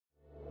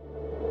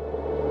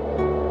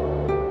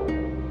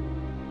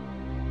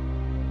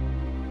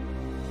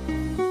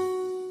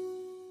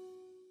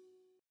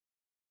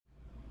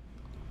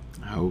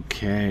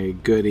Okay,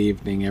 good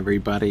evening,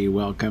 everybody.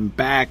 Welcome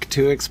back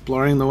to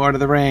Exploring the Lord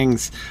of the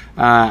Rings.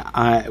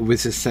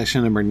 This is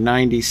session number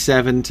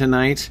 97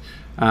 tonight.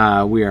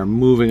 We are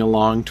moving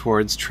along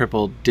towards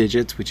triple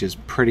digits, which is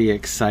pretty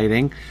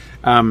exciting.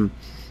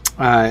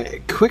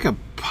 Quick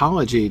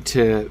apology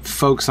to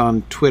folks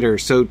on Twitter.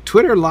 So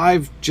Twitter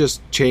Live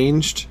just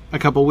changed a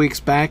couple weeks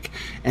back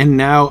and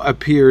now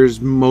appears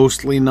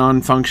mostly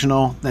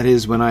non-functional. That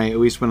is, at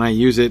least when I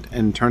use it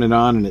and turn it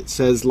on and it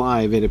says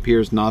live, it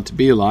appears not to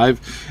be live.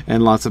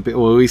 And lots of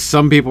people, well, at least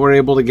some people are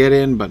able to get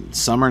in, but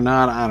some are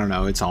not. I don't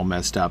know. It's all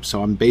messed up.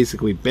 So I'm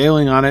basically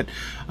bailing on it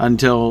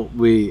until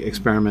we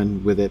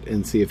experiment with it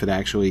and see if it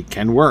actually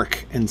can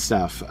work and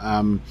stuff.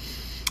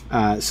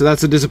 So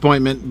that's a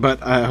disappointment,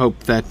 but I hope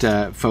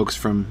that folks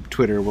from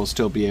Twitter will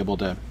still be able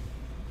to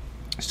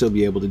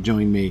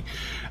join me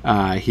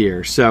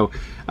here. So,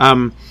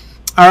 all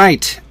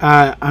right,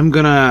 I'm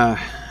gonna.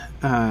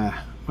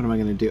 What am I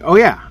gonna do? Oh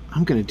yeah,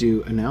 I'm gonna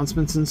do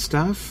announcements and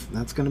stuff.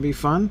 That's gonna be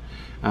fun.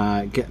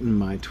 Getting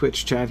my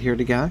Twitch chat here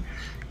together.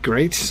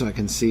 Great, so I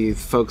can see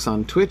folks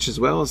on Twitch as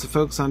well as the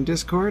folks on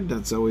Discord.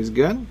 That's always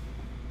good.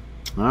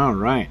 All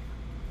right,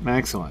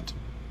 excellent.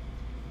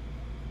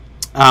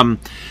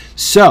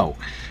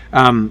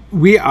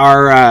 We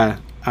are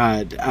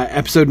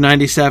episode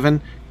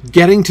 97,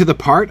 getting to the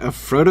part of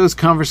Frodo's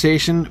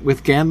conversation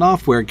with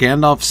Gandalf where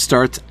Gandalf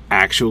starts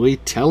actually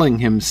telling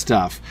him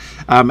stuff.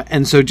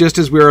 And so just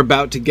as we're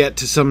about to get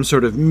to some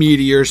sort of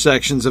meatier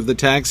sections of the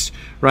text,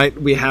 right,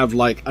 we have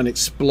like an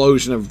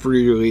explosion of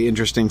really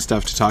interesting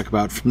stuff to talk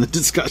about from the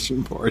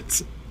discussion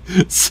boards.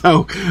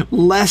 So,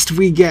 lest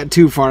we get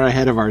too far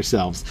ahead of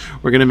ourselves,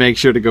 we're going to make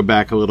sure to go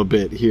back a little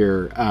bit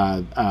here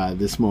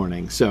this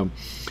morning. So,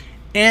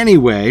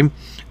 anyway,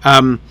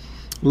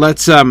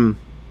 let's go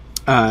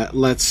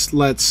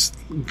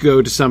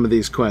to some of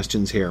these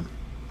questions here.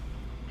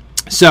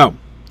 So,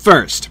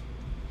 first,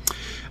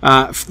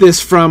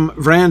 this from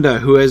Vranda,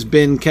 who has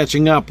been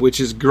catching up, which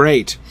is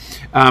great.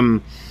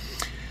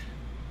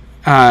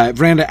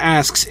 Vranda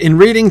asks, in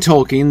reading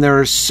Tolkien, there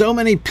are so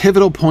many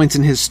pivotal points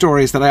in his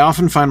stories that I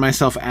often find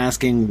myself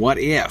asking, what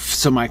if?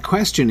 So my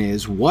question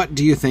is, what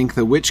do you think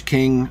the Witch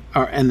King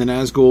and the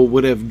Nazgul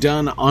would have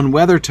done on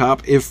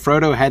Weathertop if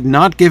Frodo had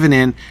not given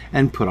in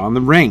and put on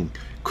the ring?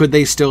 Could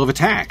they still have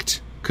attacked?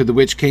 Could the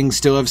Witch King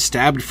still have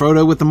stabbed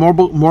Frodo with the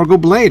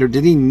Morgul blade, or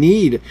did he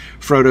need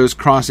Frodo's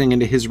crossing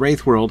into his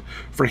Wraith world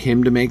for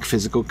him to make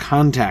physical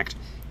contact?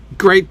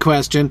 Great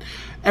question.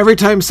 Every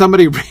time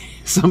somebody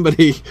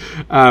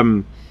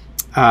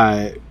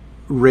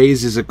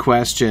raises a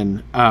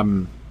question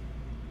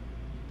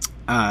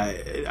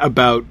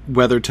about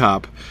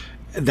Weathertop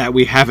that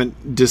we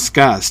haven't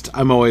discussed,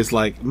 I'm always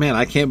like, man,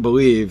 I can't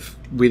believe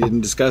we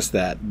didn't discuss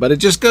that. But it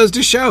just goes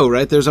to show,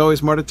 right? There's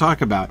always more to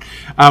talk about.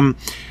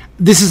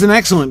 This is an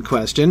excellent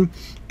question.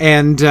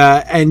 And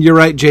you're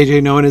right,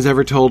 JJ, no one has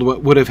ever told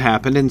what would have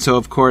happened. And so,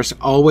 of course,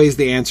 always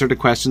the answer to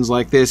questions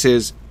like this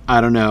is, I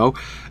don't know.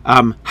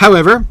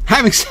 However,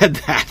 having said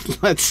that,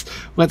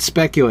 let's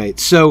speculate.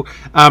 So,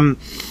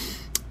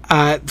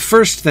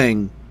 first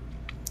thing,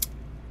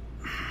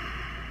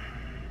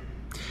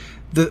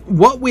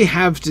 what we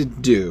have to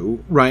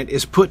do, right,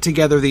 is put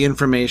together the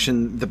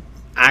information, the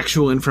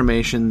actual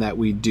information that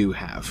we do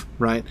have,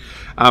 right?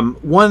 And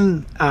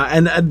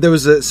there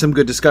was some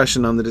good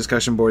discussion on the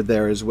discussion board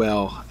there as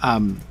well,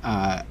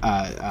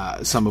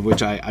 some of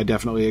which I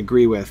definitely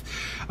agree with.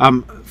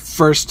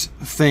 First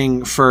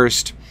thing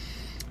first,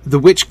 the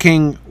Witch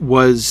King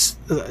was...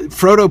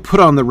 Frodo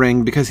put on the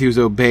ring because he was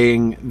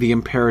obeying the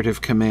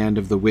imperative command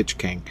of the Witch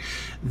King.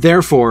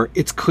 Therefore,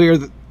 it's clear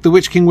that the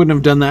Witch King wouldn't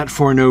have done that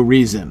for no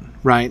reason,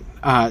 right?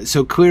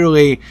 So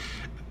clearly,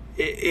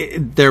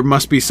 there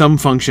must be some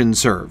function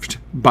served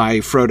by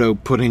Frodo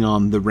putting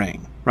on the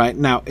ring, right?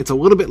 Now, it's a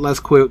little bit less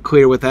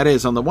clear what that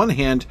is. On the one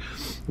hand,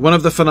 one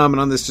of the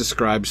phenomena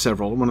described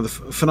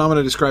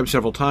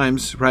several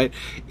times, right,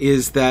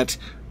 is that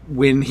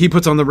when he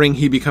puts on the ring,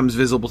 he becomes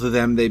visible to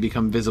them, they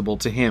become visible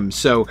to him.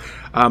 So,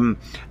 and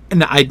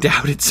I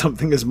doubt it's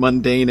something as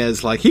mundane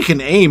as, like, he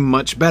can aim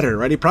much better,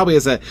 right? He probably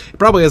has like a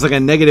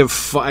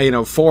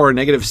 -4,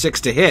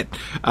 -6 to hit,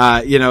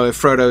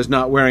 if Frodo's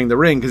not wearing the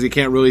ring because he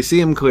can't really see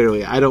him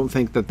clearly. I don't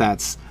think that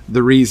that's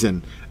the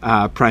reason,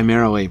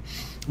 primarily.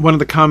 One of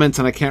the comments,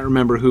 and I can't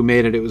remember who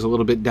made it, it was a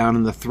little bit down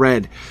in the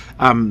thread,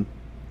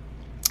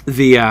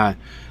 the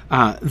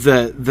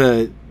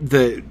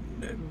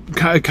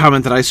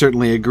comment that I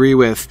certainly agree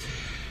with.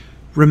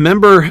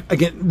 Remembering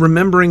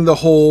the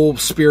whole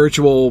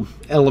spiritual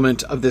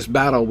element of this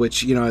battle,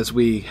 which, as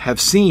we have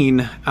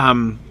seen,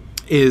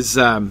 is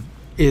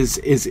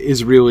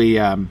really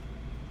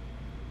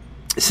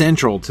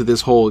central to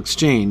this whole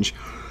exchange.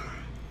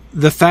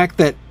 The fact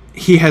that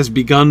he has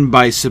begun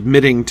by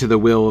submitting to the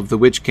will of the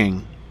Witch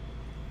King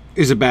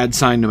is a bad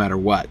sign no matter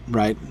what,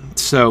 right?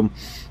 So,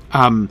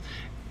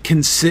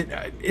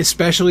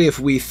 especially if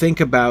we think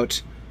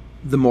about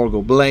the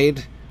Morgul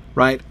blade,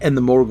 right, and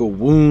the Morgul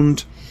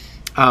wound,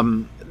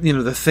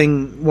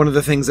 one of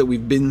the things that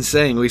we've been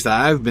saying, at least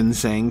I've been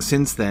saying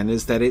since then,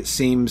 is that it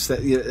seems that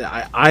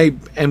I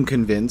am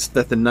convinced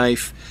that the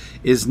knife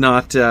is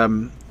not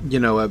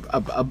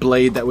a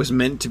blade that was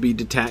meant to be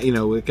detached,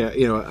 like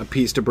a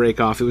piece to break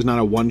off. It was not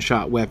a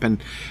one-shot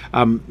weapon.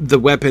 The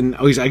weapon,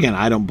 at least again,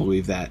 I don't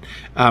believe that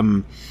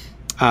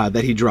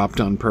that he dropped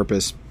on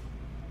purpose.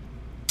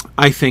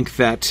 I think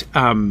that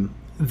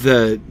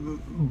the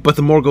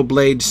Morgul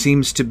blade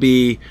seems to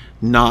be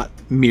not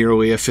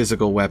merely a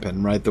physical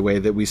weapon, right? The way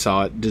that we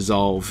saw it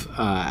dissolve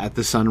at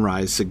the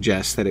sunrise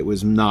suggests that it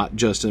was not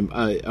just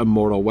a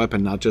mortal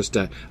weapon, not just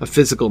a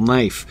physical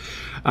knife.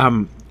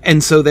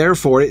 And so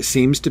therefore it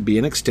seems to be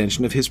an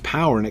extension of his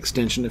power, an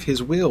extension of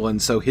his will.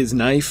 And so his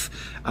knife,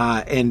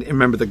 and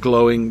remember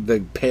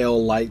the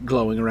pale light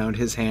glowing around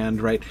his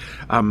hand, right?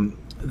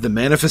 The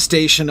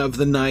manifestation of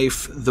the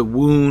knife, the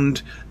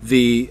wound,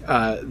 the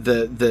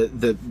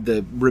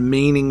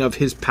remaining of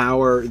his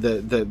power,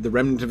 the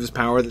remnant of his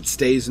power that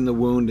stays in the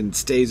wound and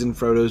stays in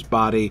Frodo's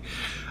body.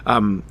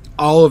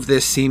 All of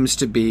this seems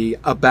to be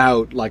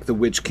about like the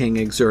Witch King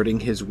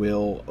exerting his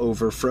will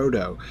over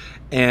Frodo.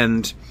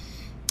 And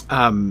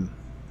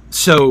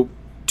so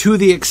to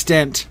the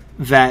extent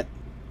that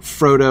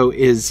Frodo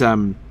is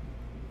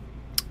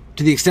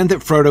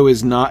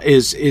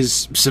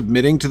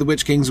submitting to the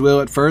Witch King's will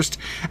at first,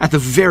 at the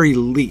very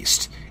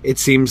least, it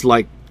seems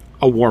like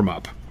a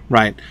warm-up,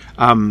 right?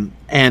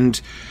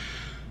 And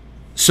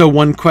so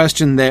one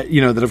question that,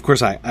 that of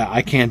course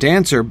I can't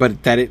answer,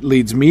 but that it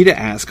leads me to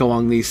ask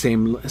along these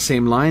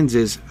same lines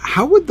is,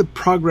 how would the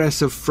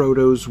progress of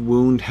Frodo's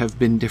wound have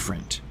been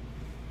different?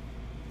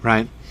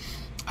 Right?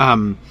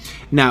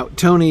 Now,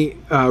 Tony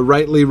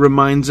rightly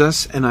reminds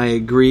us, and I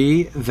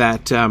agree,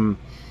 that and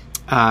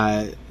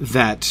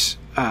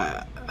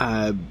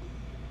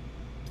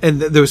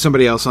there was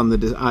somebody else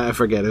on I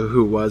forget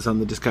who was on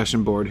the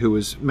discussion board who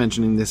was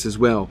mentioning this as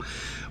well.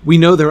 We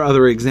know there are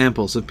other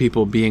examples of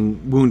people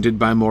being wounded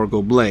by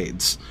Morgul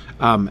blades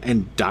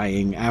and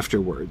dying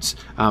afterwards.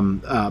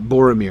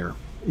 Boromir,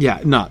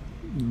 not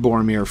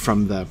Boromir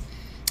from the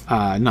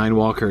Nine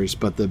Walkers,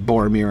 but the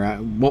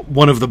Boromir,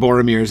 one of the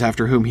Boromirs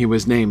after whom he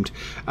was named,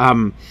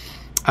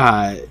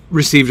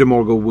 received a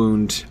Morgul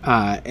wound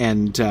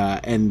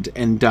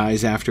and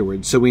dies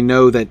afterwards. So we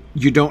know that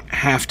you don't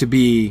have to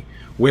be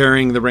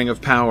wearing the Ring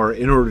of Power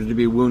in order to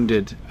be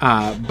wounded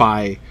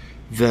by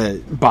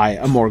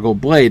a Morgul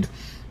blade.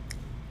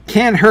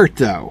 Can't hurt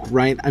though,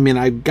 right? I mean,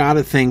 I've got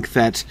to think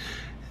that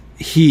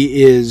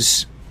he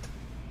has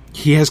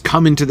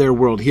come into their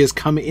world. He has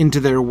come into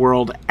their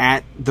world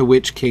at the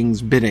Witch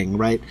King's bidding,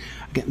 right?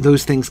 Again,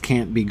 those things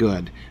can't be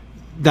good.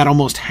 That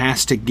almost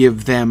has to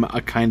give them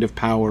a kind of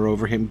power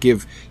over him,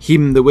 give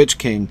him, the Witch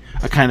King,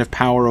 a kind of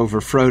power over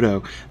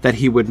Frodo that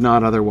he would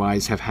not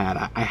otherwise have had.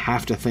 I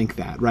have to think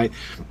that, right?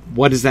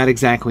 What does that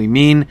exactly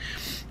mean?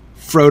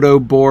 Frodo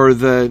bore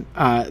the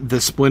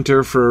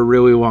splinter for a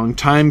really long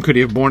time. Could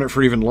he have borne it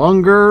for even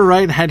longer,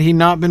 right? Had he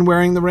not been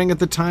wearing the ring at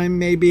the time,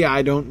 maybe?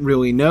 I don't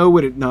really know.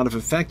 Would it not have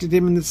affected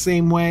him in the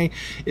same way?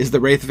 Is the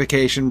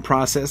wraithification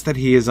process that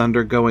he is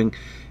undergoing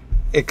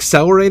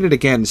accelerated?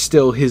 Again,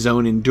 still his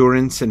own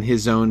endurance and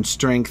his own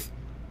strength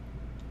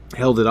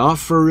held it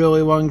off for a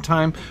really long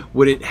time.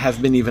 Would it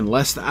have been even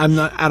less? I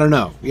don't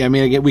know. I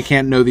mean, again, we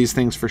can't know these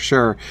things for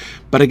sure.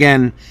 But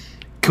again,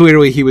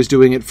 clearly he was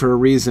doing it for a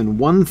reason.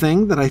 One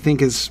thing that I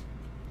think is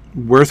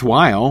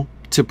worthwhile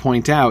to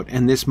point out,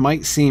 and this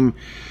might seem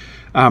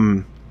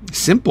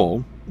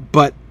simple,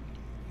 but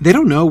they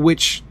don't know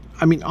which...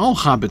 I mean, all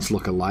hobbits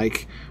look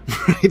alike,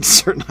 right?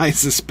 Certainly, I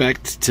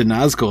suspect to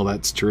Nazgul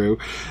that's true.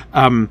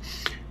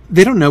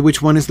 They don't know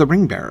which one is the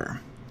ring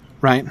bearer,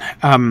 right?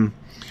 And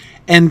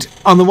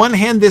on the one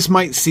hand, this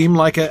might seem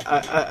like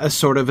a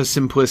sort of a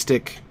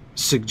simplistic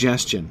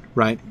suggestion,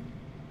 right?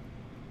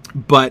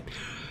 But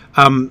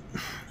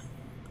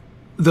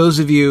those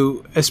of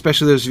you,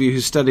 especially those of you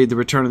who studied The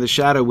Return of the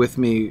Shadow with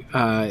me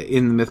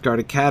in the Mythgard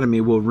Academy,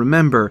 will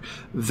remember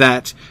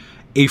that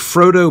a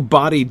Frodo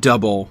body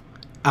double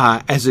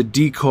as a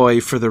decoy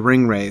for the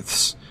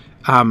Ringwraiths,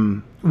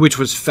 which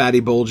was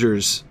Fatty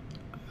Bulger's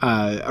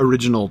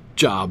original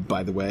job,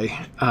 by the way.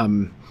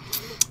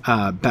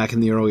 Back in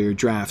the earlier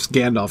drafts,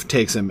 Gandalf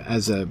takes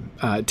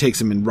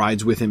him and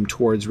rides with him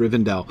towards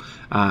Rivendell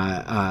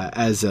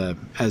as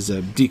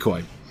a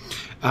decoy,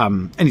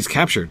 and he's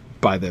captured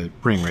by the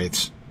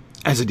Ringwraiths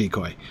as a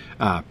decoy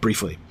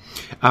briefly.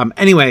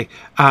 Anyway,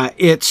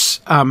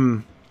 it's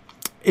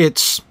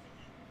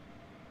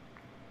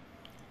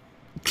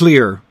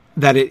clear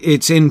that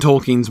it's in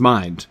Tolkien's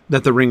mind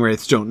that the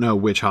Ringwraiths don't know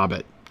which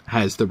hobbit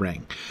has the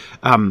ring.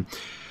 Iwan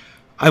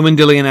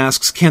Dillian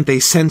asks, can't they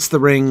sense the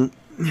ring?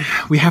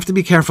 We have to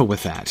be careful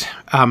with that.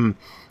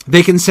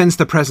 They can sense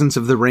the presence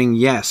of the ring,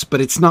 yes,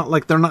 but it's not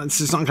like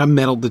it's not like a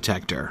metal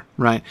detector,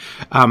 right?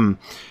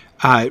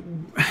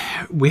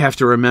 We have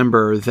to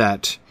remember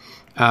that,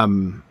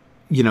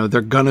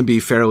 they're gonna be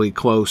fairly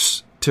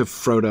close to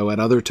Frodo at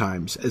other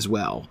times as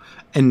well,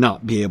 and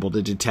not be able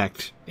to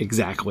detect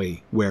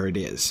exactly where it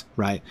is,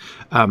 right?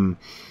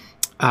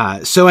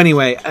 So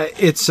anyway,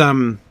 it's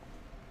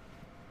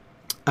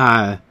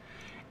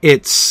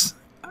It's...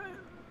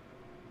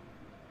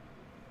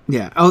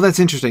 Yeah. Oh, that's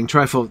interesting.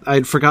 Trifle,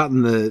 I'd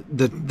forgotten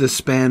the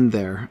span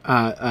there.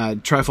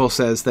 Trifle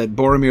says that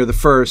Boromir the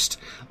First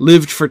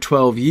lived for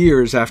 12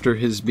 years after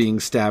his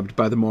being stabbed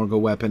by the Morgul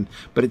weapon,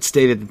 but it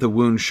stated that the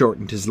wound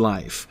shortened his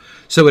life.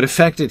 So it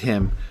affected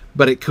him,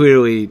 but it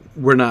clearly,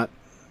 we're not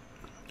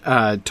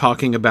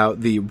talking about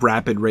the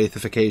rapid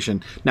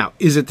wraithification. Now,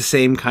 is it the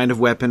same kind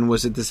of weapon?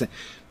 Was it the same?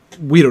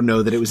 We don't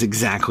know that it was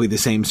exactly the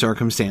same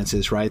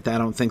circumstances, right? I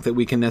don't think that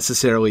we can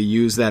necessarily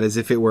use that as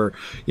if it were,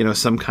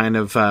 some kind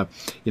of,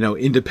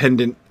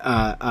 independent,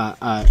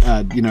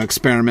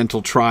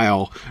 experimental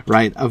trial,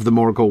 right, of the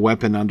Morgul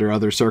weapon under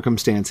other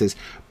circumstances.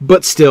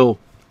 But still,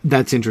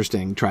 that's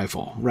interesting,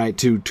 Trifle, right?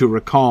 To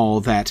recall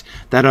that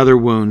other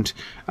wound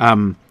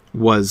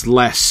was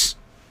less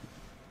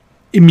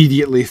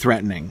immediately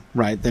threatening,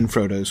 right, than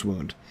Frodo's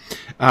wound.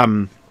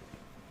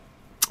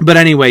 But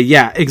anyway,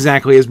 yeah,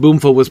 exactly. As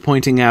Boomful was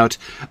pointing out,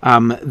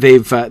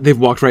 they've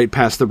walked right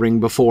past the ring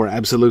before.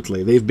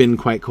 Absolutely, they've been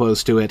quite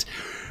close to it.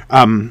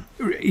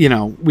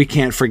 We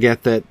can't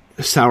forget that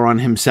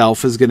Sauron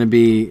himself is going to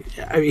be.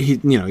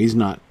 He's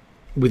not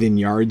within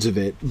yards of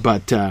it,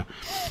 but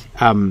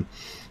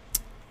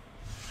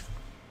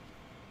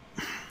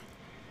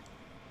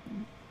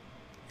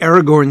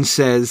Aragorn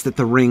says that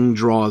the ring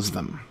draws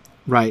them.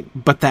 Right,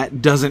 but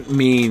that doesn't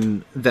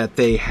mean that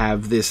they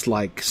have this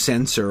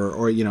sensor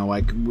or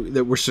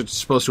that we're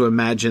supposed to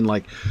imagine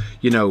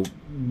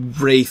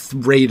Wraith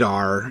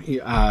radar,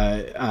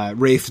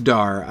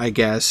 Wraithdar, I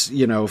guess,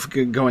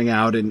 going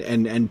out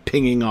and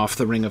pinging off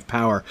the Ring of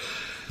Power.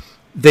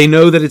 They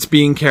know that it's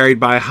being carried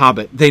by a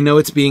hobbit. They know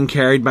it's being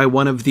carried by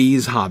one of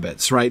these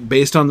hobbits, right?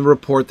 Based on the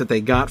report that they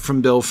got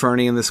from Bill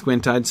Ferny and the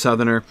Squint-Eyed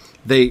Southerner,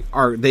 they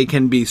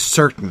can be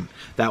certain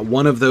that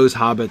one of those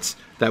hobbits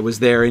that was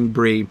there in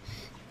Bree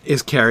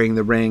is carrying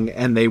the ring,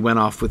 and they went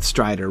off with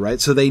Strider,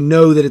 right? So they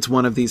know that it's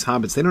one of these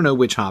hobbits. They don't know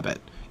which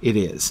hobbit it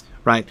is,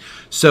 right?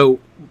 So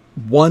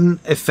one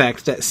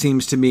effect that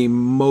seems to me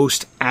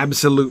most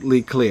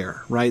absolutely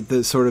clear, right?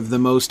 The sort of the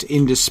most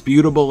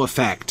indisputable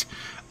effect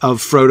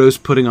of Frodo's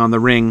putting on the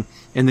ring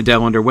in the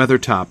Dell under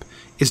Weathertop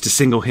is to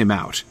single him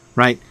out,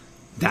 right?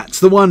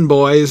 That's the one,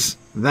 boys.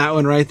 That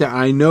one right there.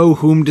 I know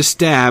whom to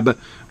stab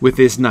with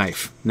this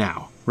knife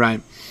now,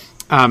 right?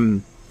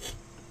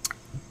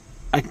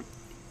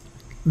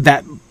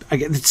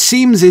 It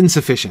seems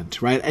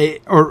insufficient,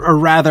 right? Or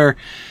rather,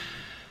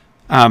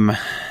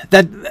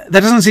 that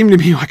doesn't seem to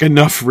be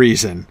enough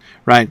reason,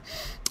 right?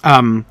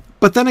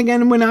 But then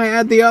again, when I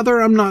add the other,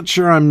 I'm not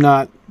sure I'm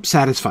not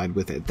satisfied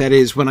with it. That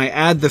is, when I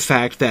add the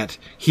fact that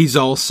he's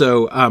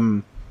also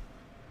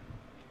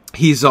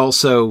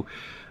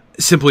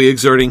simply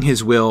exerting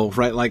his will,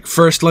 right?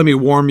 First, let me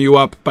warm you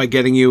up by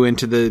getting you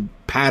into the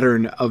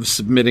pattern of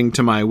submitting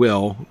to my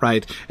will,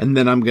 right? And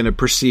then I'm going to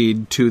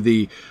proceed to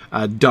the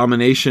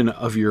domination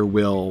of your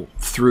will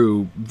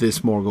through this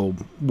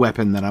Morgul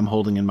weapon that I'm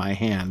holding in my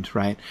hand,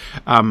 right?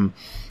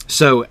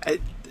 So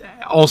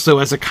also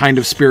as a kind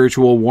of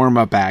spiritual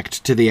warm-up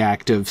act to the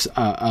act of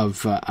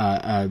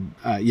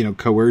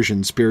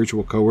coercion,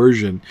 spiritual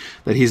coercion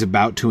that he's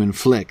about to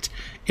inflict,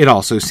 it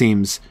also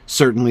seems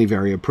certainly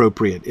very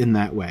appropriate in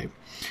that way.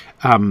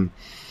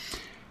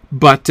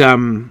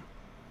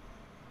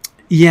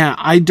 Yeah,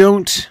 I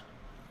don't...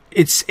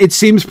 It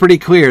seems pretty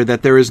clear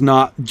that there is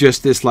not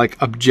just this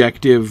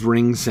objective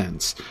ring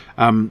sense.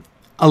 A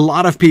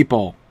lot of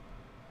people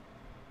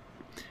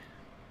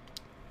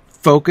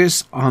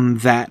focus on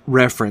that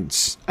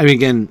reference. I mean,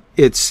 again,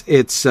 it's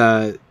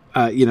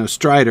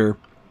Strider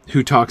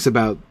who talks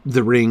about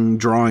the ring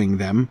drawing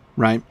them,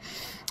 right?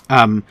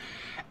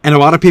 And a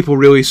lot of people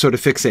really sort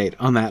of fixate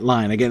on that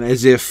line, again,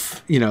 as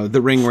if,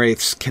 the ring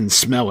wraiths can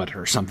smell it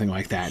or something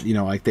like that.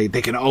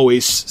 They can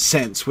always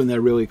sense when they're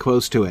really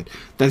close to it.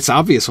 That's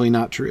obviously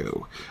not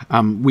true.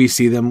 We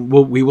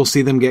will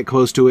see them get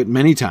close to it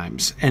many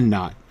times and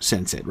not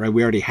sense it, right?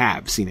 We already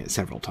have seen it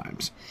several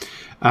times.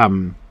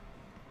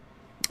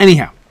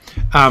 Anyhow,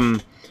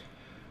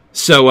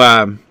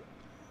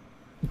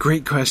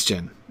 great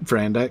question,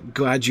 Veranda.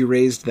 Glad you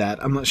raised that.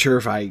 I'm not sure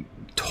if I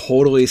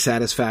totally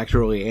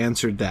satisfactorily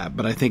answered that,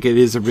 but I think it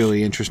is a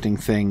really interesting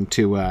thing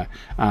to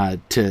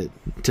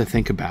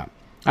think about.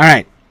 All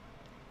right,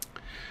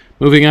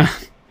 moving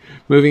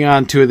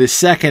on to the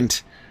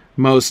second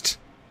most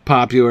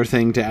popular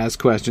thing to ask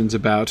questions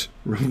about,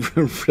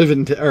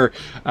 Weathertop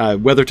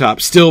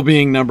still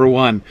being number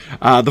one,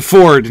 the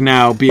Ford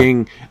now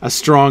being a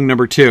strong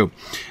number two.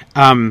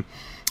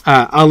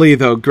 Ali,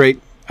 though,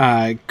 great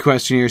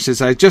question here,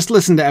 says, I just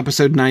listened to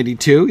episode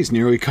 92. He's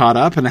nearly caught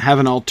up, and I have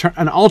an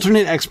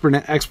alternate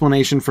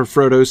explanation for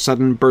Frodo's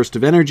sudden burst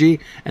of energy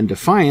and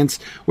defiance,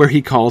 where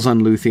he calls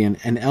on Luthien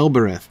and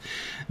Elbereth.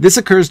 This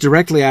occurs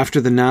directly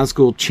after the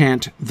Nazgul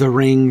chant, "The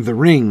ring, the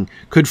ring."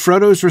 Could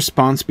Frodo's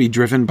response be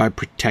driven by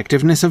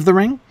protectiveness of the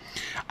ring?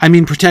 I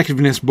mean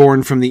protectiveness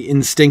born from the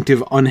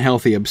instinctive,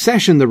 unhealthy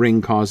obsession the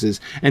ring causes,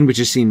 and which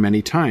is seen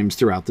many times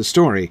throughout the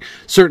story.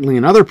 Certainly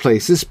in other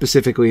places,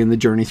 specifically in the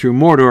journey through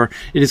Mordor,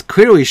 it is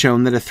clearly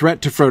shown that a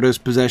threat to Frodo's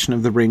possession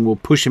of the ring will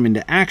push him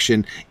into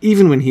action,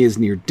 even when he is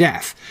near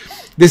death.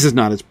 This is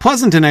not as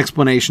pleasant an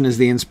explanation as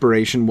the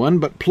inspiration one,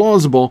 but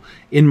plausible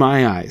in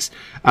my eyes.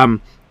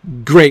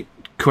 Great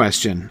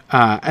question.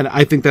 And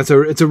I think it's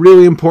a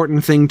really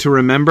important thing to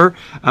remember.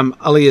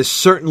 Ali is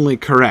certainly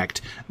correct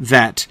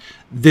that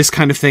this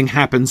kind of thing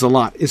happens a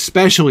lot,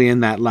 especially in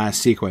that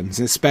last sequence,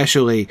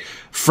 especially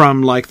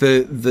from like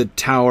the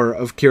Tower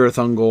of Cirith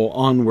Ungol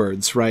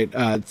onwards, right,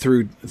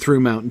 through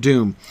Mount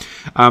Doom.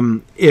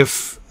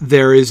 If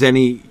there is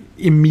any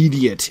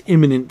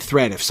imminent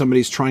threat, if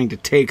somebody's trying to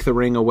take the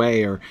ring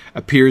away or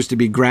appears to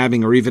be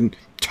grabbing or even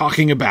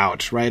talking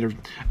about, right,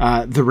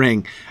 the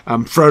ring,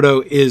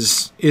 Frodo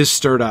is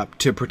stirred up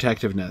to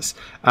protectiveness.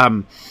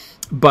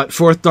 But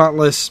Fourth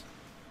Dauntless,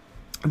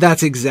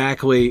 that's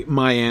exactly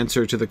my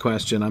answer to the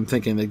question. I'm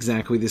thinking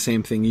exactly the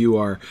same thing you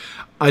are.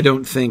 I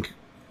don't think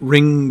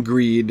ring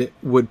greed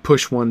would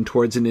push one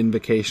towards an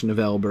invocation of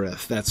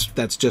Elbereth.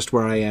 That's just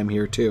where I am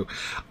here too.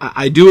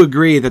 I do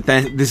agree that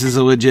this is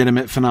a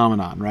legitimate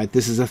phenomenon, right?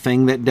 This is a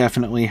thing that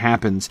definitely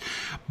happens,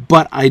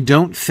 but I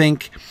don't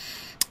think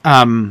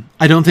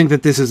that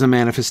this is a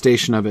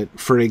manifestation of it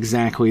for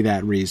exactly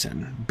that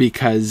reason.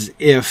 Because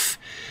if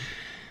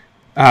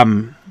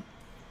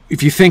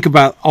you think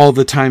about all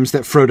the times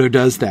that Frodo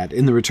does that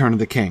in The Return of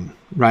the King,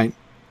 right?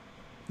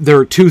 There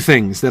are two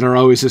things that are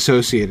always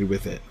associated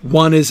with it.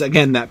 One is,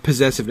 again, that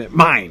possessiveness.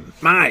 Mine.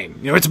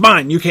 It's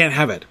mine. You can't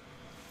have it.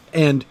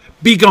 And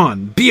be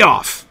gone. Be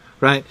off.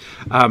 Right?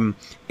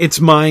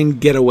 It's mine.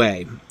 Get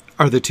away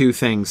are the two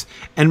things.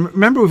 And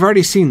remember, we've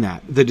already seen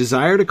that. The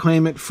desire to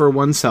claim it for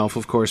oneself,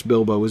 of course,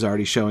 Bilbo was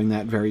already showing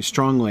that very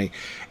strongly.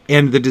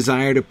 And the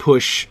desire to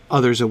push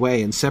others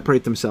away and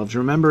separate themselves.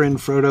 Remember, in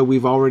Frodo,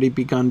 we've already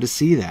begun to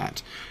see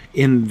that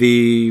in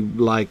the,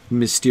 like,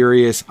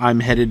 mysterious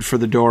 "I'm headed for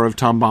the door of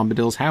Tom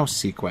Bombadil's house"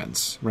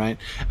 sequence, right?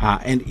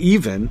 And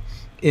even,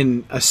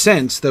 in a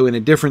sense, though in a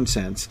different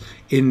sense,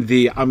 in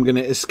the "I'm going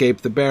to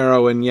escape the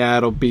barrow, and yeah,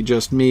 it'll be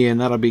just me,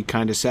 and that'll be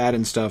kind of sad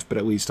and stuff, but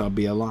at least I'll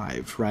be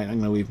alive," right? I'm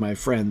going to leave my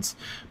friends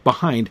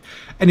behind.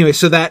 Anyway,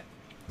 so that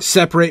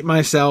separate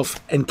myself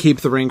and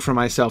keep the ring for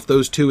myself,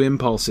 those two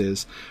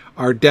impulses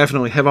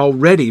have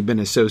already been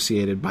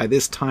associated by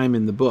this time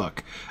in the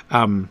book,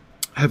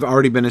 have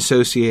already been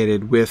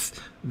associated with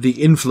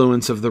the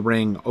influence of the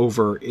ring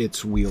over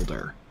its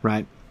wielder,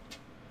 right?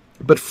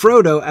 But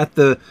Frodo at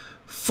the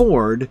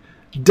ford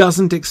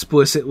doesn't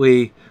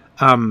explicitly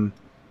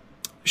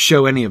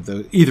show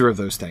either of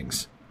those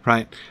things,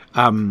 right?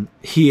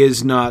 He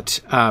is not.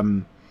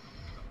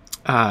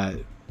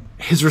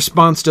 His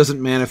response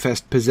doesn't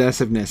manifest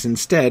possessiveness.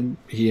 Instead,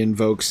 he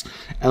invokes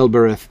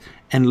Elbereth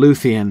and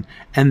Luthien,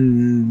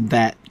 and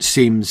that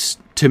seems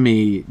to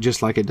me,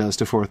 just like it does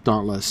to Fourth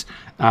Dauntless,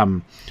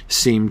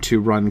 seem to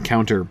run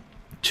counter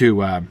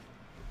to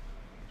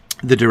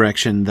the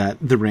direction that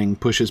the ring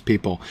pushes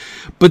people.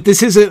 But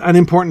this is an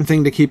important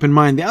thing to keep in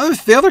mind.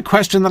 The other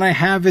question that I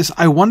have is,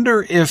 I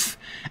wonder if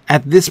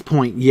at this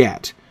point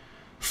yet,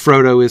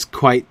 Frodo is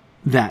quite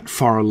that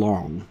far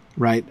along,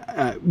 right?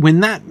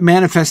 When that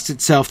manifests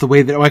itself the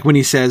way that, like when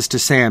he says to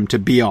Sam to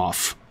be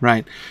off,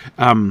 right?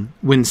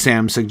 When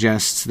Sam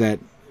suggests that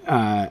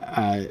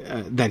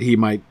that he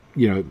might,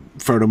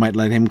 Frodo might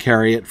let him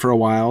carry it for a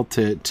while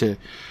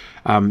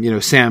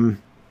Sam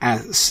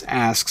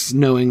asks,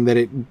 knowing that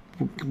it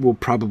will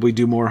probably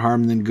do more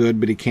harm than good,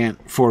 but he can't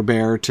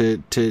forbear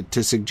to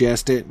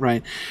suggest it,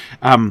 right?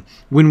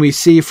 When we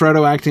see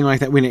Frodo acting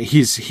like that, when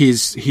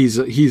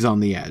he's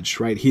on the edge,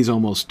 right? He's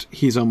almost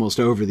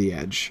over the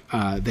edge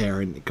there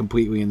and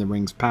completely in the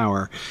ring's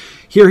power.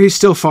 Here, he's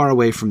still far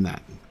away from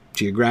that.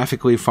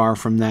 Geographically far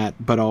from that,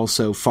 but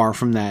also far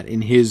from that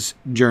in his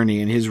journey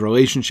and his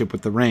relationship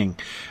with the ring.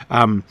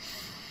 I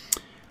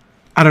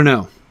don't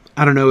know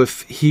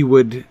if he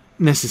would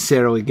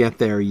necessarily get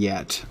there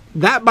yet.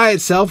 That by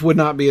itself would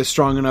not be a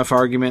strong enough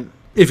argument.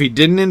 If he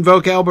didn't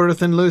invoke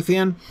Elbereth and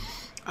Luthien,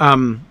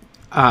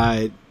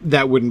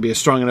 that wouldn't be a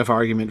strong enough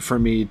argument for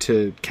me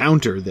to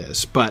counter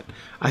this. But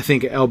I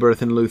think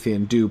Elbereth and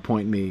Luthien do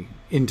point me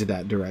into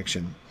that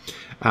direction.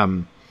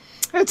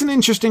 That's an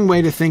interesting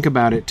way to think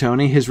about it,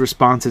 Tony. His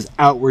response is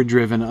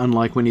outward-driven,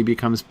 unlike when he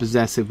becomes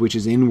possessive, which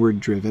is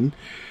inward-driven.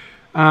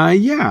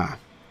 Yeah,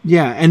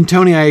 and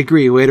Tony, I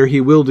agree. Later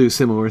he will do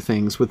similar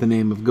things with the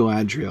name of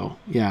Galadriel.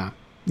 Yeah,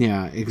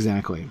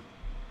 exactly.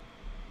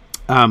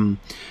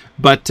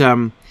 But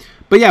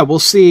yeah, we'll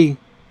see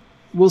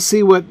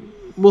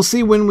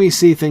when we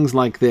see things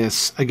like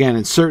this. Again,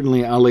 it's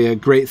certainly, Ali, a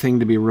great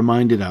thing to be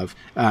reminded of,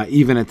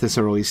 even at this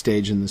early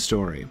stage in the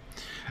story.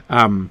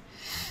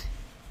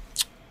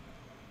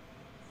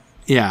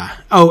 Yeah.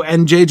 Oh,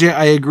 and JJ,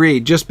 I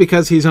agree. Just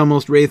because he's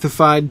almost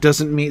wraithified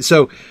doesn't mean...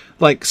 So,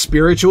 like,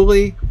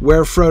 spiritually,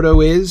 where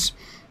Frodo is,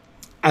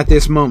 at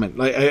this moment,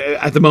 like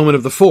at the moment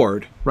of the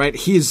ford, right?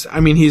 He's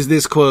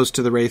this close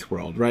to the Wraith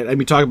world, right? I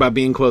mean, talk about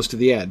being close to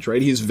the edge,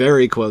 right? He's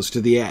very close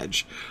to the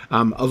edge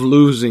of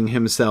losing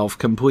himself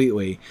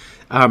completely.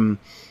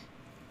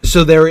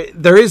 So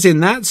there is, in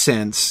that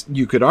sense,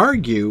 you could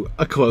argue,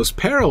 a close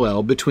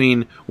parallel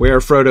between where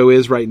Frodo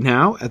is right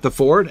now at the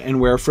ford and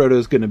where Frodo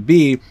is going to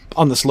be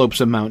on the slopes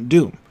of Mount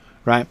Doom,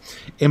 right?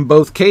 In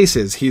both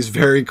cases, he's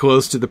very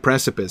close to the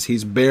precipice.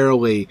 There's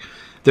barely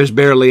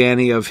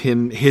any of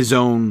his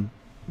own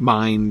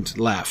mind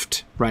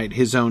left, right?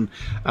 His own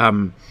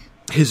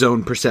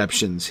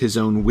perceptions, his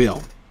own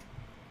will.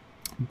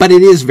 But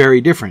it is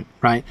very different,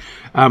 right?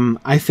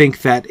 I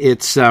think that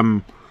it's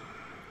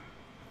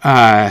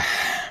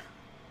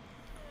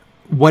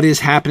what is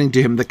happening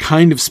to him, the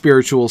kind of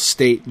spiritual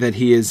state that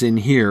he is in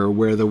here,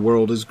 where the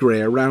world is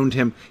gray around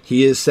him.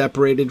 He is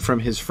separated from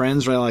his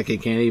friends, right? Like he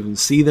can't even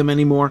see them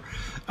anymore.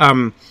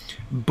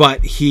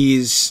 But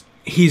he's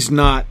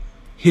not.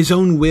 His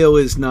own will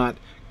is not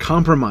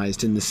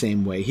compromised in the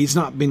same way. He's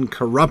not been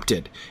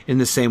corrupted in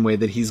the same way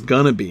that he's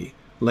gonna be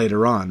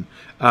later on.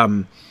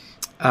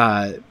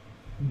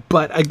 But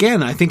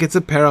again, I think it's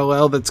a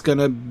parallel that's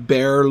gonna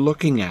bear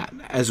looking at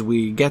as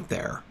we get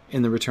there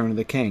in the Return of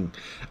the King.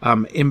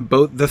 In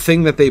both, the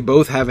thing that they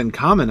both have in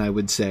common, I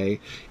would say,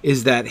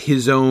 is that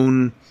his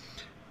own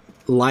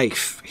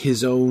life,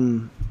 his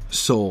own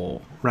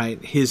soul,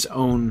 right, his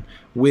own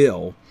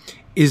will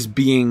is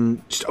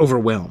being just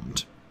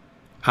overwhelmed.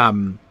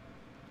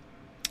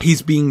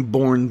 He's being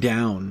borne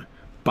down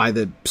by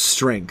the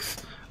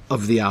strength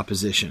of the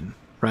opposition,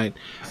 right?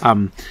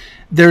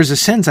 There's a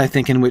sense, I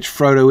think, in which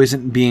Frodo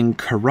isn't being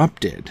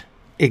corrupted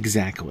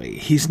exactly.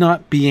 He's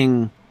not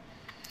being...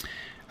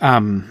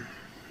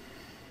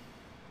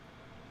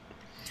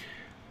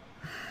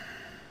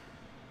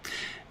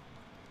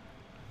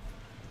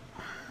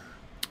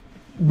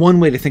 one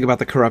way to think about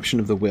the corruption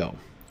of the will,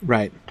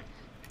 right,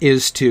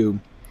 is to,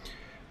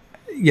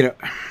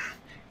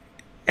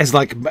 as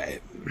like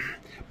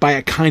by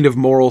a kind of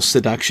moral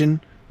seduction,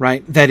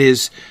 right? That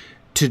is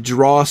to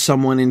draw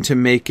someone into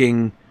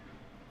making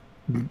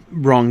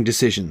wrong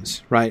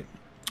decisions, right?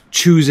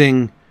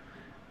 Choosing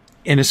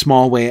in a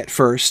small way at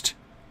first,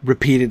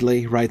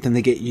 repeatedly, right? Then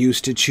they get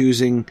used to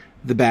choosing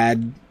the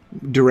bad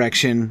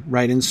direction,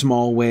 right, in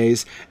small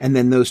ways, and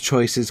then those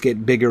choices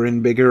get bigger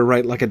and bigger,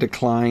 right, like a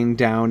decline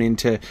down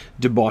into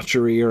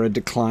debauchery or a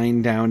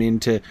decline down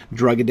into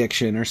drug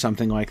addiction or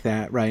something like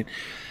that, right?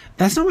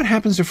 That's not what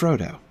happens to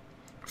Frodo.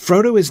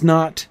 Frodo is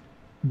not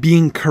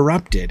being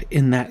corrupted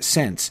in that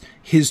sense.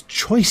 His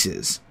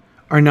choices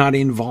are not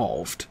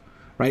involved,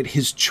 right?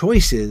 His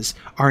choices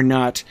are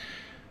not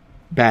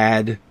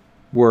bad,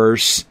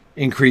 worse,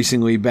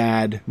 increasingly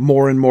bad,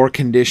 more and more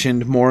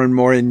conditioned, more and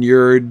more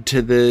inured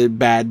to the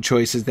bad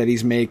choices that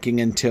he's making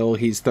until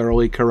he's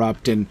thoroughly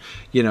corrupt and,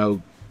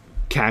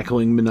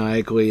 cackling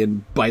maniacally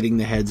and biting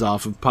the heads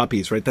off of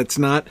puppies, right? That's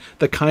not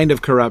the kind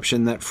of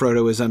corruption that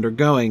Frodo is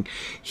undergoing.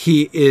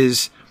 He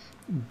is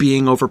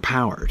being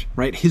overpowered,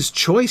 right? His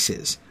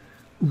choices,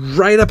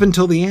 right up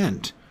until the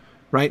end,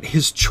 right?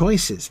 His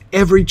choices,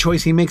 every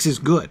choice he makes is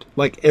good.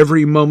 Like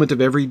every moment of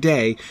every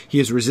day,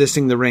 he is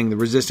resisting the ring,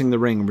 resisting the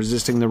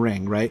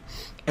ring, right?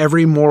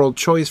 Every moral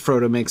choice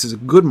Frodo makes is a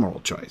good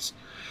moral choice.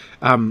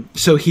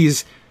 So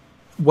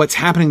what's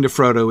happening to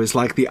Frodo is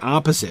like the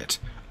opposite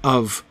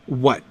of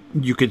what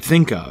you could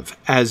think of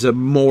as a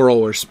moral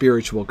or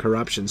spiritual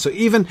corruption. So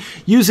even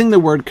using the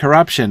word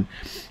corruption,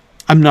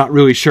 I'm not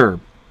really sure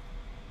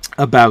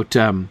about,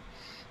 I'm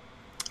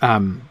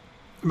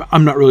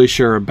not really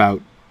sure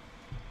about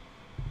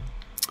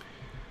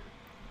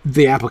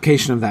the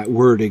application of that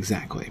word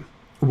exactly.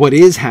 What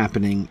is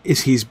happening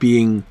is he's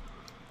being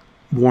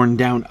worn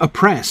down,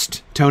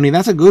 oppressed. Tony,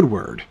 that's a good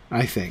word,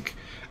 I think.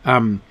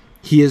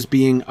 He is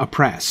being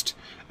oppressed.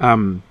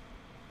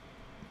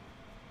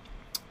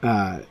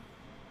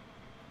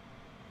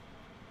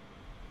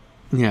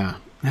 Yeah,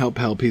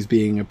 help, he's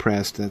being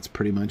oppressed. That's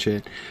pretty much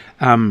it.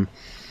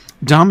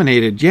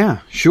 Dominated,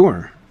 yeah,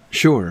 sure.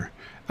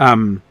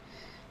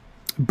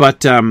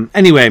 But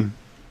anyway,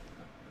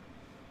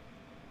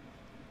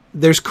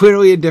 there's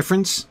clearly a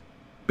difference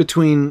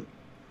between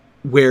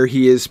where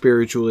he is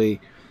spiritually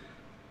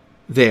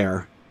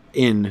there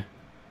in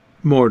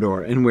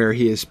Mordor and where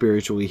he is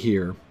spiritually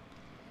here.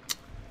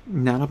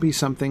 And that'll be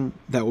something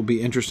that will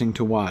be interesting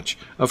to watch.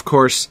 Of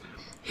course,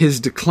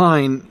 his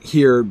decline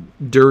here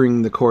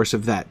during the course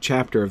of that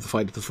chapter, of the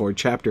Flight of the Ford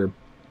chapter,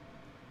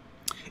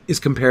 is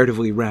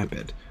comparatively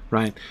rapid,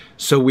 right?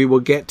 So we will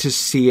get to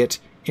see it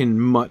in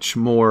much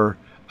more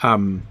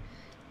in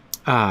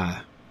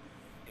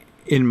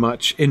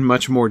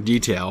much more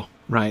detail,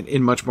 right?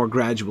 In much more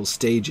gradual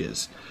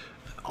stages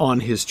on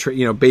his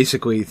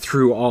basically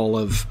through all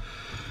of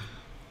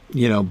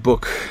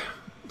book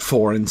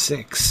 4 and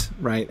 6,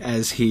 right?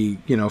 As he,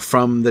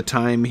 from the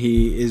time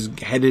he is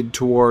headed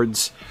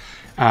towards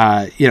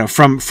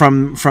from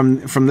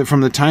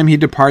the time he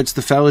departs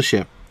the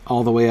Fellowship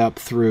all the way up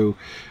through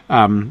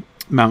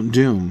Mount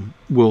Doom,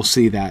 we'll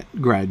see that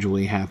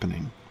gradually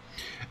happening.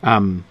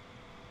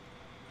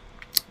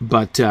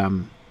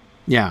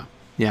 Yeah.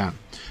 Yeah.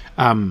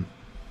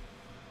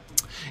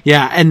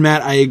 Yeah, and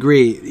Matt, I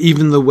agree.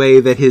 Even the way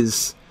that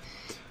his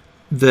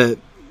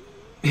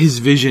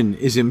vision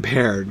is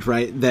impaired,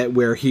 right? That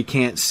where he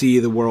can't see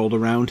the world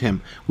around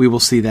him. We will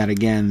see that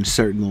again,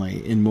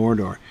 certainly, in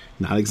Mordor.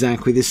 Not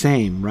exactly the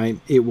same, right?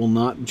 It will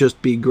not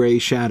just be gray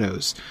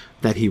shadows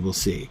that he will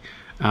see.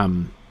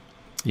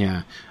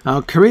 Yeah.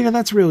 Karita,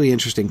 that's really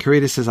interesting.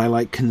 Karita says, I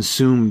like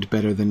consumed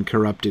better than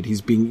corrupted.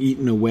 He's being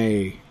eaten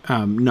away,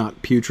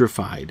 not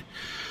putrefied.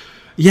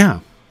 Yeah.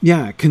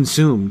 Yeah,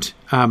 consumed.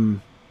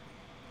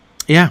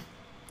 Yeah.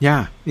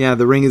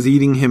 The ring is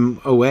eating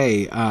him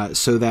away,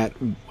 so that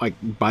like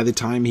by the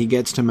time he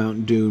gets to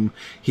Mount Doom,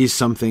 he's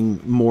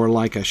something more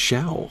like a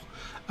shell.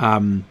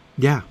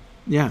 Yeah.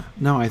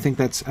 No, I think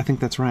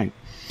that's right.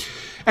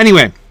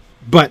 Anyway,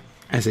 but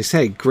as I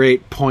say,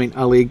 great point,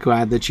 Ali.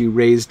 Glad that you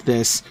raised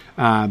this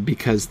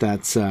because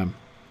that's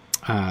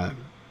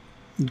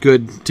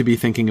good to be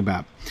thinking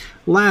about.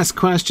 Last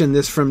question,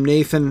 this from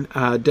Nathan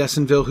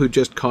Dessenville, who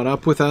just caught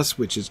up with us,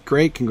 which is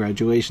great.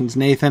 Congratulations,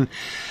 Nathan.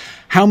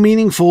 How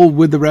meaningful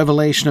would the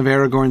revelation of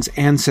Aragorn's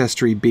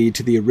ancestry be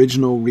to the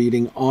original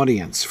reading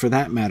audience? For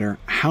that matter,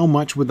 how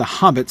much would the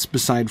hobbits,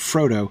 beside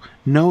Frodo,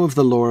 know of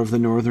the lore of the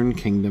Northern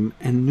Kingdom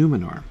and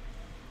Númenor?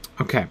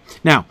 Okay,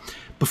 now,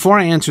 before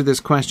I answer this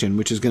question,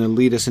 which is going to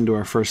lead us into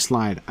our first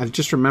slide, I've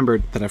just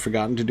remembered that I've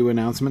forgotten to do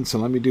announcements, so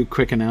let me do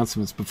quick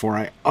announcements before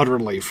I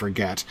utterly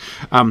forget.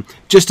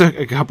 Just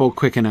a couple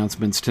quick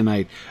announcements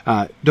tonight.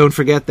 Don't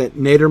forget that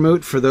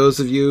Nadermoot, for those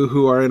of you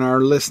who are in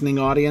our listening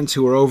audience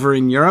who are over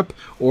in Europe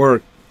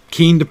or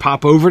keen to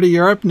pop over to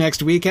Europe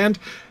next weekend,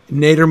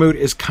 Nadermoot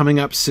is coming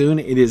up soon.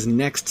 It is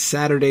next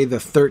Saturday, the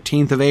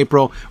 13th of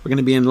April. We're going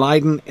to be in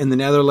Leiden in the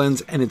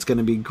Netherlands, and it's going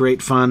to be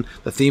great fun.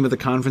 The theme of the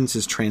conference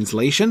is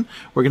translation.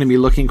 We're going to be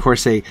looking, of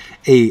course, a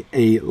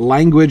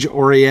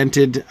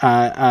language-oriented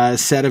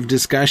set of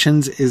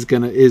discussions is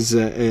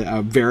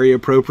very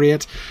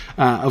appropriate,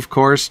 of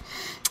course.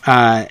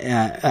 Tolkien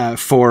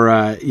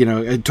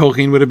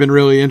would have been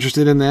really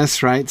interested in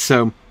this, right?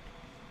 So.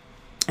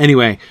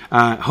 Anyway,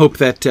 hope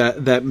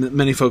that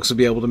many folks will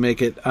be able to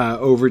make it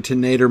over to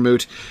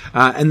Nadermoot.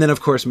 And then, of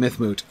course,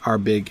 Mythmoot, our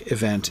big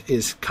event,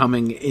 is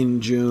coming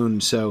in June.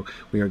 So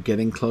we are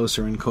getting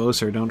closer and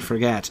closer. Don't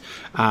forget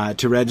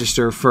to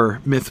register for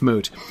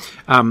Mythmoot.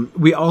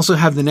 We also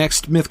have the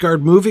next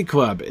Mythgard Movie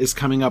Club is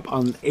coming up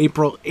on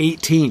April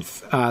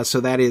 18th.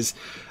 So that is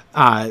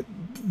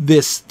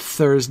this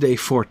Thursday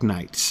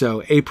fortnight.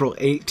 So April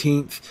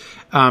 18th.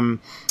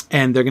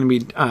 And they're going to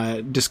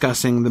be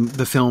discussing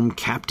the film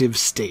Captive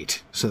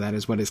State. So that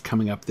is what is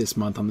coming up this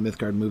month on the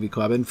Mythgard Movie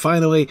Club. And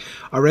finally,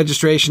 our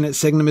registration at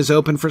Signum is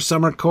open for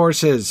summer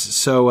courses.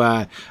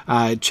 So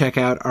check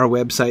out our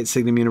website,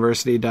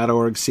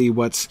 signumuniversity.org, see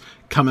what's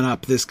coming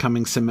up this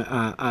coming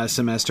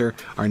semester.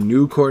 Our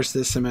new course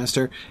this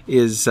semester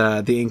is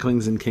The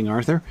Inklings in King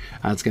Arthur.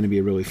 It's going to be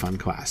a really fun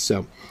class.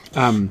 So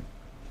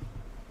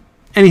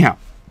anyhow,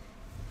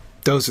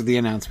 those are the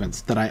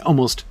announcements that I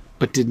almost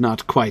but did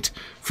not quite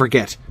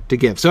forget to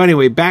give. So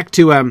anyway, back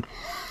to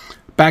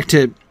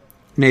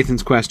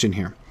Nathan's question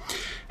here.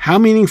 How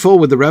meaningful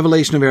would the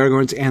revelation of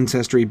Aragorn's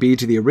ancestry be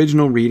to the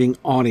original reading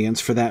audience?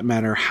 For that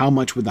matter, how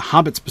much would the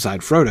hobbits,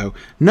 beside Frodo,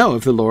 know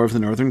of the lore of the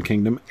Northern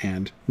Kingdom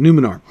and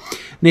Númenor?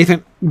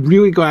 Nathan,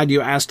 really glad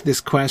you asked this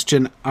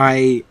question.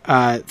 I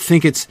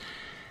think it's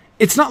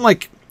not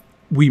like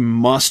we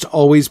must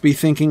always be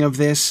thinking of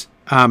this.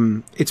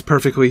 It's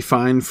perfectly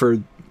fine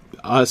for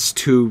us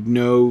to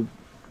know,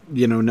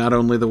 not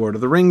only the Lord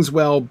of the Rings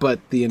well, but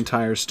the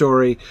entire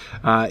story,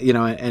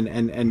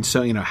 and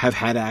so, have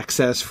had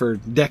access for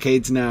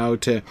decades now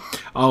to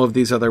all of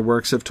these other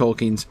works of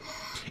Tolkien's.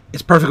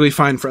 It's perfectly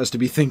fine for us to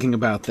be thinking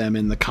about them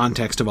in the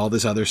context of all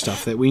this other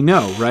stuff that we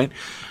know, right?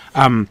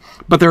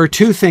 But there are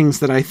two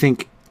things that I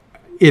think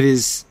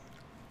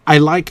I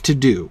like to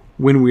do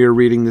when we are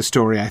reading the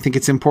story. I think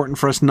it's important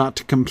for us not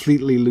to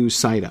completely lose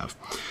sight of.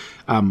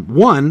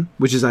 One,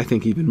 which is I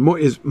think even more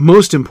is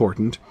most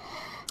important,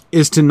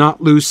 is to not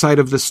lose sight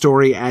of the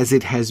story as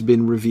it has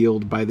been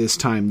revealed by this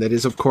time. That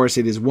is, of course,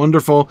 it is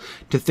wonderful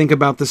to think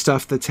about the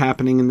stuff that's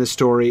happening in the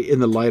story in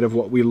the light of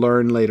what we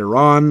learn later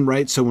on,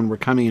 right? So when we're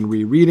coming and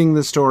rereading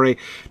the story,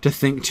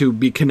 to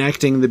be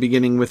connecting the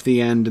beginning with the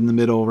end and the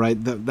middle, right?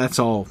 That's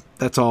all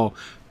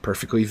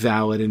perfectly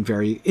valid and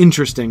very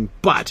interesting.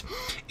 But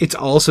it's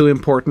also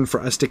important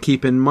for us to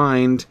keep in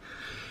mind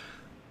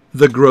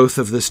the growth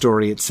of the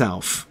story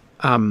itself.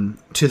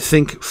 To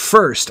think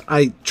first,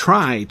 I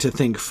try to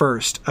think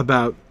first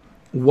about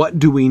what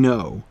do we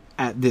know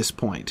at this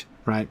point,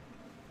 right?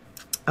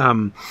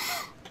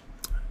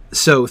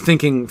 So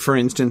thinking, for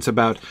instance,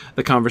 about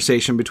the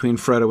conversation between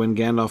Frodo and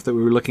Gandalf that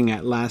we were looking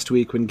at last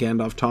week when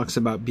Gandalf talks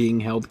about being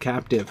held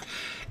captive.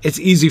 It's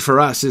easy for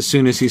us, as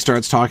soon as he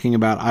starts talking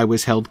about I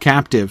was held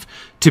captive,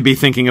 to be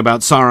thinking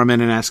about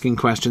Saruman and asking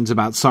questions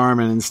about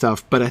Saruman and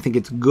stuff. But I think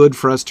it's good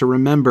for us to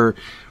remember,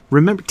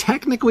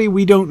 technically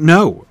we don't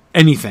know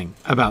anything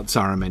about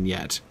Saruman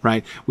yet,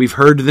 right? We've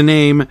heard the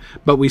name,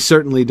 but we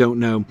certainly don't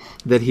know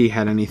that he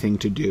had anything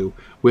to do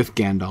with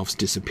Gandalf's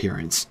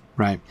disappearance,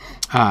 right,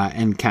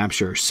 and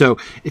capture. So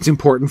it's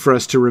important for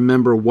us to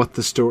remember what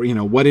the story,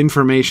 what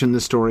information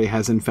the story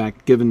has in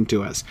fact given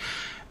to us.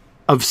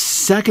 Of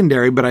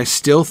secondary, but I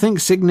still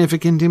think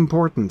significant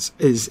importance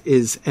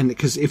is and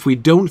because if we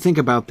don't think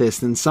about this,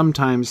 then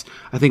sometimes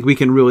I think we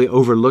can really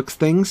overlook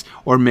things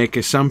or make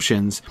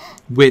assumptions,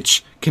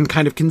 which can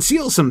kind of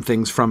conceal some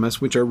things from us,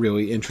 which are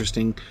really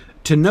interesting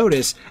to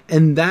notice.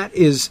 And that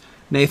is,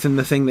 Nathan,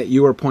 the thing that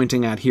you are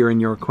pointing at here in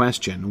your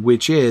question,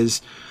 which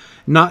is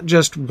not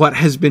just what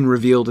has been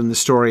revealed in the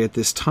story at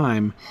this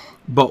time,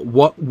 but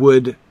what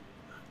would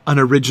an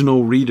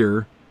original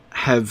reader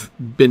have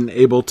been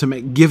able to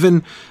make,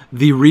 given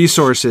the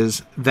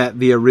resources that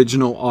the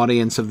original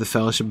audience of the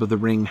Fellowship of the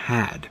Ring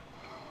had.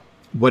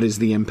 What is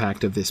the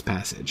impact of this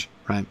passage,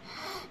 right?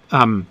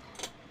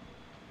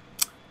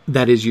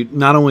 That is, you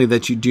not only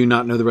that you do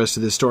not know the rest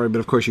of this story, but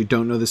of course you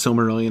don't know the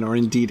Silmarillion or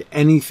indeed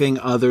anything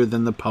other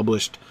than the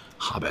published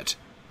Hobbit,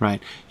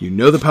 right? You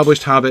know the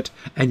published Hobbit,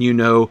 and you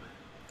know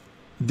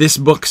this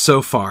book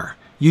so far.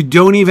 You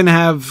don't even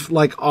have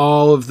like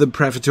all of the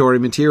prefatory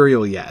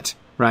material yet,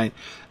 right?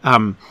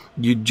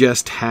 You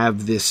just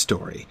have this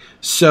story.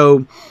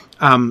 So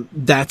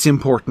that's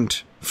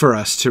important for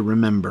us to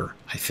remember,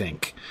 I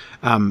think,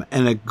 and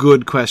a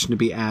good question to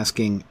be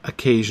asking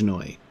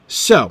occasionally.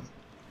 So,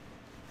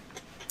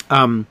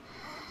 how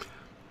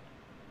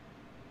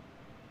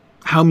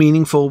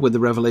meaningful would the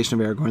revelation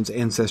of Aragorn's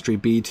ancestry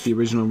be to the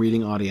original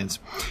reading audience?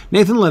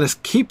 Nathan, let us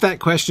keep that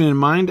question in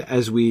mind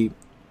as we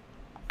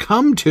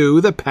come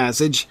to the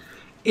passage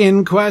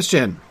in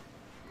question.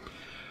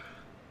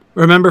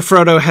 Remember,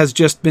 Frodo has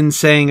just been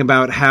saying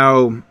about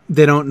how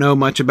they don't know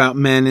much about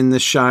men in the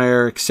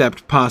Shire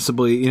except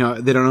possibly,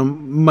 they don't know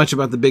much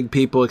about the big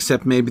people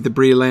except maybe the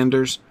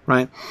Breelanders,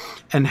 right?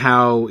 And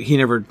how he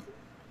never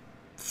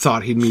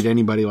thought he'd meet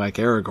anybody like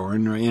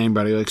Aragorn or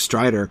anybody like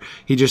Strider.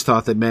 He just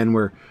thought that men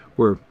were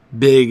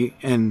big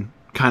and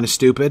kind of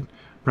stupid,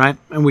 right?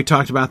 And we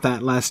talked about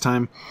that last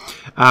time.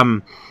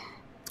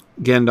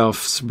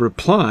 Gandalf's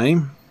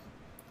reply,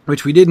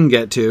 which we didn't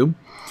get to,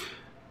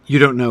 you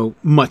don't know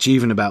much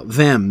even about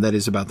them, that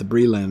is, about the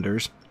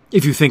Breelanders.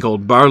 If you think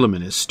old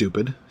Barlaman is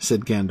stupid,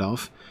 said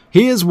Gandalf,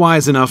 he is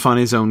wise enough on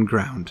his own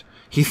ground.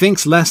 He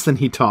thinks less than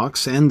he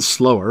talks, and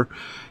slower,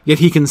 yet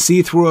he can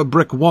see through a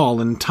brick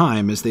wall in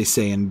time, as they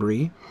say in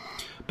Bree.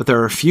 But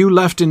there are few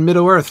left in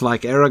Middle-earth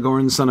like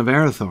Aragorn, son of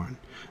Arathorn.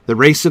 The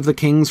race of the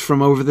kings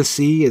from over the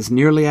sea is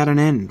nearly at an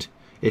end.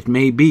 It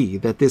may be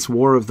that this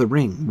War of the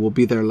Ring will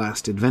be their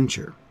last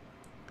adventure.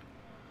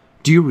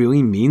 Do you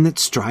really mean that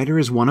Strider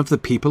is one of the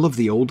people of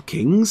the old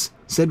kings?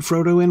 Said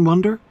Frodo in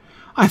wonder.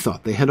 I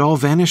thought they had all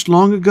vanished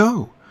long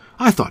ago.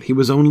 I thought he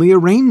was only a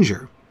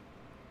ranger.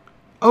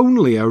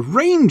 Only a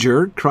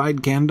ranger? Cried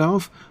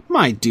Gandalf.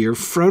 My dear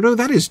Frodo,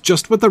 that is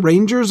just what the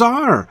rangers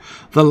are.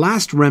 The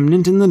last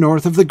remnant in the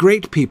north of the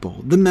great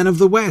people, the men of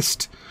the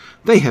west.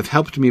 They have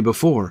helped me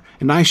before,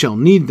 and I shall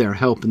need their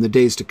help in the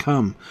days to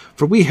come,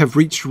 for we have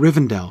reached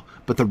Rivendell,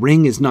 but the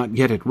ring is not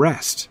yet at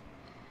rest.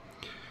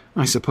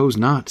 I suppose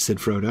not, said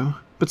Frodo,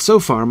 but so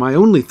far my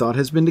only thought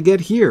has been to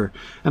get here,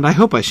 and I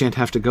hope I shan't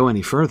have to go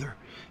any further.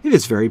 It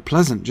is very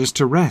pleasant just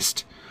to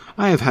rest.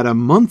 I have had a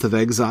month of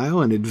exile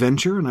and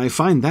adventure, and I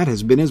find that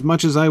has been as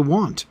much as I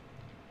want.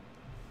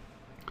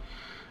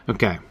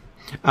 Okay.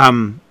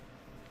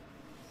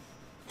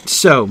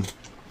 So,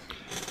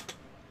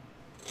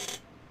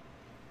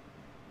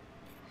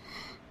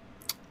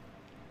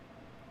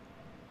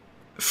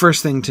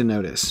 first thing to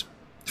notice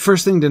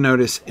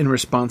in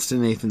response to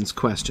Nathan's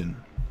question.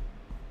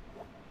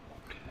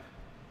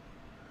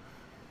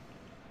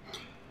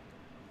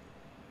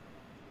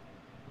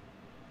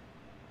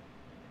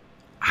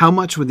 How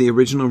much would the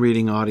original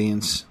reading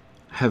audience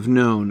have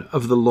known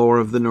of the lore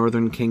of the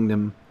Northern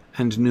Kingdom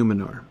and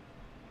Númenor?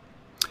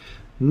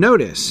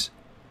 Notice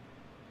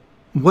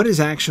what is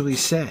actually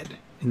said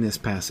in this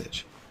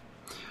passage.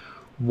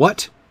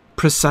 What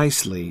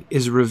precisely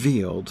is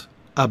revealed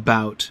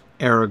about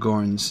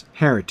Aragorn's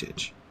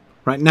heritage?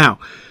 Right now,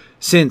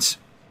 since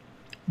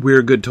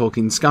we're good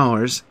Tolkien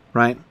scholars,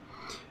 right,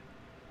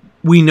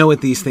 we know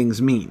what these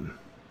things mean.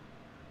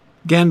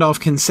 Gandalf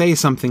can say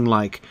something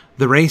like,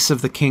 the race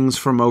of the kings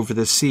from over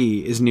the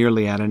sea is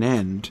nearly at an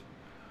end.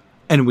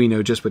 And we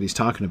know just what he's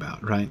talking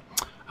about, right?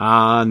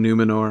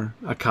 Númenor,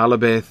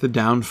 Akallabeth, the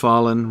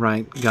Downfallen,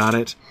 right? Got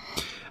it.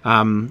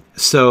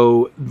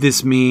 So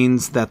this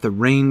means that the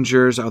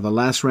Rangers are the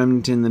last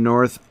remnant in the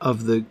north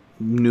of the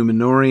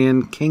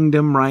Númenorian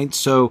kingdom, right?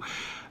 So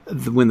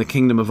when the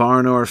kingdom of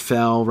Arnor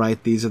fell,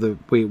 right? These are the,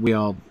 we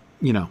all,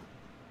 we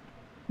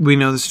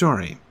know the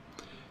story.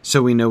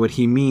 So we know what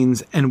he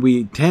means, and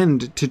we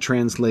tend to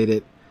translate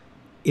it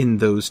in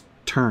those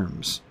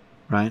terms,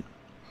 right?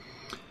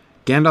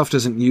 Gandalf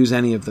doesn't use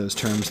any of those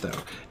terms, though.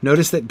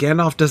 Notice that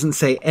Gandalf doesn't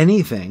say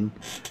anything.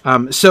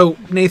 So,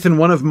 Nathan,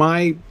 one of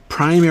my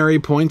primary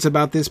points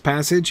about this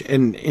passage,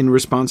 and in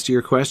response to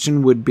your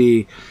question, would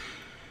be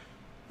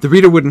the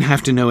reader wouldn't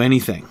have to know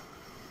anything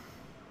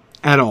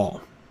at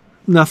all.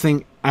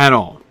 Nothing at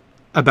all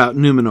about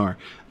Númenor,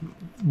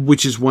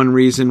 which is one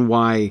reason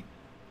why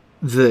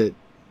the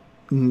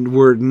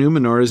word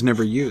Numenor is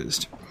never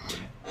used.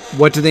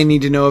 What do they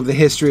need to know of the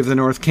history of the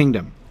North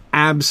Kingdom?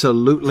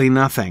 Absolutely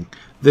nothing.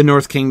 The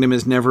North Kingdom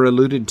is never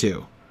alluded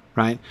to,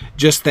 right?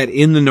 Just that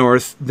in the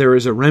North there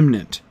is a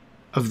remnant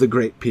of the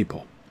great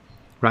people,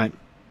 right?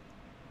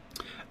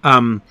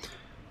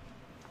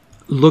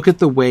 Look at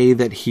the way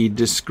that he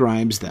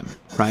describes them,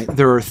 right?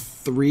 There are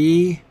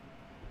 3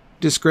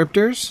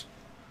 descriptors,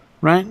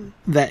 right,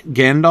 that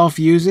Gandalf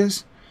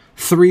uses.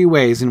 3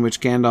 ways in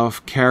which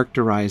Gandalf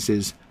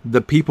characterizes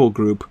the people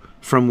group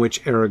from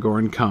which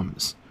Aragorn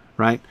comes,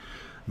 right?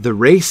 The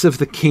race of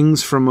the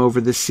kings from over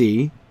the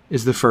sea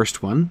is the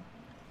first one.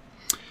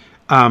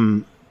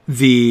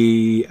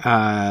 The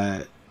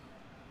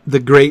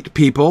great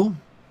people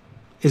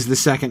is the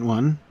second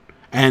one.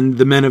 And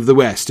the men of the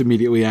West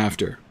immediately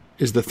after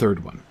is the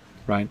third one,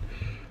 right?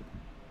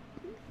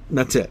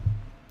 That's it.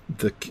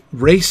 The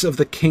race of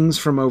the kings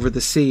from over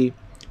the sea,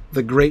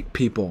 the great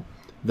people,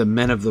 the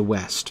men of the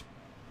West.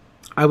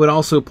 I would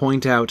also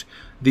point out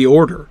the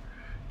order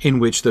in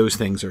which those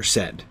things are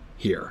said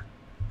here,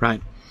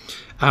 right?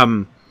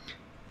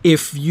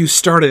 If you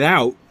started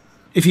out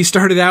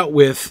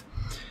with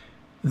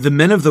the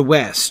men of the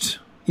West,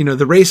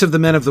 the race of the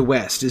men of the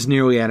West is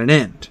nearly at an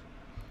end,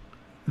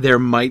 there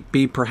might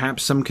be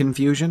perhaps some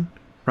confusion,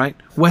 right?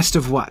 West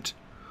of what?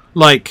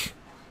 Like,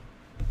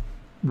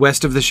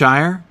 west of the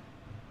Shire?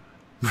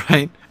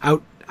 Right?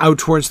 Out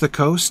towards the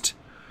coast?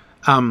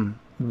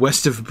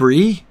 West of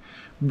Bree?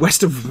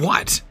 West of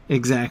what?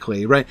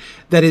 Exactly, right?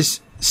 That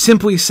is,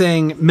 simply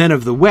saying men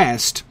of the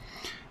West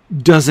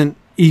doesn't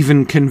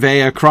even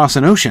convey across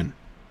an ocean,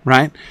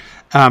 right?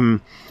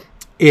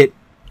 It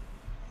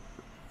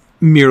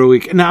merely...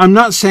 Now, I'm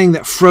not saying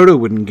that Frodo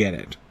wouldn't get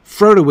it.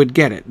 Frodo would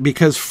get it,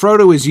 because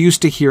Frodo is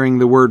used to hearing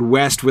the word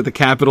west with a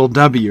capital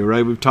W,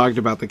 right? We've talked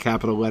about the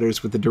capital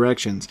letters with the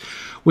directions.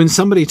 When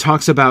somebody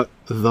talks about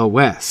the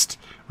West,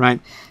 right,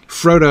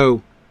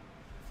 Frodo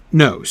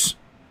knows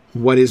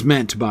what is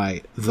meant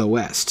by the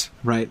West,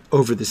 right?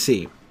 Over the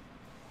sea.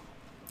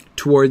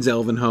 Towards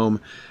Elvenhome.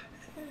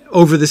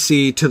 Over the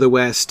sea to the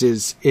west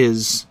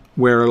is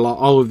where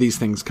all of these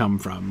things come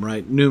from,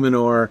 right?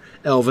 Numenor,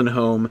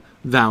 Elvenhome,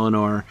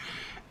 Valinor.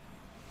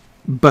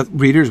 But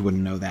readers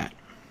wouldn't know that.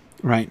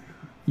 Right?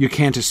 You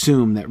can't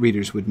assume that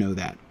readers would know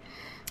that.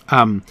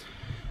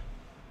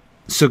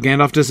 So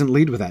Gandalf doesn't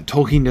lead with that.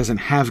 Tolkien doesn't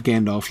have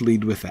Gandalf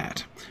lead with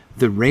that.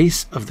 The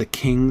race of the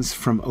kings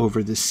from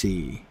over the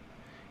sea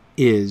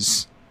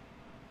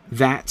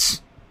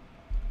that's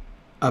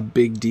a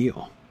big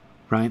deal,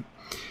 right?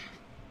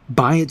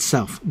 By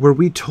itself, were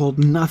we told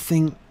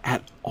nothing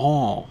at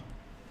all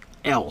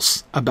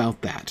else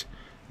about that,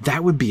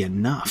 that would be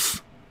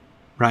enough,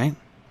 right?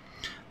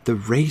 The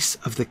race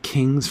of the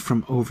kings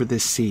from over the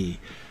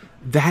sea.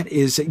 That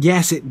is,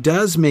 yes, it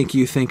does make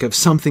you think of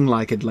something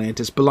like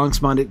Atlantis.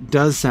 Belongsmond, it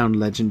does sound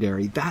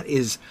legendary. That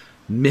is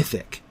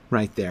mythic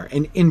right there.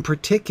 And in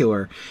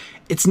particular,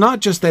 it's not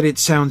just that it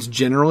sounds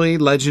generally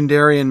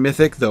legendary and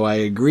mythic, though I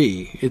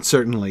agree, it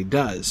certainly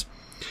does.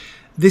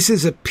 This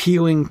is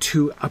appealing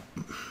to...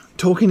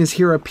 Tolkien is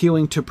here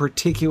appealing to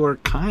particular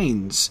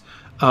kinds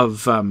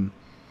of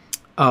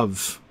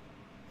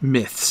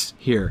myths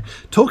here.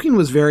 Tolkien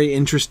was very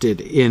interested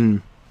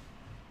in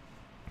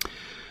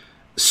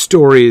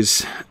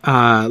stories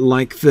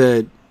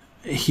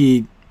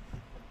he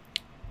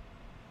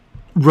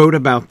wrote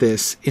about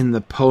this in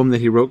the poem that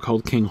he wrote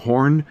called King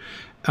Horn,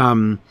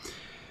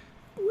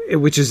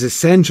 which is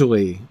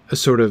essentially a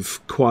sort of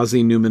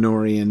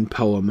quasi-Numenorian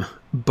poem,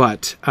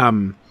 but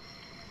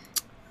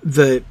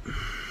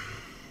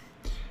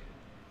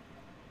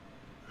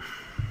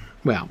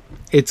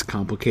it's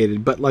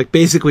complicated, but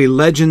basically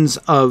legends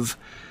of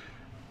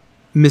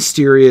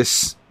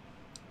mysterious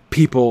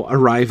people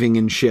arriving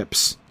in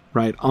ships,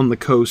 right, on the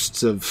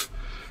coasts of,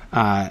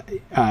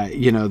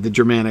 the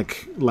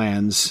Germanic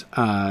lands,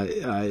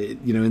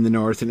 in the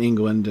north, in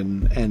England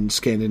and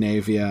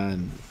Scandinavia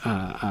and,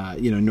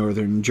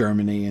 northern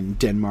Germany and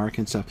Denmark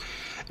and stuff,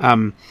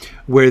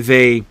 where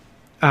they,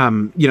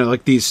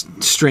 these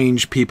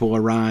strange people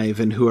arrive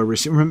and who are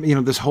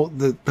receiving, this whole,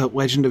 the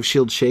legend of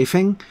Shield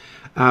Chafing.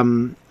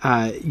 The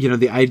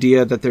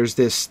idea that there's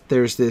this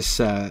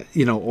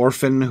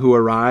orphan who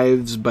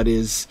arrives but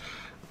is,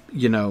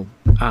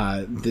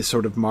 this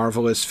sort of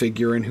marvelous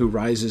figure and who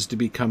rises to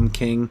become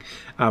king.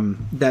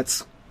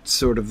 That's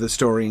sort of the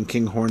story in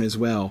King Horn as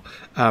well.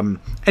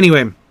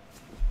 Anyway,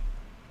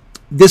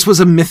 this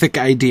was a mythic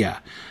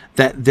idea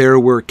that there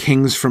were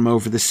kings from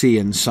over the sea,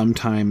 and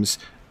sometimes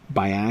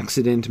by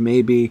accident,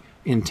 maybe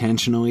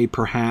intentionally,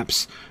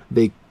 perhaps,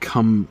 they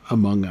come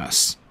among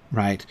us.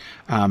 Right,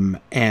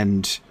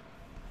 and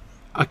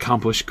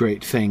accomplish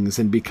great things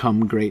and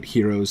become great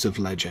heroes of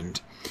legend.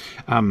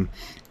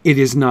 It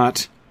is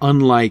not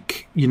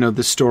unlike,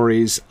 the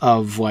stories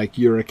of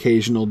your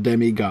occasional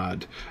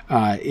demigod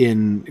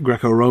in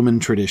Greco-Roman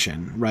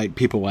tradition, right?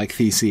 People like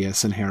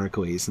Theseus and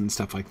Heracles and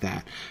stuff like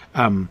that.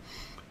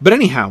 But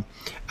anyhow,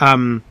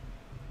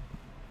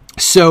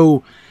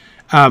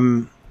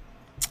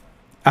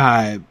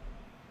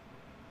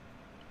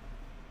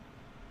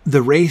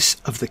 the race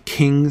of the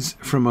kings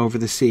from over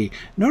the sea.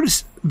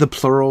 Notice the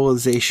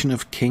pluralization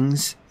of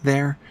kings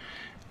there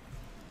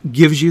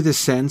gives you the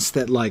sense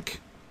that, like,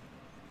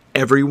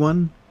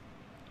 everyone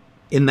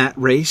in that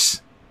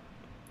race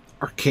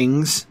are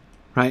kings,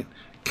 right?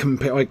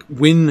 Like,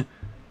 when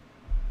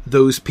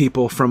those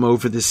people from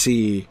over the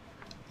sea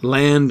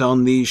land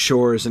on these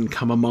shores and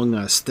come among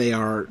us, they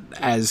are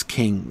as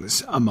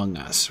kings among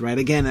us, right?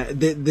 Again,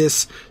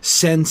 this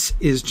sense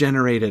is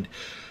generated.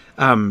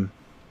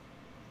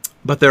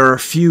 But there are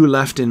few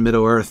left in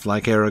Middle-earth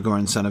like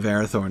Aragorn, son of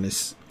Arathorn,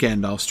 is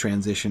Gandalf's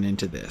transition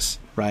into this,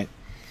 right?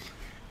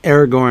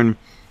 Aragorn,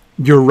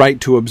 you're right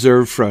to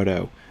observe,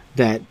 Frodo,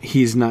 that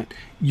he's not...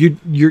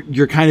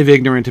 You're kind of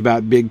ignorant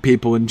about big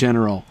people in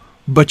general,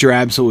 but you're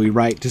absolutely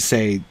right to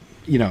say,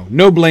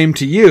 no blame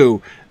to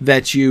you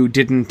that you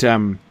didn't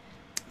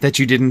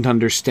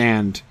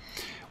understand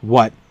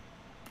what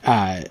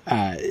you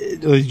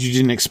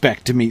didn't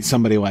expect to meet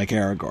somebody like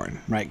Aragorn,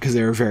 right? Because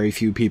there are very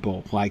few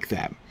people like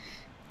that.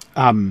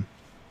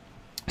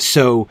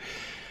 So,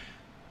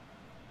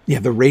 yeah,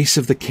 the race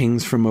of the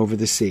kings from over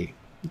the sea.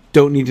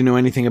 Don't need to know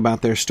anything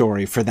about their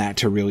story for that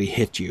to really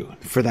hit you,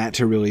 for that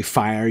to really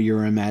fire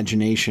your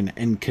imagination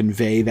and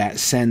convey that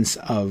sense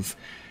of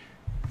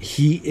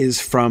he is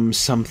from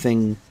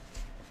something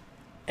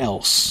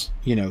else,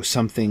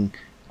 something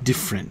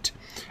different,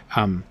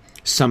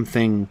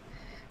 something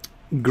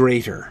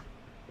greater,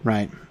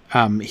 right?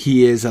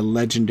 He is a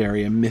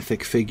legendary, a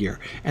mythic figure.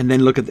 And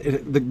then look at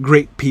the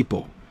great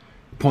people.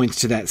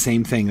 Points to that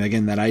same thing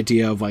again, that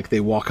idea of like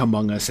they walk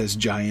among us as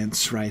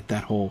giants, right?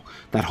 That whole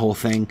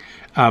thing.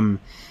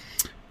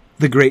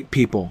 The great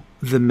people,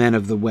 the men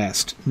of the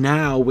West.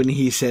 Now, when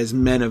he says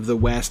men of the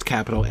West,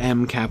 capital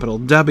M, capital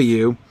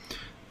W,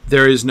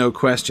 there is no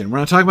question. We're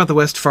not talking about the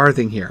West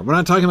Farthing here. We're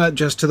not talking about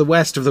just to the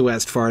west of the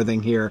West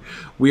Farthing here.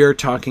 We are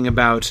talking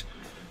about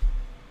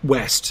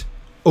west,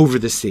 over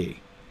the sea,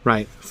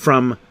 right?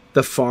 From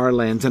the far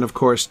lands, and of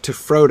course to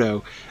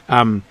Frodo.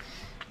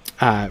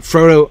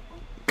 Frodo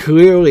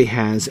clearly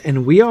has,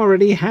 and we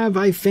already have,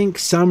 I think,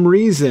 some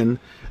reason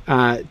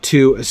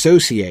to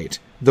associate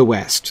the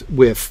West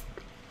with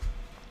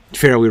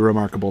fairly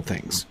remarkable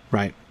things,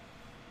 right?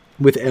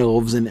 With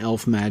elves and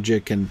elf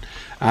magic and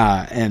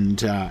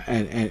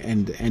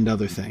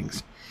other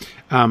things.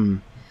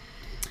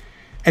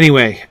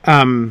 Anyway,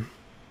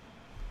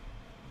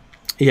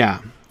 yeah.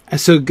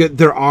 So good.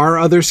 There are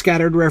other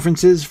scattered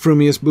references.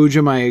 Frumius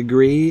Boojum, I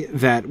agree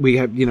that we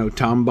have,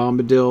 Tom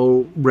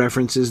Bombadil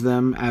references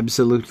them,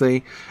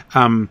 absolutely.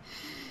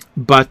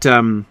 But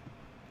I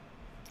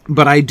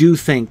do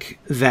think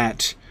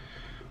that,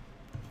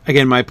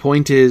 again, my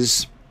point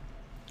is,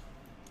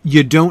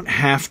 you don't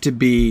have to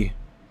be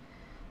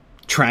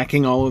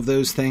tracking all of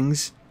those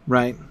things,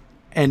 right?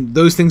 And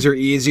those things are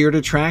easier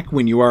to track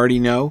when you already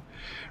know.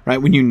 Right,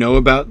 when you know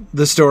about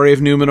the story of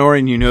Numenor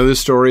and you know the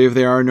story of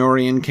the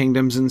Arnorian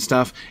kingdoms and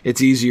stuff,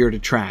 it's easier to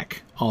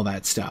track all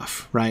that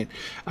stuff, right?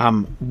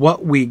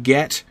 What we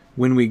get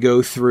when we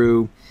go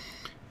through,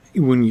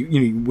 when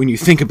you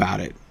think about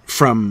it,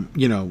 from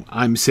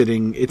I'm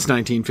sitting, it's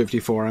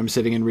 1954, I'm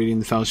sitting and reading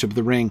the Fellowship of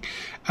the Ring.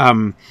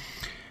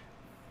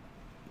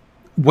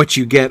 What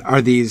you get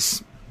are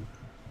these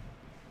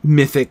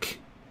mythic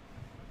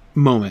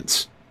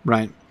moments,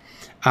 right?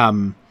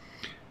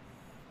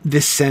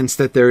 This sense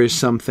that there is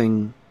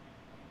something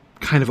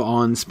kind of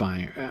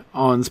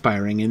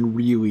awe-inspiring and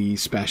really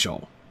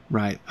special,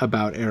 right,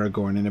 about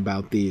Aragorn and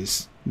about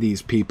these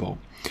people.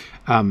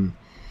 Yeah,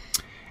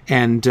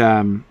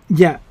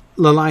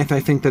 Lalaith, I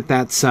think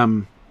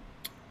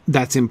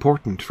that's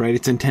important, right?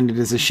 It's intended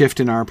as a shift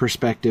in our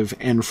perspective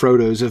and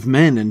Frodo's of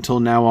men. Until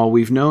now, all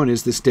we've known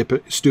is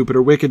the stupid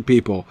or wicked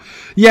people.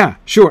 Yeah,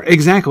 sure,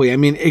 exactly. I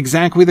mean,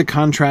 exactly the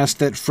contrast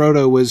that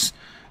Frodo was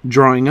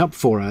drawing up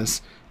for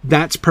us.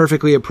 That's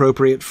perfectly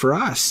appropriate for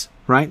us,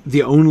 right?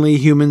 The only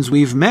humans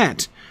we've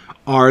met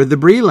are the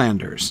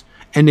Bree-landers.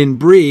 And in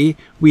Bree,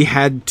 we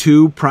had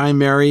two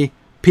primary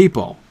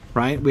people,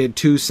 right? We had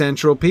two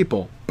central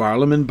people,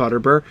 Barlaam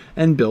Butterbur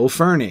and Bill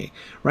Ferny,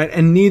 right?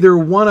 And neither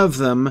one of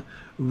them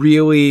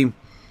really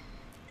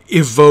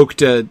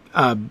evoked a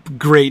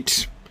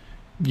great,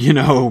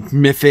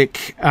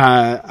 mythic,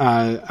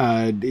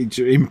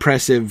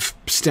 impressive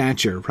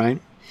stature, right?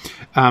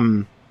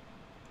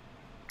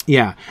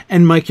 Yeah,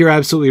 and Mike, you're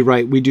absolutely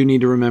right. We do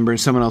need to remember,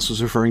 and someone else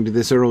was referring to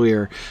this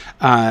earlier.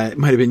 It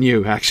might have been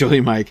you,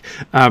 actually, Mike.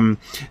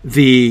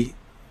 We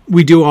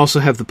do also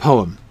have the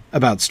poem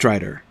about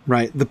Strider,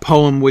 right? The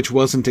poem which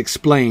wasn't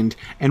explained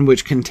and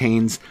which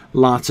contains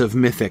lots of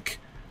mythic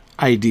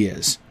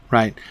ideas,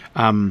 right?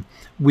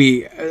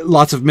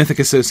 Lots of mythic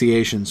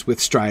associations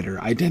with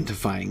Strider,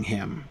 identifying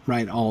him,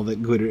 right? All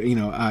that glitter,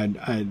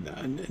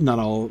 not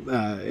all.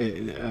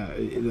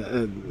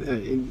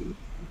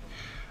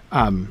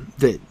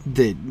 The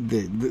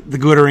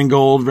glittering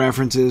gold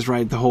references,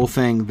 right? The whole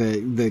thing,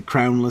 the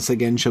crownless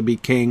again shall be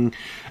king,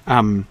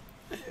 a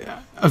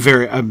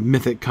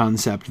mythic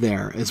concept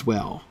there as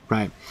well,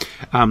 right?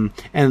 And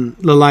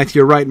Lalaith,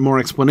 you're right. More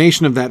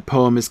explanation of that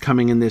poem is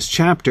coming in this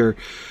chapter.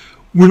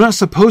 we're not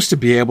supposed to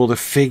be able to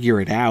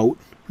figure it out,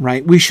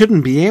 right? We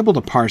shouldn't be able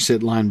to parse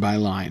it line by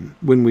line.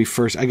 When we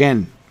first,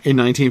 again, in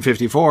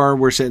 1954,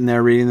 we're sitting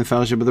there reading The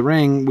Fellowship of the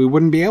Ring. We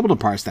wouldn't be able to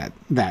parse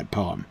that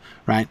poem,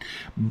 right?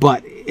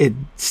 But it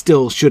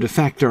still should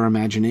affect our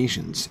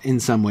imaginations in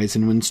some ways.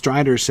 And when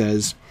Strider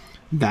says,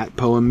 that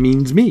poem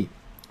means me,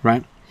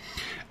 right?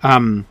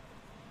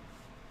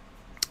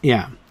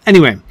 Yeah.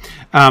 Anyway,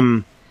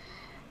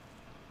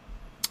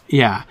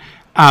 yeah.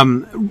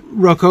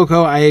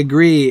 Rococo, I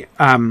agree.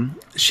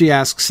 She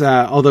asks,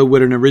 although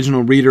would an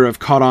original reader have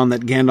caught on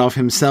that Gandalf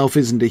himself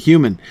isn't a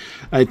human?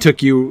 It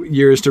took you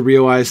years to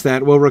realize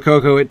that. Well,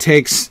 Rococo, it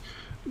takes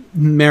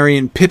Merry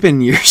and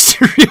Pippin years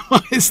to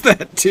realize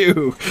that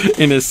too,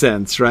 in a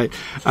sense, right?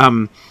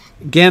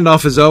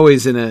 Gandalf is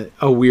always in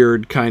a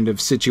weird kind of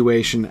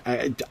situation.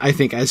 I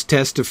think, as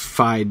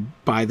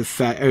testified by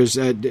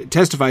the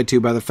testified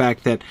to by the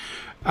fact that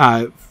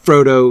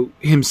Frodo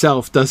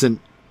himself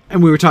doesn't.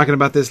 And we were talking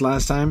about this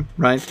last time,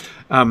 right?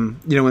 When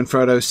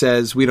Frodo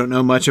says, we don't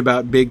know much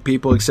about big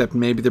people except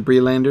maybe the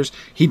Brelanders,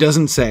 he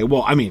doesn't say,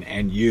 well, I mean,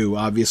 and you,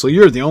 obviously,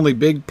 you're the only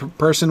big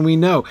person we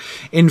know.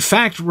 In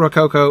fact,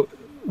 Rococo,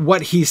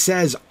 what he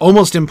says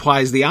almost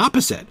implies the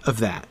opposite of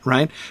that,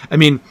 right? I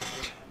mean,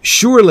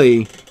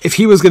 surely, if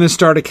he was going to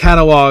start a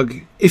catalog,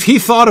 if he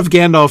thought of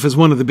Gandalf as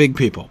one of the big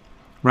people,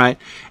 right?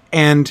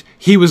 And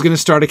he was going to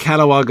start a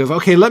catalog of,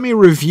 okay, let me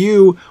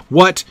review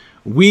what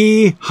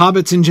we,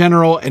 hobbits in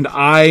general, and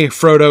I,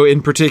 Frodo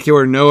in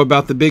particular, know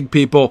about the big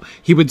people,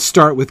 he would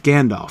start with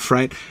Gandalf,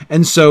 right?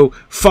 And so,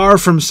 far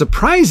from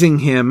surprising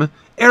him,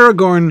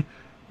 Aragorn,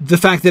 the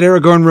fact that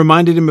Aragorn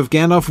reminded him of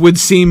Gandalf would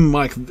seem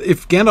like,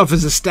 if Gandalf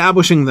is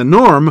establishing the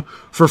norm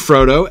for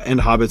Frodo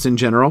and hobbits in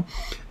general,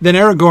 then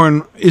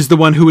Aragorn is the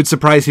one who would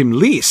surprise him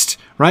least,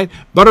 right?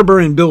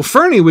 Butterbur and Bill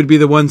Ferny would be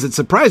the ones that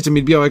surprised him.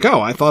 He'd be like, oh,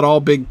 I thought all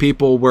big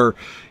people were,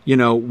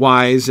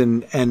 wise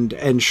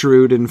and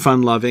shrewd and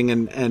fun-loving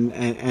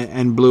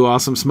and blew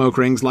awesome smoke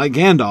rings like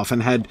Gandalf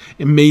and had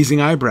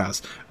amazing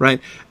eyebrows, right?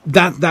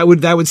 That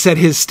would set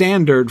his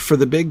standard for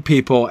the big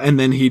people, and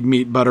then he'd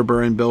meet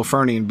Butterbur and Bill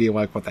Ferny and be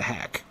like, what the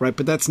heck, right?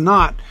 But that's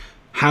not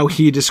how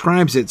he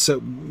describes it. So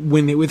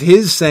with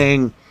his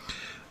saying,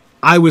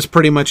 I was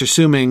pretty much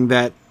assuming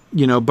that,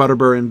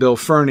 Butterbur and Bill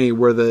Ferny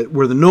were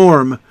the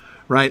norm,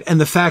 right?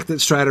 And the fact that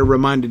Strider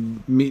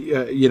reminded me,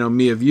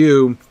 me of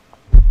you,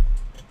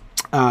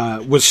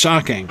 was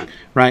shocking,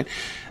 right?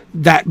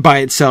 That by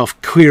itself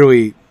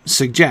clearly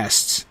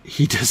suggests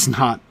he does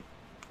not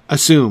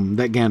assume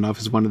that Gandalf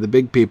is one of the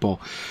big people,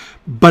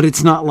 but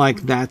it's not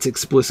like that's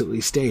explicitly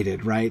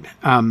stated, right?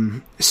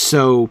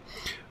 So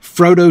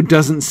Frodo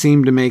doesn't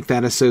seem to make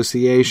that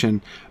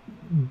association,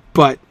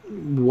 but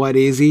what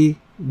is he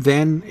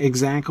then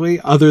exactly,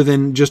 other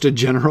than just a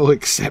general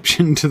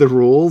exception to the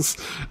rules?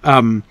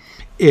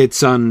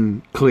 It's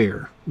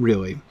unclear,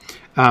 really.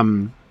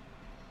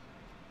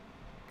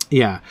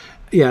 Yeah.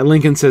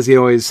 Lincoln says he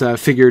always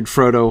figured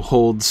Frodo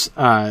holds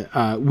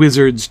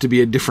wizards to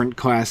be a different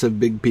class of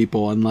big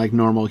people, unlike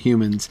normal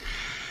humans.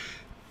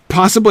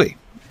 Possibly.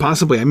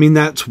 I mean,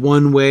 that's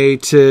one way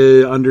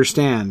to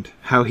understand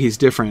how he's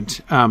different.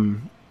 Yeah.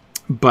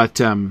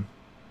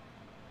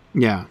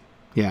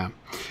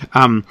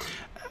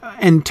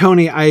 And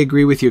Tony, I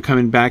agree with you,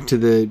 coming back to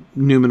the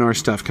Numenor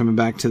stuff, coming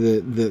back to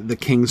the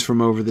kings from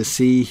over the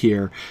sea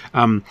here.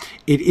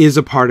 It is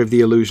a part of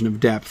the illusion of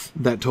depth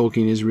that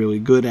Tolkien is really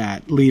good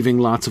at, leaving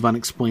lots of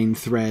unexplained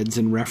threads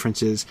and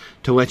references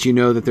to let you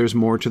know that there's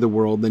more to the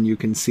world than you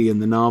can see in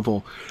the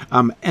novel.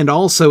 And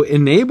also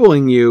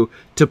enabling you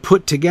to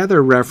put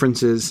together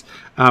references.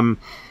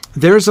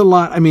 There's a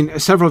lot, I mean,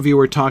 several of you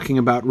were talking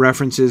about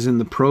references in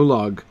the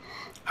prologue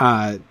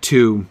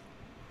to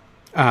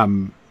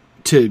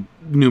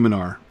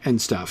Numenor and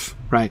stuff,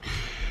 right?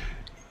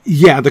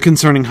 Yeah, the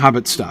concerning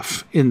Hobbit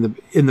stuff in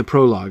the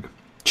prologue.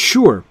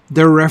 Sure,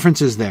 there are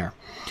references there.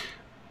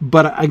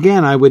 But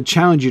again, I would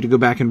challenge you to go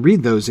back and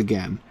read those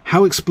again.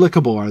 How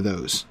explicable are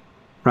those,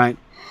 right?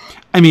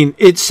 I mean,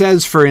 it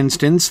says, for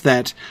instance,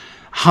 that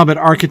Hobbit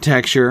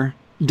architecture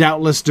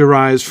doubtless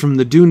derives from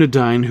the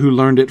Dunedain who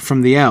learned it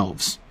from the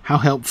elves. How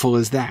helpful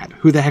is that?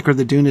 Who the heck are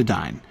the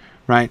Dunedain,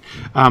 right?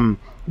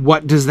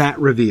 What does that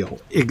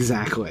reveal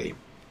exactly?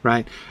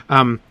 Right.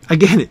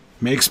 Again, it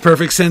makes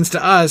perfect sense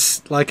to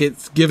us, like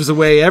it gives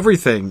away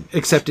everything,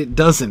 except it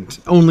doesn't,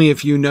 only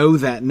if you know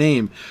that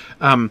name.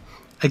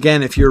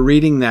 Again, if you're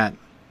reading that,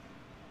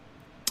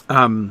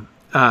 I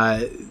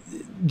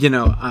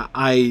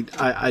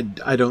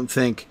don't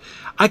think,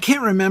 I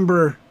can't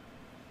remember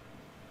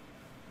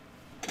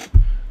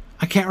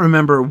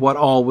what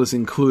all was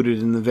included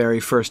in the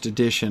very first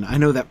edition. I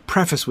know that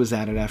preface was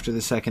added after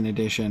the second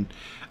edition.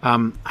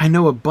 I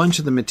know a bunch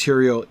of the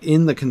material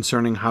in the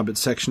Concerning Hobbit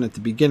section at the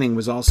beginning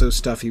was also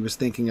stuff he was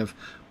thinking of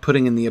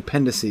putting in the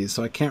appendices,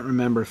 so I can't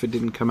remember if it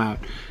didn't come out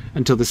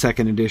until the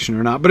second edition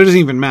or not, but it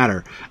doesn't even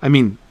matter. I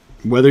mean,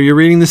 whether you're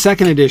reading the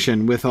second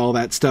edition with all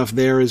that stuff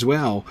there as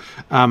well,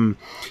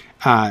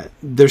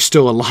 there's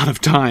still a lot of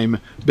time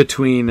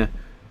between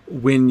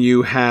when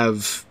you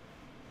have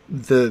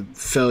the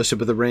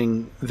Fellowship of the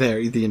Ring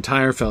there, the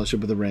entire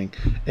Fellowship of the Ring,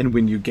 and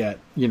when you get,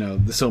 the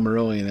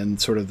Silmarillion and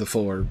sort of the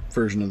fuller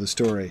version of the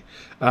story.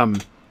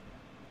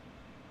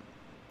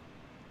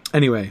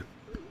 Anyway,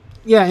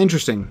 yeah,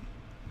 interesting.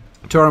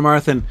 Tora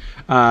Marthan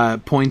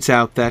points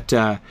out that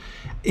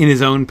in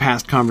his own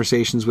past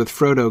conversations with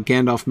Frodo,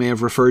 Gandalf may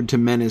have referred to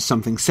men as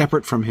something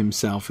separate from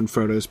himself, and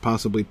Frodo's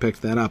possibly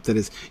picked that up, that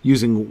is,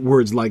 using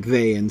words like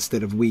they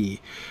instead of we.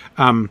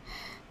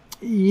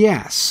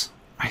 Yes,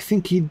 I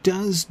think he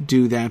does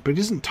do that, but he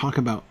doesn't talk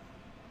about...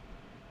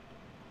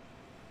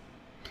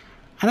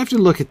 I'd have to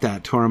look at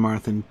that, Tora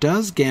Marthan.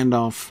 Does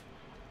Gandalf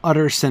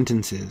utter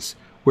sentences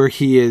where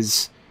he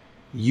is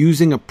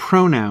using a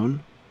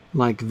pronoun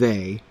like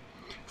they,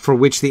 for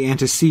which the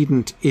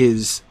antecedent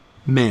is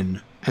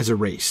men as a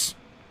race?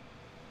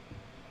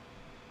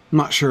 I'm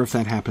not sure if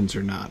that happens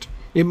or not.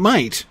 It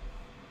might.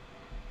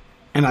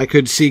 And I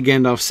could see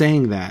Gandalf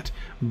saying that,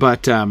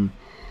 but I'm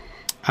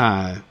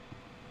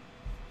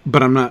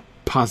not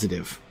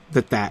positive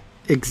that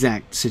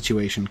exact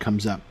situation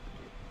comes up.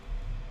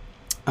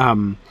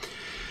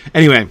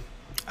 Anyway,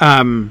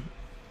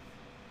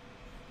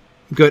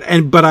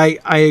 good. But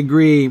I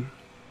agree.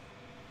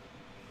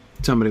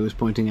 Somebody was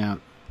pointing out,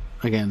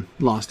 again,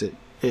 lost it.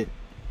 It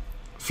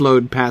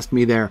flowed past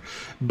me there.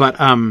 But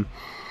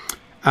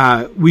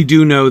we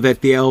do know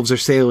that the elves are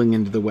sailing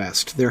into the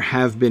west. There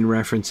have been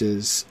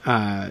references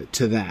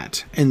to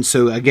that. And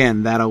so,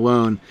 again, that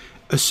alone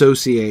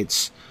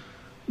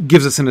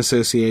gives us an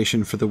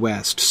association for the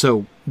west.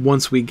 So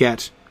once we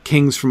get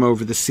kings from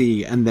over the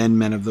sea and then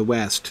men of the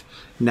west,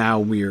 now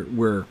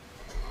we're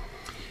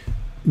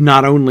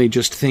not only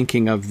just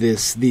thinking of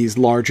these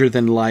larger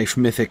than life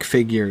mythic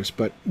figures,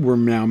 but we're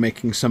now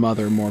making some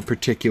other more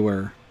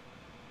particular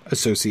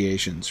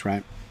associations,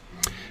 right?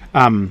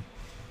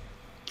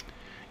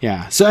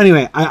 Yeah. So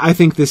anyway, I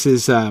think this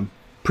is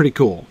pretty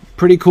cool.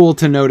 Pretty cool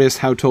to notice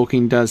how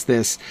Tolkien does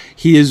this.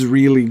 He is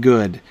really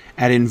good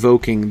at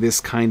invoking this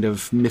kind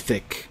of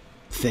mythic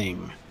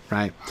thing,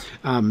 right?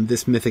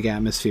 This mythic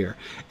atmosphere.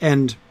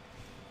 And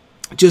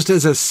just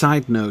as a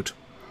side note,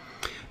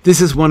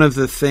 this is one of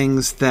the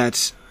things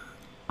that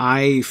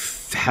I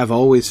have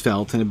always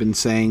felt and have been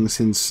saying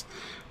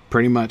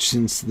pretty much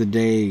since the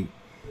day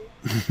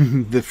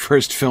the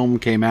first film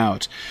came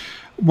out.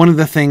 One of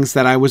the things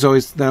that I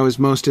was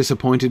most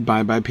disappointed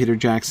by Peter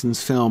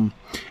Jackson's film,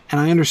 and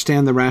I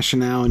understand the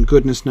rationale, and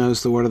goodness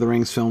knows the Lord of the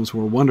Rings films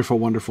were wonderful,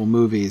 wonderful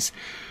movies,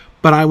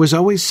 but I was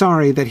always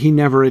sorry that he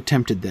never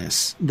attempted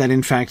this, that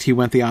in fact he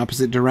went the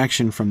opposite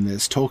direction from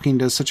this. Tolkien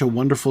does such a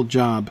wonderful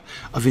job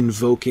of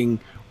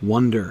invoking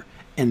wonder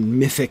and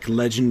mythic,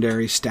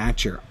 legendary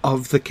stature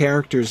of the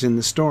characters in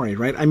the story,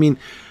 right? I mean,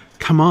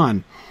 come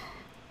on.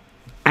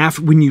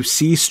 When you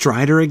see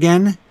Strider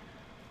again,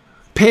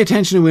 pay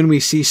attention to when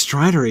we see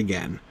Strider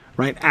again,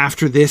 right?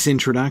 After this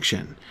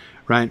introduction,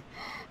 right?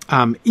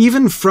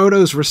 Even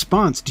Frodo's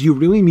response, do you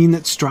really mean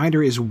that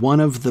Strider is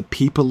one of the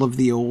people of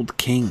the old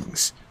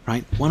kings,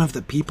 right? One of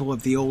the people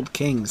of the old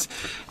kings.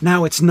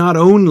 Now, it's not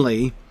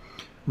only,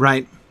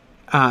 right,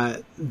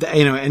 and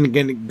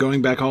again,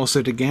 going back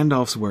also to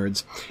Gandalf's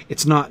words,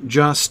 it's not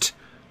just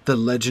the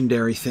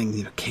legendary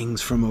thing,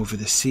 kings from over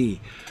the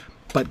sea.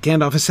 But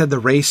Gandalf has said the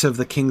race of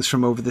the kings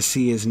from over the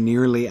sea is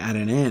nearly at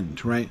an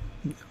end, right?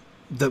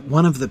 That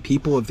one of the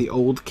people of the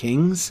old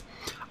kings,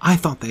 I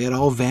thought they had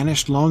all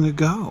vanished long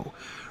ago,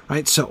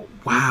 right? So,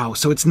 wow.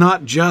 So it's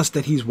not just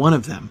that he's one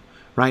of them,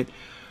 right?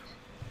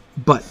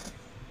 But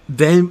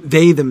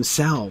they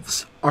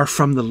themselves are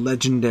from the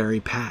legendary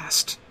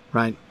past,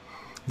 right?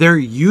 There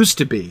used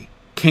to be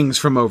kings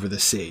from over the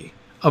sea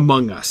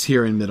among us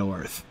here in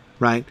Middle-earth,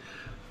 right?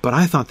 But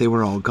I thought they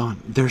were all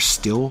gone. There's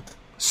still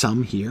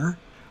some here,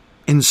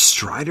 and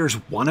Strider's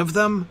one of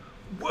them?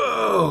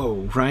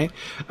 Whoa, right?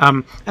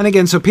 And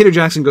again, so Peter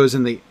Jackson goes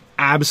in the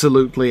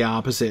absolutely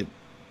opposite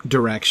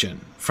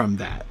direction from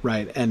that,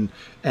 right? And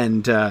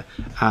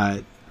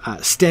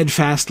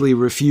steadfastly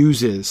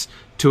refuses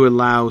to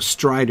allow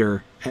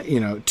Strider,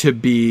 to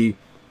be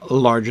a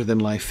larger than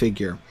life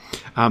figure.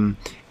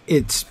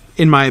 It's,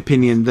 in my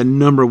opinion, the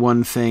number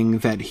one thing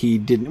that he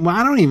didn't...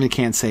 Well,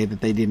 can't say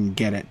that they didn't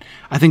get it.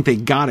 I think they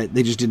got it.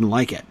 They just didn't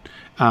like it.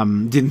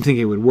 Didn't think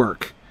it would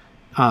work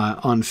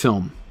on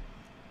film.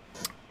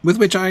 With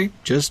which I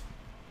just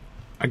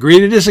agree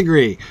to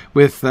disagree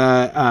with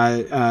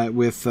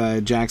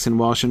Jackson,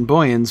 Walsh, and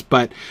Boyens.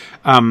 But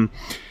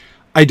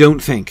I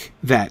don't think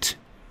that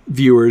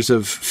viewers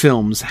of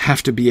films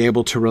have to be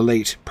able to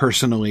relate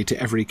personally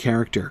to every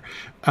character.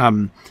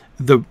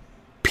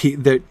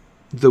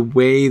 The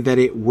way that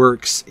it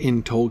works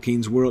in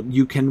Tolkien's world,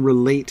 you can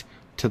relate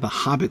to the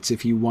hobbits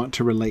if you want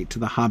to relate to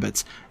the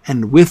hobbits.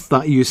 And with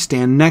that, you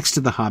stand next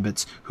to the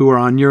hobbits who are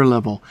on your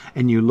level,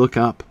 and you look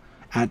up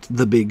at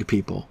the big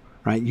people,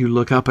 right? You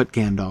look up at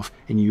Gandalf,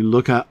 and you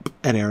look up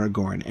at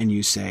Aragorn, and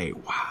you say,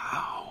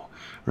 wow,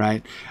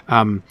 right?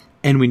 And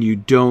when you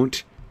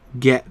don't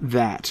get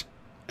that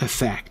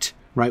effect,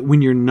 right?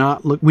 When you're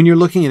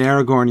looking at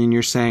Aragorn and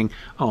you're saying,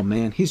 oh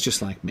man, he's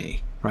just like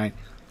me, right?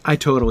 I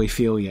totally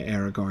feel you,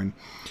 Aragorn.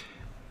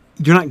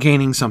 you're not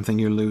gaining something,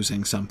 you're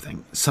losing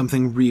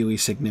something really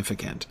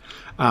significant.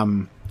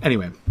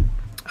 Anyway,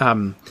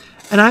 and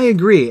I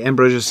agree,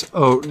 Ambrosius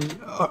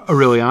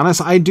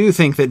Aurelianus. I do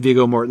think that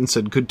Viggo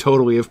Mortensen could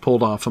totally have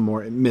pulled off a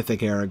more mythic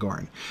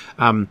Aragorn.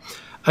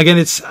 Again,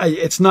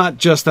 it's not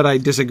just that I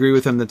disagree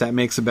with him that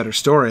makes a better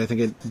story. I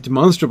think it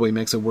demonstrably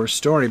makes a worse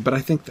story. But I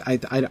think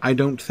I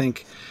don't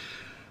think.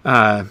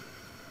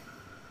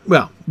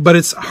 Well, but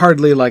it's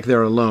hardly like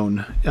they're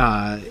alone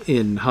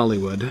in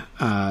Hollywood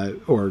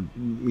or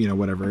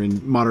whatever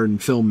in modern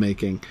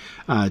filmmaking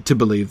to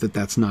believe that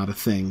that's not a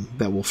thing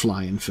that will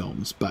fly in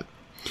films. But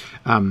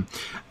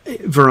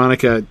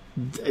Veronica,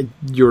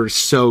 you're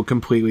so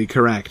completely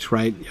correct,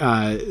 right?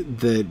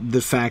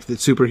 The fact that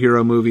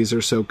superhero movies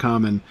are so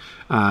common,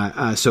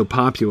 so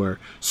popular,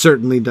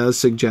 certainly does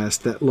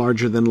suggest that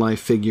larger than life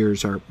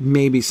figures are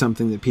maybe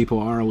something that people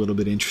are a little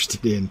bit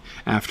interested in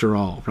after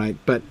all, right?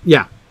 But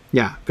yeah,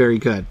 very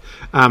good.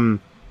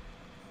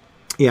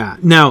 Yeah.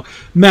 Now,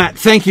 Matt,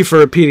 thank you for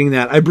repeating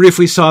that. I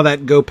briefly saw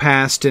that go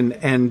past and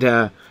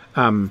I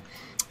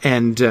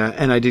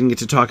didn't get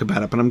to talk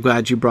about it, but I'm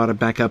glad you brought it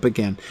back up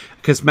again,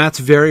 because Matt's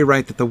very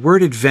right that the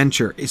word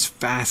adventure is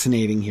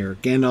fascinating here.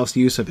 Gandalf's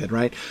use of it,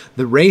 right?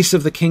 The race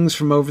of the kings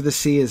from over the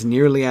sea is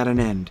nearly at an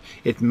end.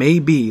 It may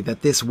be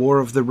that this War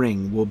of the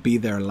Ring will be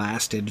their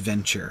last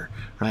adventure,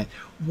 right?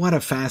 What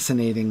a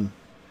fascinating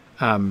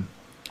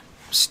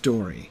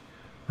story,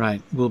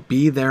 right? Will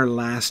be their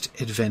last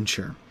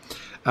adventure.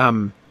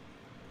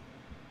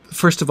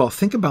 First of all,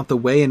 think about the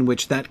way in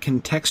which that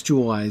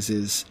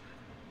contextualizes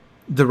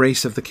the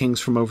race of the kings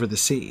from over the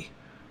sea,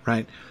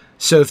 right?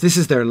 So if this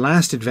is their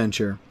last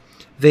adventure,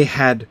 they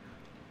had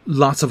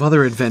lots of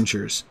other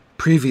adventures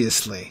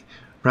previously,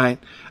 right?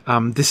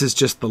 This is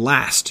just the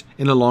last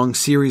in a long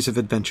series of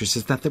adventures.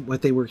 Is that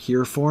what they were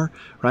here for,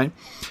 right?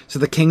 So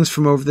the kings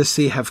from over the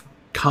sea have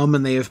come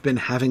and they have been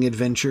having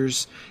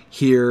adventures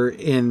here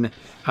in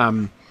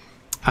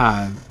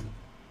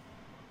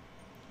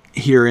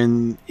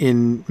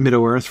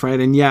Middle-earth, right?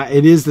 And yeah,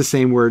 it is the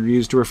same word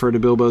used to refer to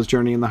Bilbo's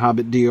journey in The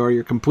Hobbit, Dior.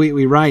 You're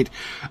completely right.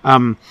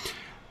 But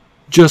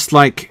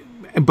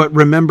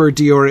remember,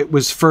 Dior, it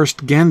was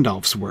first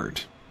Gandalf's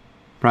word,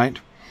 right?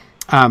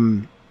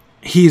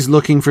 He's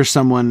looking for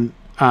someone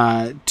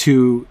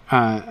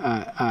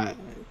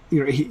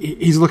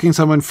he's looking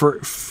someone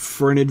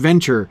for an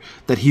adventure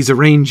that he's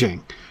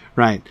arranging,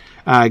 right?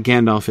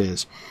 Gandalf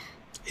is.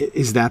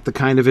 Is that the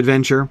kind of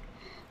adventure,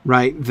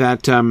 right?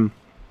 That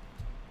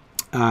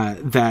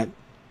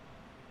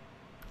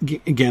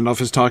Gandalf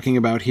is talking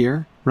about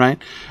here, right?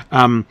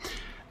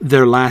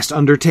 Their last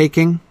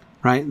undertaking,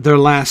 right? Their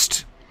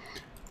last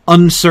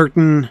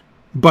uncertain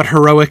but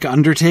heroic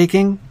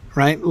undertaking,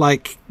 right?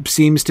 Like,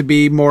 seems to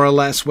be more or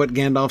less what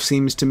Gandalf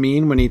seems to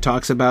mean when he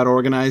talks about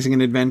organizing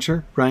an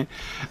adventure, right?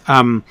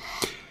 I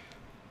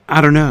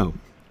don't know,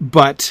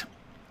 but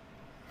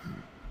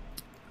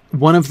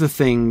one of the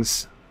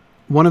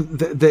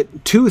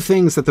two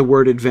things that the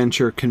word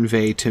adventure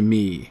convey to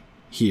me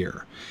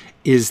here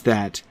is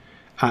that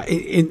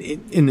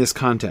in this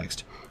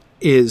context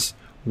is,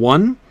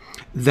 one,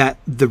 that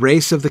the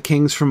race of the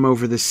kings from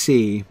over the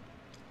sea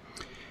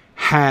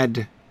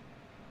had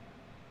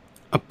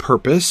a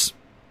purpose,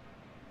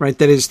 right?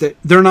 That is, that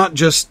they're not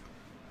just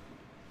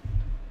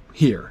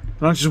here,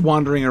 they're not just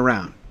wandering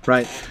around,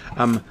 right?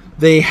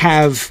 They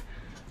have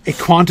they've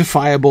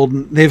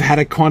had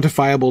a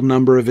quantifiable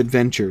number of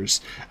adventures.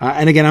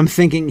 And again, I'm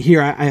thinking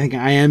here, I think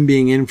I am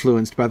being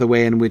influenced by the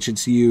way in which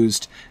it's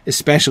used,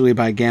 especially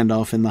by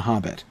Gandalf in The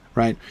Hobbit,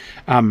 right?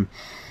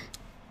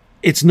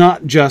 It's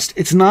not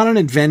an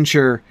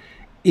adventure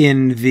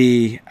in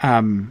the,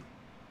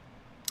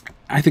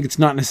 I think it's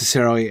not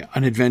necessarily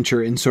an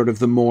adventure in sort of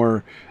the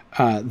more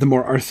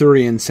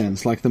Arthurian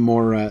sense, like the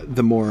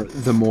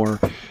more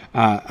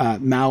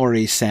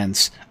Mallory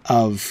sense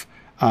of,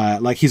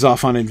 like he's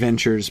off on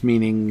adventures,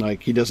 meaning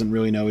like he doesn't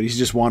really know it. He's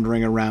just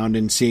wandering around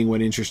and seeing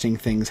what interesting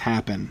things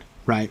happen,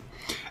 right?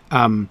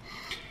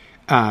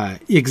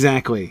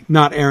 Exactly.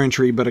 Not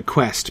errantry, but a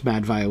quest,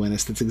 Mad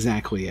Violinist. That's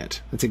exactly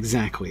it.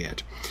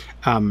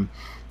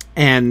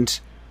 And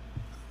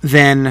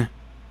then,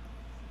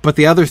 but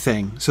the other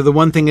thing, so the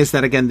one thing is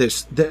that, again,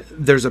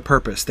 there's a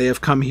purpose. They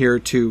have come here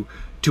to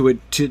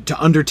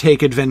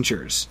undertake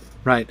adventures,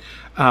 right?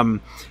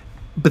 But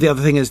the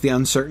other thing is the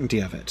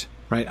uncertainty of it.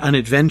 Right? An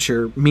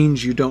adventure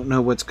means you don't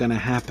know what's going to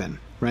happen,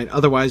 right?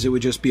 Otherwise, it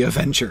would just be a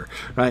venture,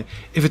 right?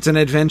 If it's an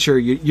adventure,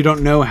 you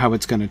don't know how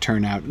it's going to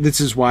turn out.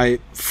 This is why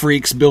it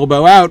freaks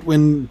Bilbo out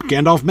when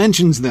Gandalf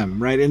mentions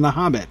them, right, in The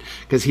Hobbit,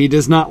 because he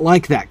does not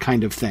like that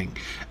kind of thing.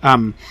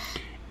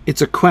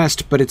 It's a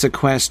quest, but it's a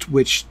quest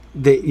which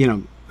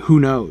who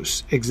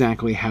knows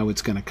exactly how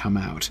it's going to come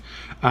out.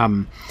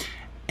 And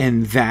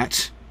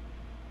that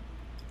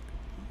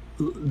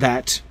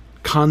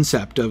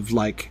concept of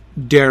like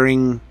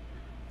daring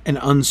an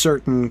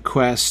uncertain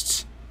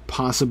quest,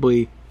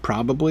 possibly,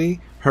 probably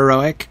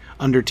heroic,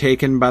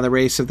 undertaken by the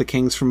race of the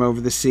kings from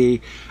over the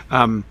sea,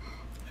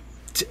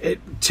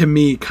 to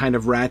me kind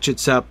of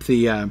ratchets up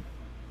the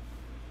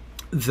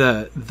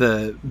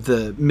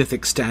the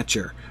mythic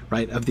stature,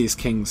 right, of these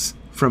kings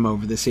from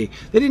over the sea.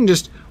 They didn't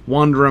just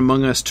wander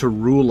among us to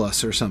rule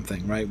us or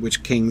something, right,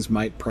 which kings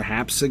might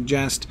perhaps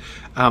suggest.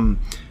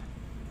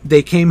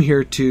 They came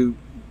here to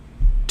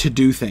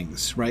do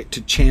things, right,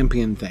 to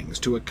champion things,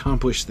 to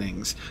accomplish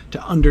things,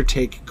 to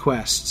undertake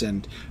quests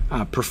and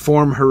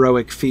perform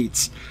heroic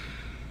feats.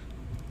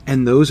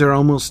 And those are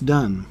almost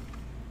done.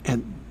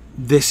 And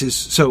this is,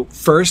 so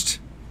first,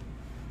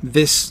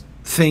 this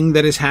thing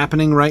that is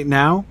happening right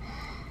now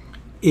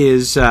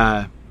is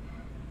one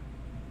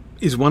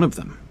of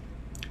them.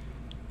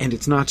 And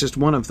it's not just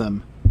one of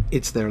them,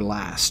 it's their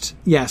last.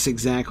 Yes,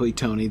 exactly,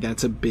 Tony,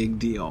 that's a big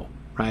deal,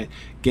 right?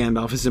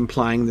 Gandalf is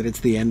implying that it's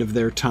the end of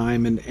their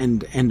time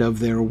and end of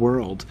their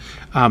world.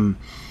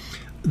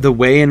 The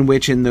way in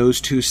which in those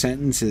two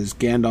sentences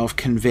Gandalf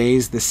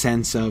conveys the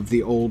sense of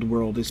the old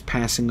world is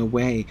passing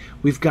away,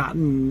 we've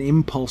gotten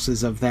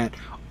impulses of that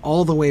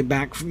all the way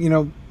back,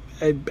 from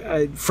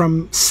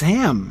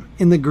Sam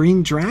in The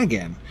Green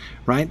Dragon,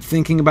 right?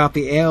 Thinking about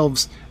the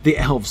elves,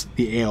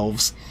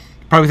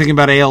 probably thinking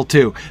about Ale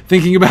too,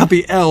 thinking about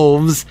the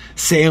elves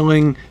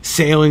sailing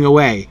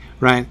away,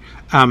 right?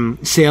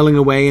 Sailing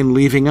away and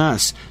leaving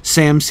us.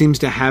 Sam seems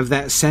to have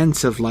that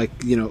sense of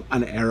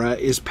an era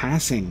is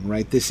passing,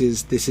 right? This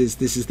is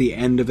the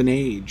end of an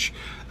age.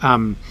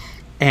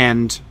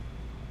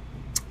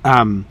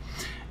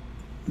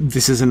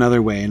 This is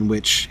another way in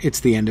which it's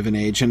the end of an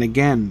age. And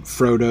again,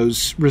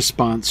 Frodo's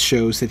response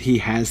shows that he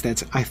has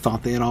that. I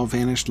thought they had all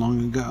vanished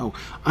long ago.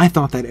 I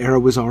thought that era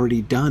was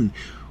already done.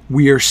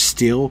 We are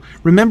still...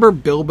 Remember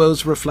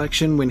Bilbo's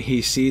reflection when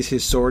he sees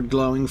his sword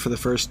glowing for the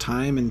first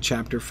time in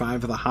Chapter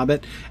 5 of The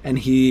Hobbit, and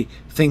he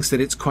thinks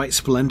that it's quite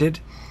splendid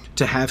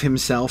to have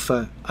himself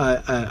a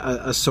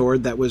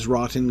sword that was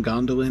wrought in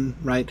Gondolin,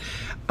 right?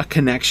 A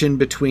connection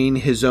between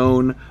his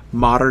own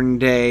modern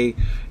day,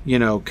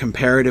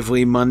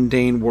 comparatively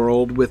mundane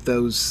world with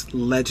those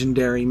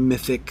legendary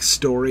mythic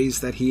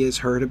stories that he has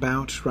heard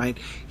about, right?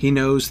 He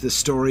knows the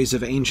stories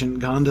of ancient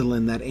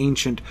Gondolin, that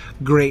ancient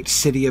great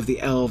city of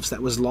the elves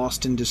that was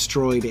lost and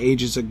destroyed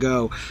ages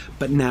ago,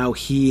 but now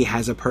he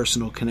has a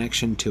personal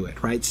connection to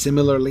it, right?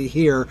 Similarly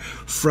here,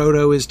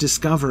 Frodo is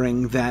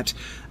discovering that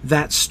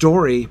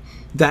story,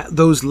 that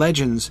those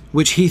legends,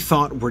 which he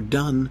thought were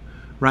done,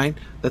 right?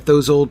 That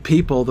those old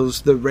people,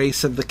 the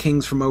race of the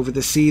kings from over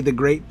the sea, the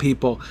great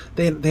people,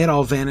 they had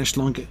all vanished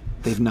long ago.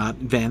 They've not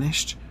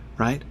vanished,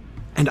 right?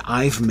 And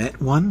I've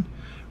met one,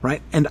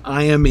 right? And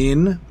I am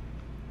in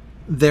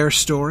their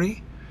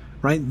story,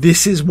 right?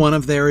 This is one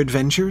of their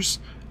adventures.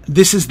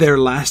 This is their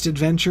last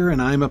adventure, and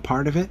I'm a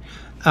part of it.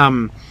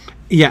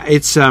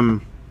 It's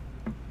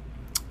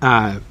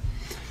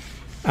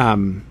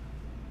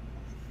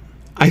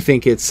I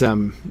think it's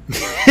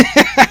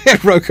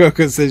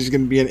Rococo says she's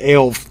going to be an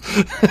elf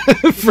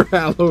for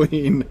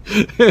Halloween.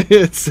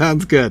 It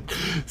sounds good.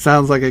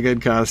 Sounds like a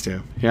good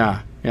costume.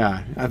 Yeah.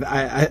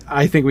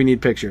 I think we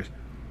need pictures.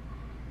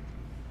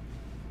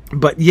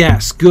 But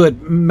yes,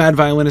 good. Mad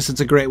Violinist,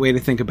 it's a great way to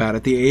think about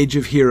it. The age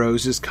of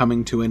heroes is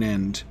coming to an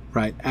end,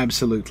 right?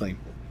 Absolutely.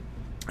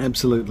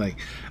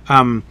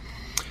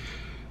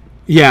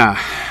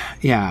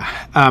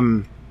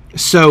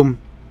 So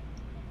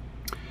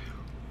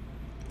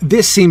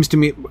this seems to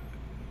me,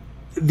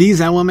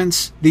 these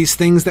elements, these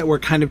things that we're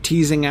kind of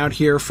teasing out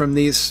here from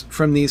these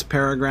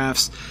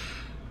paragraphs,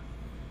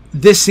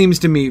 this seems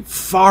to me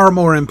far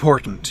more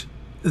important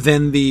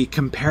than the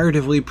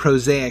comparatively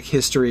prosaic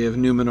history of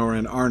Numenor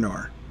and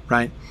Arnor,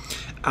 right?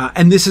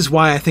 And this is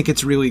why I think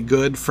it's really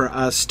good for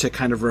us to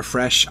kind of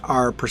refresh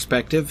our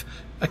perspective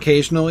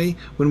occasionally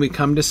when we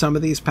come to some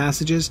of these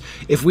passages.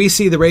 If we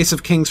see the race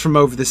of kings from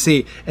over the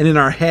sea, and in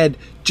our head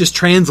just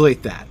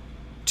translate that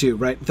to,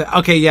 right?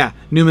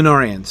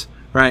 Numenorians,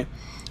 right?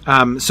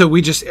 So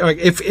we just,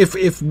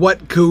 if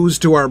what goes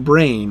to our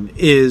brain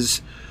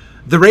is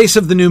the race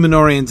of the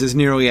Numenorians is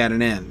nearly at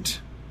an end,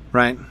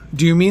 right?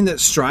 Do you mean that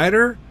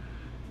Strider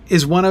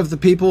is one of the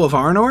people of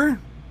Arnor,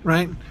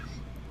 right?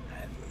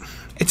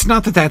 It's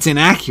not that that's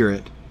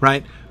inaccurate,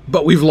 right?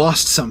 But we've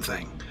lost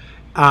something,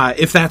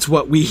 if that's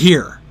what we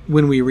hear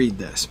when we read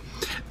this.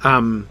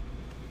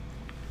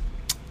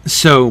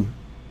 So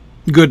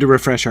good to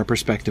refresh our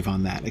perspective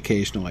on that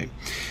occasionally.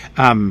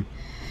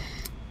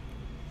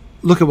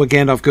 Look at what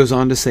Gandalf goes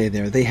on to say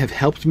there. They have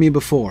helped me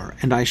before,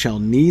 and I shall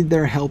need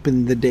their help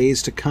in the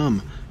days to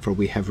come, for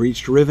we have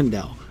reached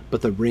Rivendell,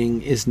 but the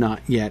ring is not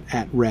yet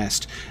at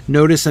rest.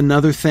 Notice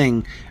another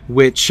thing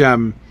which,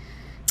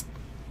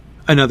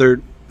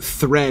 another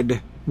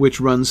thread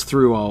which runs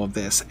through all of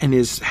this and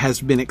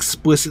has been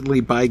explicitly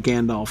by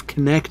Gandalf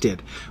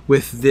connected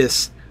with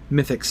this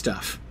mythic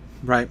stuff,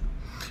 right?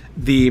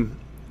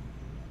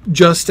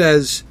 Just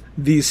as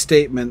these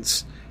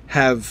statements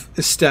have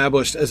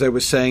established, as I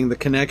was saying, the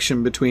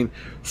connection between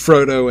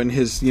Frodo and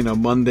his,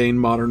 mundane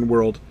modern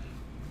world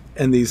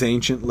and these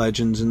ancient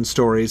legends and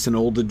stories and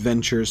old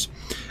adventures,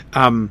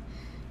 Gandalf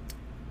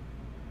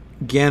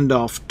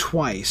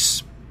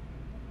twice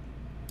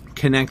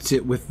connects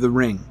it with the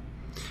ring,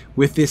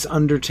 with this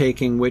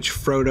undertaking which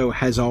Frodo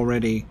has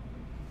already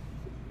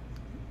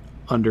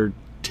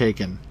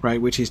undertaken,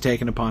 right? Which he's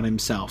taken upon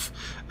himself.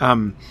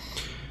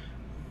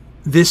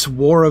 This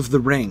War of the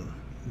Ring,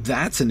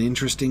 that's an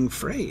interesting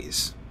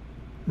phrase,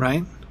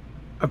 right?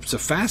 It's a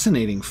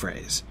fascinating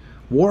phrase.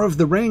 War of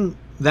the Ring,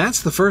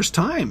 that's the first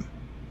time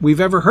we've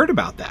ever heard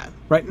about that.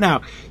 Right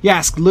now, you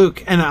ask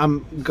Luke, and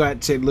I'm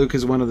glad to say Luke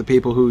is one of the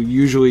people who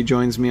usually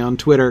joins me on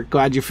Twitter.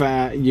 Glad you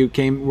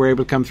were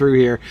able to come through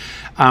here.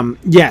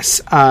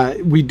 Yes,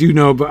 we do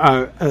know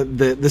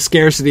the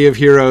scarcity of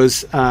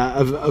heroes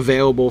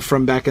available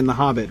from back in The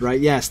Hobbit, right?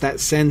 Yes, that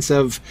sense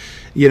of,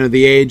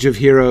 the age of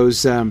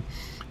heroes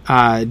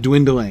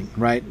dwindling,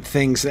 right?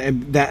 Things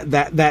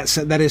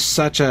that is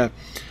such a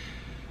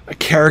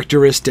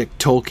characteristic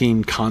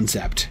Tolkien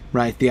concept,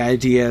 right? The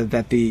idea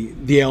that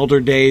the elder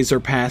days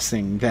are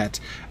passing, that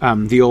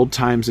the old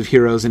times of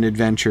heroes and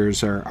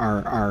adventures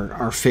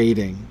are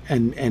fading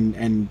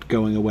and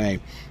going away.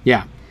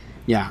 Yeah.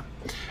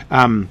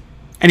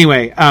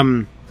 Anyway,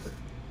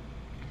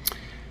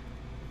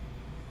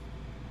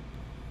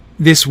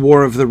 this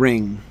War of the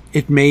Ring.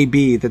 It may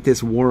be that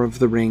this War of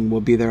the Ring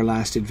will be their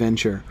last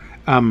adventure.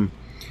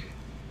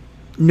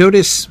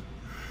 Notice.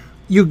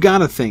 You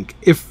gotta think,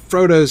 if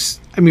Frodo's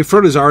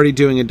already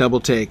doing a double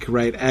take,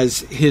 right, as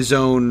his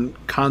own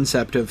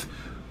concept of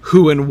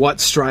who and what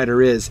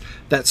Strider is.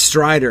 That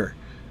Strider,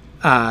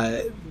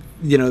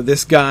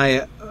 this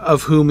guy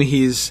of whom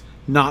he's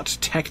not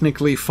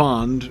technically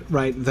fond,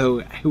 right,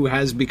 though who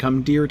has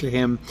become dear to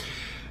him,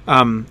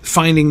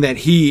 finding that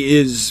he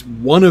is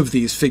one of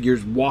these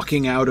figures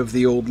walking out of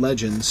the old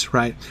legends,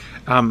 right?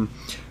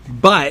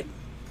 But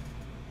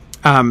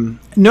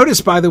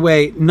notice, by the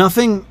way,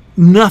 nothing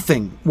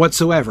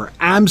whatsoever,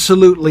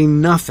 absolutely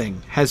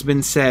nothing has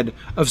been said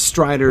of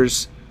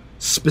Strider's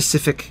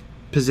specific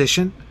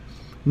position.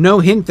 No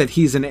hint that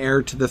he's an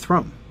heir to the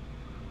throne,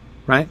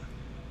 right?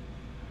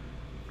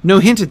 No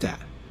hint at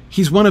that.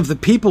 He's one of the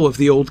people of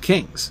the old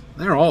kings.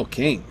 They're all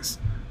kings,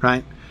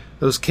 right?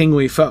 Those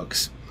kingly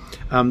folks,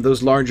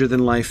 those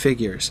larger-than-life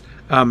figures.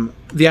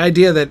 The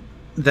idea that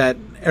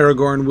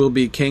Aragorn will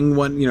be king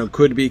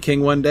could be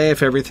king one day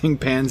if everything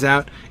pans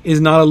out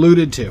is not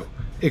alluded to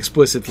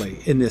explicitly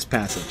in this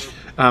passage.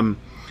 And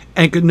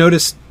could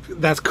notice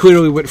that's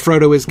clearly what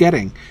Frodo is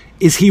getting.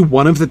 Is he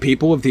one of the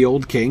people of the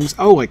old kings?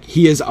 Oh, like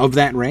he is of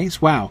that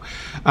race? Wow.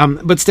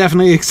 But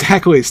Stephanie,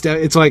 exactly.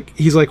 It's like,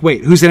 he's like,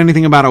 wait, who said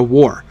anything about a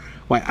war?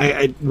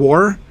 Why,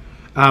 war?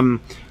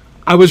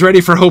 I was ready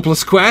for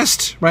Hopeless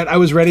Quest, right? I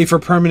was ready for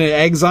permanent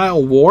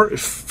exile. War?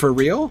 For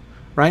real?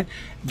 Right?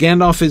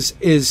 Gandalf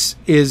is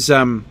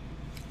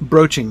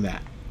broaching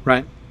that,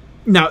 right?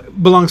 Now,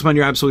 Belongs Mine,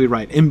 you're absolutely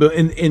right. In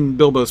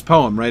Bilbo's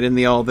poem, right, in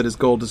the All That Is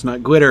Gold Does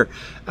Not Glitter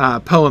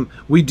poem,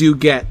 we do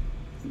get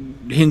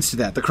hints to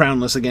that. The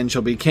crownless again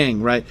shall be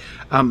king, right?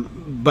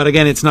 But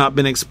again, it's not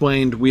been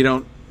explained. We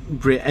don't,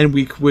 and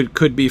we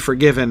could be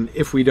forgiven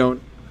if we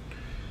don't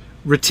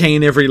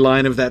retain every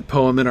line of that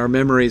poem in our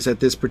memories at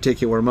this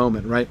particular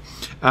moment, right?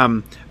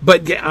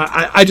 But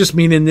I just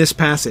mean in this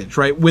passage,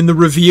 right? When the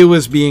reveal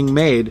is being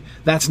made,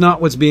 that's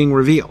not what's being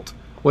revealed.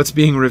 What's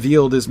being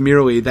revealed is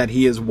merely that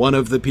he is one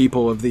of the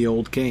people of the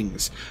old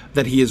kings,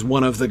 that he is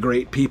one of the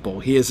great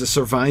people. He is a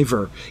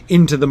survivor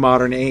into the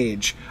modern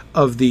age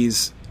of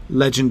these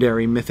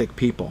legendary mythic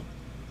people.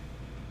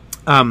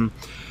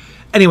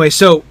 Anyway,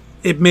 so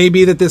it may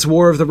be that this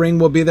War of the Ring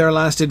will be their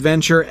last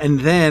adventure, and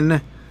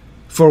then,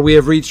 for we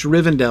have reached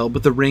Rivendell,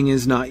 but the ring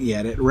is not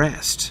yet at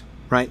rest.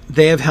 Right?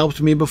 They have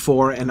helped me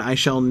before, and I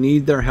shall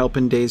need their help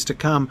in days to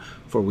come,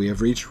 for we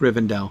have reached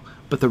Rivendell,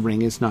 but the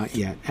ring is not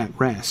yet at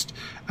rest.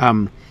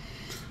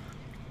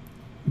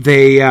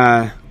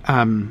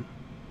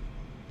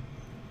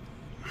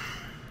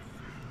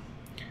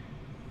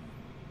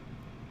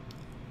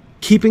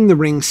 Keeping the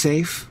ring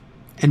safe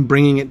and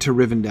bringing it to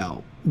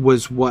Rivendell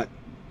was what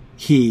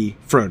he,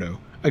 Frodo,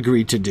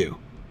 agreed to do,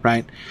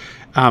 right?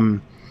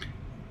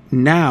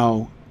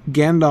 Now,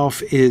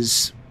 Gandalf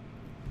is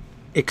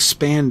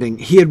expanding.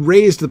 He had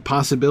raised the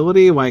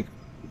possibility, like,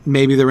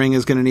 maybe the ring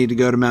is going to need to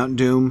go to Mount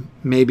Doom.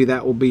 Maybe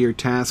that will be your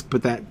task,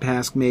 but that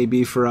task may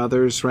be for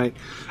others, right?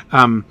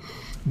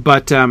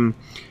 But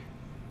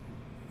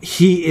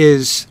he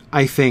is,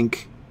 I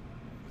think,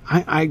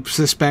 I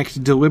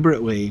suspect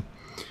deliberately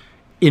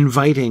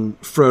inviting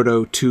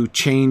Frodo to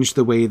change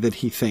the way that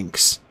he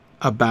thinks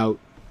about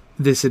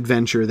this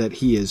adventure that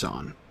he is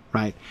on,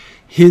 right?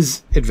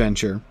 His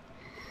adventure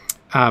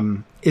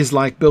is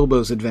like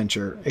Bilbo's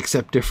adventure,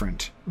 except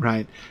different,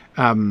 right?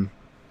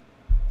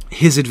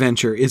 His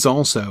adventure is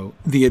also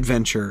the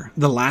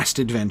last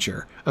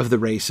adventure of the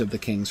race of the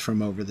kings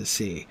from over the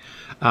sea.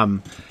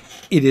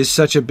 It is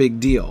such a big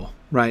deal,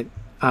 right?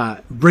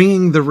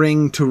 Bringing the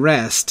ring to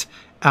rest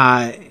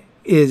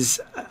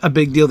is a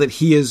big deal that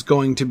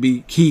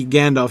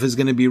Gandalf is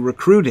going to be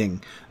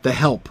recruiting the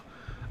help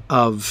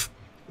of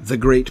the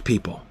great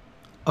people,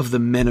 of the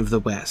men of the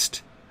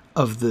West,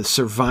 of the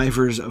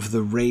survivors of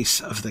the race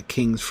of the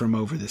kings from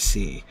over the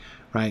sea,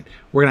 right?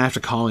 We're going to have to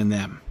call in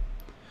them.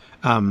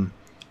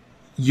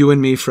 You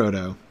and me,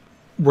 Frodo,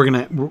 we're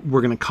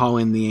going to call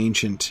in the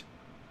ancient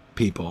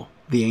people,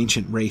 the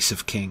ancient race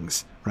of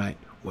kings, right?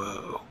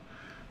 whoa,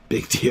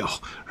 big deal,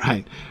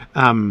 right?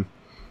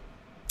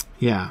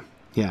 Yeah.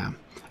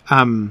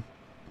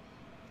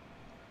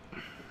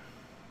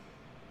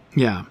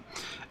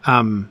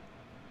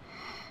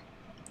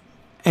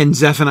 And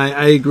Zeph and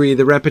I agree,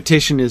 the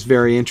repetition is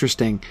very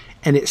interesting,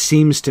 and it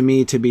seems to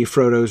me to be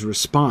Frodo's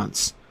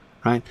response,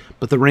 right?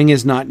 But the ring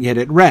is not yet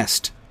at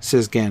rest,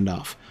 says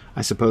Gandalf.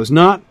 I suppose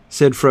not,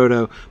 said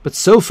Frodo, but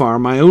so far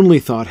my only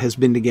thought has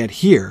been to get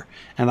here,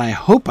 and I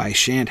hope I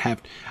shan't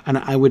have... And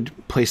I would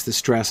place the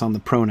stress on the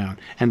pronoun,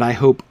 and I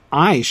hope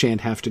I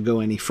shan't have to go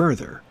any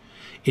further.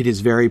 It is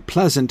very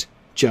pleasant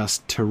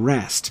just to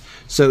rest.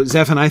 So,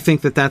 Zeph and I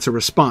think that that's a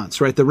response,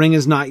 right? The ring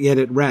is not yet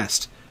at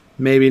rest.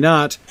 Maybe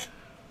not,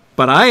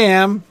 but I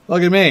am.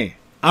 Look at me.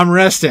 I'm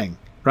resting,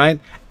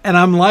 right? And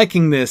I'm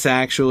liking this,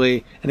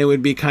 actually, and it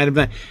would be kind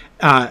of...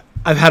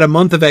 I've had a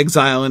month of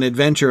exile and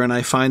adventure, and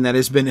I find that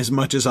has been as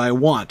much as I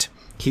want,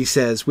 he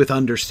says with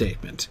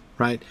understatement,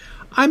 right?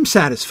 I'm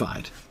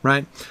satisfied,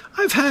 right?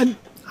 I've had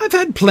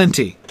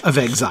plenty of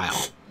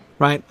exile,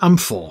 right? I'm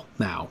full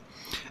now.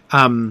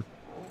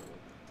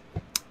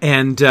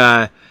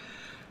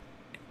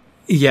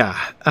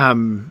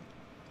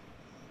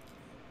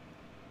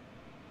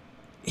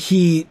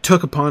 He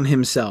took upon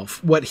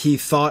himself what he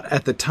thought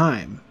at the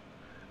time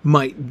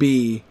might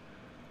be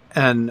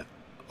an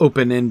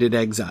open-ended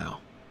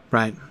exile,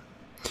 right?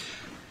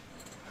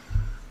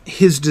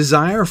 His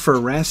desire for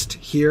rest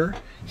here,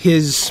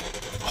 his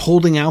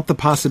holding out the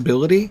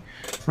possibility,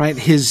 right?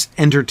 His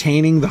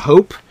entertaining the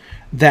hope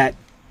that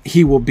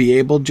he will be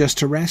able just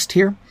to rest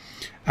here,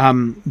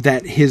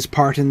 that his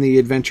part in the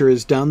adventure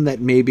is done, that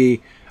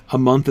maybe a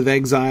month of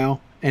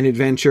exile and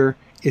adventure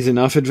is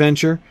enough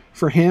adventure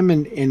for him,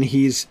 and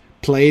he's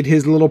played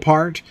his little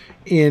part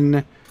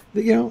in,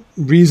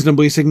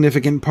 reasonably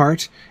significant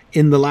part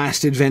in the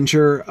last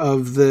adventure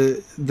of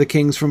the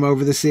Kings from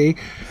Over the Sea,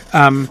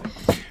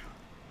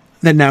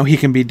 that now he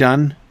can be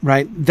done,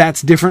 right?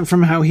 That's different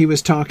from how he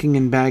was talking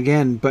in Bag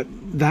End, but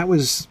that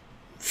was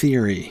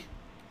theory,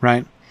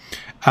 right?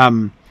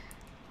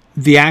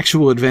 The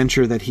actual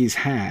adventure that he's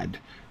had,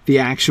 the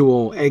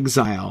actual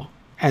exile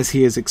as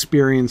he has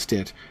experienced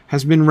it,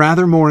 has been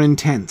rather more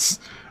intense,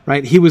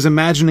 right? He was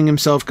imagining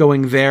himself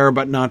going there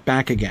but not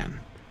back again,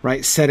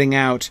 right? Setting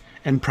out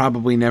and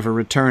probably never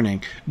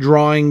returning,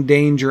 drawing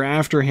danger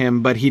after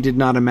him, but he did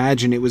not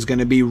imagine it was going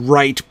to be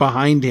right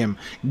behind him,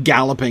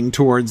 galloping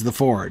towards the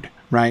ford,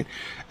 right?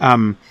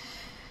 And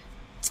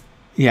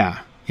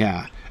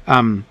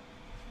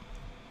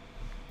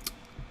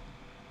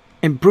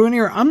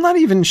Brunir, I'm not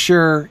even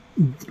sure,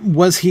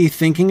 was he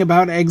thinking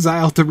about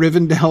exile to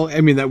Rivendell? I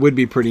mean, that would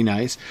be pretty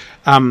nice.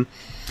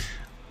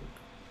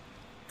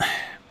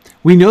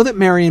 We know that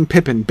Merry and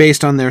Pippin,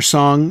 based on their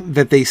song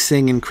that they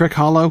sing in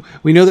Crickhollow,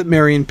 we know that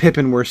Merry and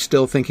Pippin were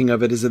still thinking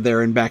of it as a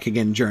there and back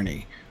again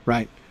journey,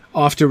 right?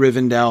 Off to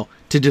Rivendell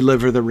to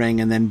deliver the ring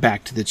and then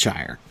back to the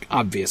Shire.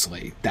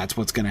 Obviously, that's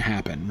what's going to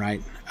happen,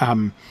 right?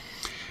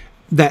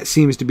 That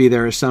seems to be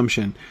their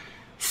assumption.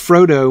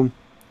 Frodo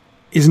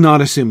is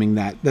not assuming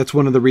that. That's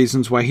one of the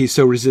reasons why he's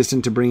so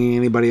resistant to bringing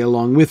anybody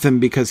along with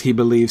him, because he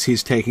believes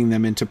he's taking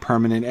them into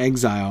permanent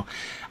exile.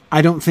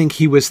 I don't think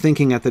he was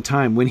thinking at the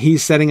time. When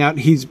he's setting out,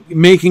 he's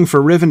making for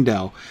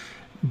Rivendell.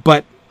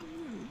 But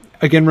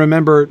again,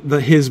 remember,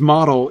 his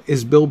model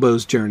is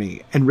Bilbo's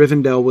journey, and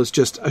Rivendell was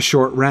just a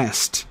short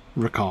rest,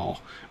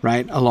 recall,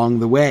 right, along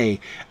the way.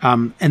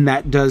 And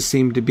that does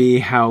seem to be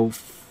how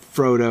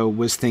Frodo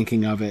was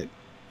thinking of it,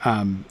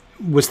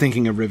 was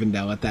thinking of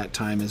Rivendell at that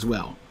time as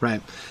well,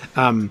 right?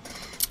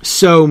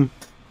 So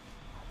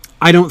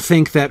I don't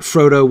think that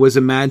Frodo was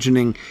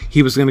imagining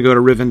he was going to go to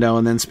Rivendell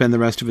and then spend the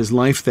rest of his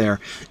life there.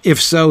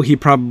 If so, he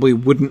probably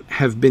wouldn't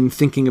have been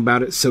thinking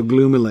about it so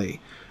gloomily.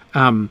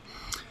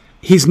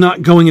 He's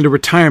not going into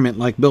retirement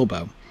like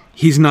Bilbo.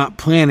 He's not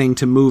planning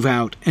to move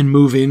out and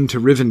move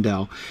into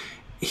Rivendell.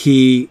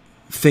 He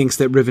thinks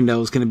that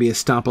Rivendell is going to be a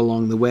stop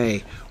along the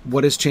way.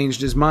 What has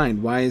changed his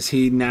mind? Why is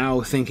he now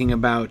thinking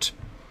about,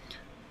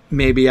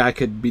 maybe I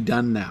could be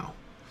done now?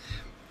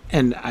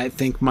 And I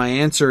think my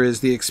answer is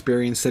the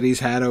experience that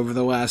he's had over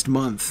the last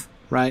month,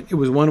 right? It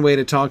was one way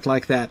to talk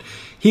like that.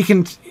 He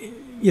can,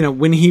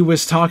 when he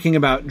was talking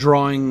about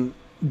drawing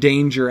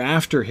danger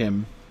after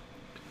him,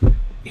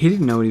 he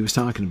didn't know what he was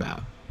talking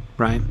about,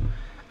 right?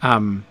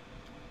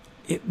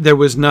 There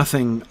was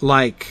nothing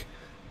like,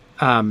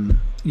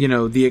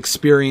 the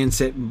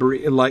experience at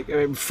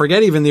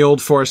forget even the Old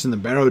Forest and the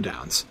Barrow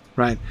Downs,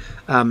 right?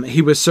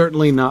 He was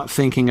certainly not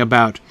thinking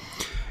about,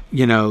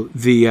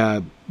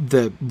 the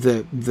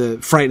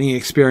frightening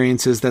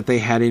experiences that they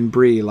had in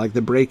Bree, like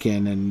the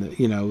break-in, and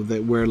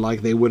that where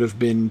they would have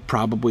been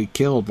probably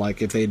killed,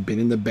 like if they had been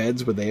in the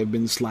beds, would they have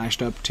been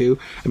slashed up too?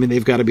 I mean,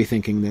 they've got to be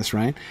thinking this,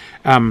 right?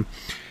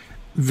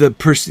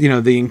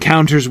 The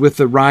encounters with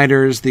the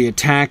riders, the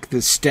attack,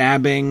 the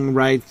stabbing,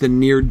 right? The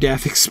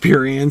near-death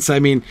experience. I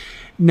mean,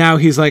 now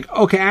he's like,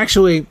 okay,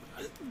 actually,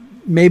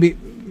 maybe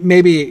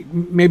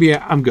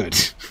I'm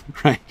good,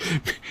 right?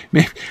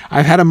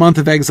 I've had a month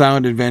of exile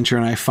and adventure,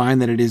 and I find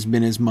that it has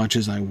been as much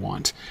as I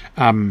want.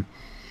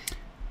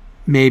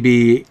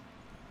 Maybe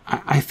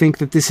I think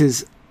that this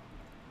is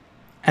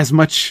as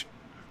much,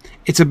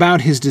 it's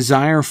about his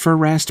desire for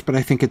rest, but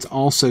I think it's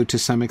also to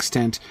some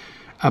extent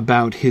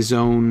about his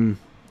own,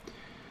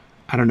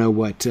 I don't know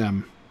what,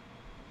 I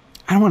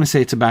don't want to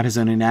say it's about his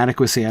own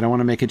inadequacy. I don't want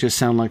to make it just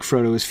sound like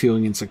Frodo is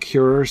feeling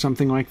insecure or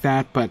something like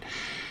that, but,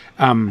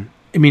 I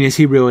mean, is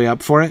he really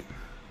up for it?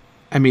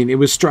 I mean, it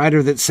was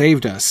Strider that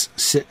saved us,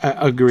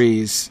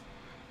 agrees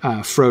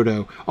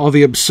Frodo. All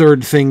the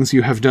absurd things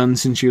you have done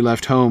since you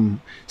left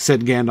home,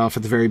 said Gandalf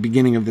at the very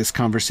beginning of this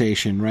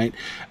conversation, right?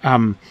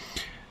 I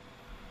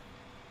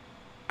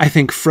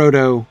think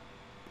Frodo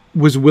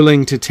was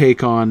willing to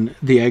take on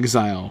the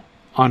exile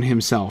on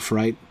himself,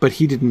 right? But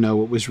he didn't know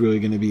what was really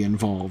going to be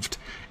involved.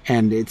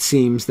 And it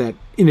seems that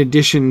in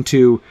addition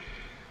to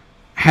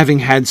having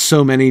had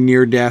so many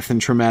near-death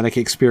and traumatic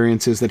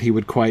experiences that he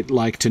would quite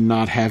like to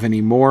not have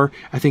any more,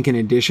 I think in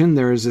addition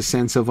there is a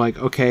sense of like,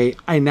 okay,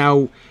 I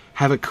now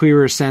have a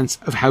clearer sense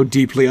of how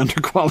deeply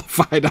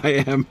underqualified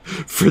I am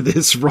for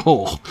this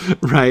role,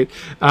 right?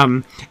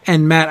 And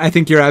Matt, I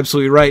think you're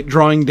absolutely right.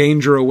 Drawing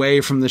danger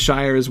away from the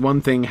Shire is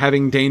one thing.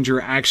 Having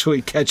danger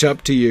actually catch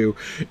up to you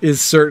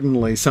is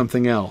certainly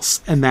something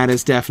else. And that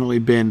has definitely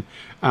been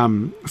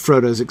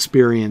Frodo's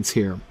experience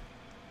here.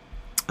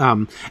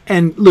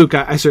 And Luke,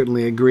 I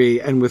certainly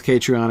agree, and with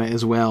Catriona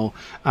as well,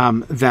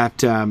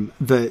 that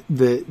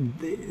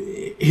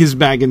his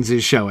Baggins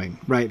is showing,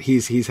 right?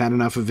 He's had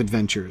enough of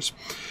adventures.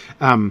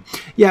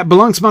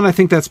 Balancement, I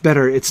think that's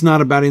better. It's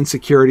not about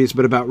insecurities,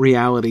 but about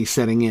reality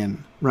setting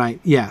in, right?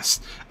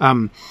 Yes.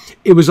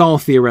 It was all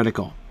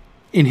theoretical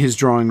in his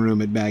drawing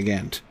room at Bag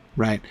End,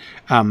 right?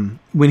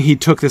 When he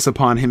took this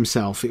upon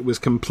himself, it was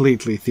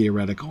completely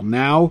theoretical.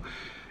 Now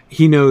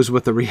he knows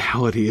what the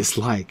reality is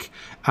like.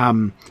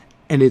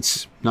 And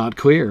it's not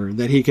clear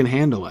that he can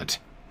handle it,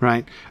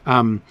 right?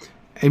 I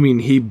mean,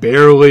 he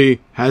barely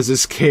has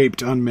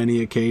escaped on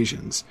many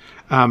occasions.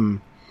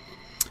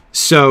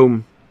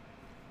 So,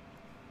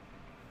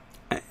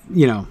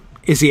 you know,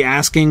 is he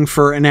asking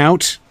for an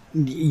out?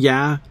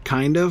 Yeah,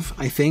 kind of,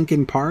 I think,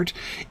 in part.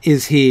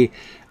 Is he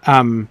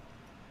hoping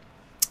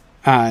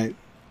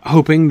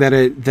that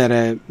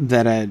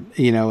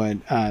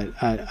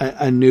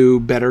a new,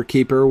 better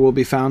keeper will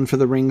be found for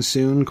the ring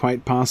soon?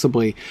 Quite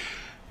possibly.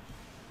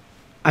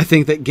 I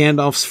think that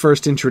Gandalf's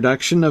first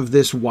introduction of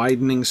this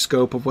widening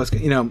scope of what's,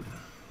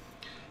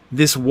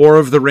 this War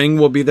of the Ring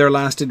will be their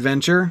last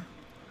adventure.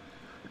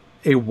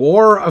 A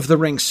War of the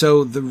Ring.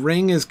 So the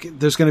ring there's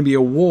going to be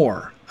a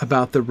war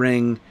about the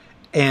ring,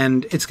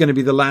 and it's going to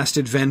be the last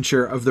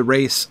adventure of the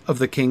race of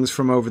the kings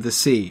from over the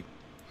sea.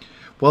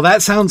 Well,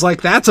 that sounds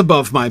like that's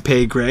above my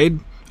pay grade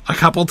a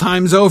couple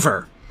times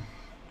over,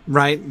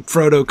 right?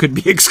 Frodo could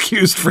be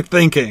excused for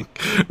thinking,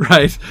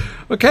 right?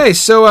 Okay,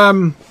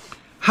 so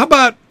how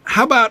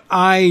about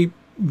I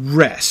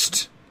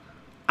rest?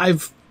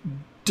 I've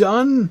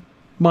done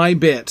my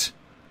bit,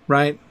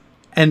 right?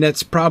 And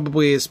that's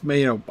probably,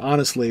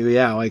 honestly,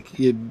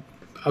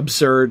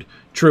 absurd,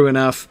 true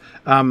enough.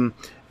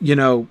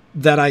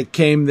 That I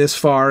came this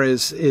far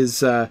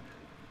is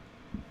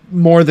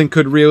more than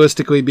could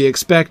realistically be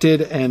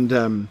expected. And,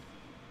 and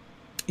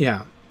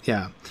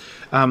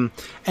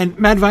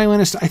Mad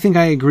Violinist, I think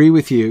I agree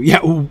with you.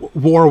 Yeah,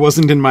 war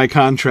wasn't in my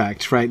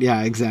contract, right?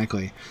 Yeah,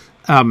 exactly.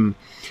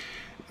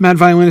 Mad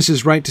Violinist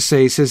is right to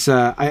say, he says, he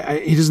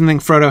doesn't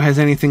think Frodo has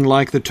anything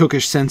like the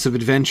Tookish sense of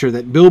adventure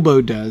that Bilbo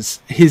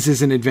does. His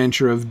is an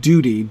adventure of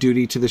duty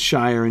to the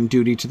Shire and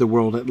duty to the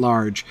world at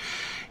large.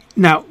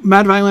 Now,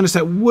 Mad Violinist,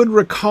 I would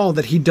recall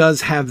that he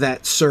does have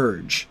that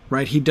surge,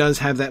 right? He does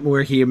have that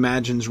where he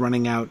imagines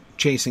running out,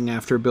 chasing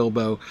after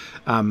Bilbo,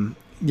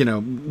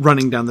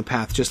 running down the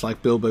path just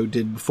like Bilbo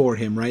did before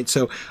him, right?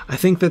 So I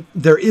think that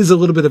there is a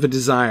little bit of a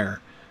desire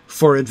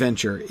for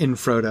adventure in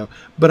Frodo,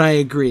 but I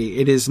agree,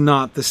 it is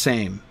not the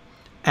same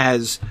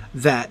as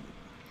that.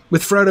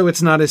 With Frodo,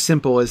 it's not as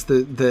simple as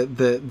the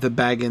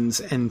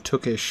Baggins and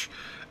Tookish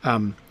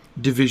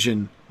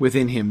division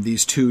within him,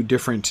 these two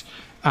different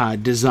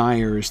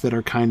desires that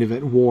are kind of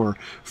at war.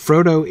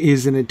 Frodo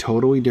is in a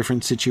totally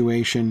different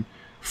situation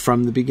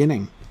from the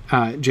beginning.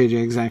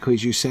 JJ, exactly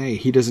as you say,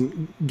 he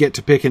doesn't get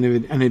to pick an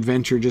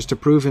adventure just to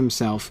prove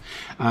himself.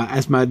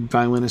 As Mad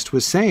Violinist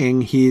was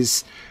saying,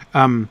 he's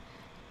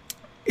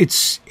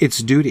it's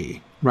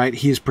duty, right?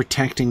 He is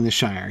protecting the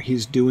Shire.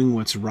 He's doing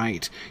what's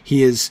right.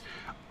 He is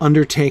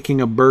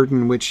undertaking a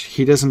burden which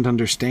he doesn't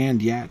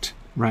understand yet,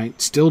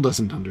 right? Still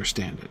doesn't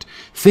understand it.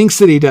 Thinks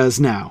that he does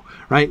now,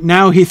 right?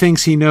 Now he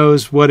thinks he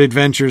knows what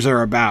adventures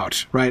are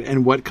about, right?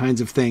 And what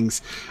kinds of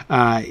things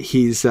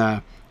he's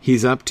up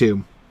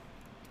to.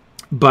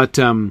 But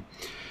good.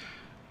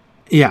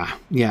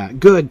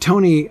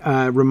 Tony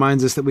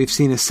reminds us that we've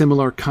seen a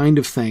similar kind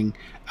of thing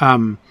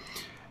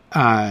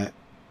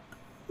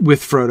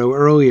with Frodo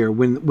earlier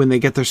when they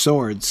get their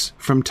swords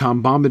from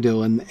Tom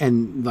Bombadil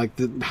and like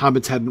the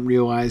hobbits hadn't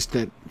realized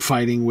that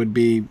fighting would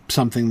be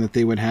something that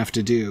they would have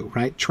to do,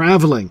 right?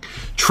 Traveling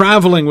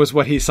was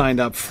what he signed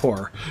up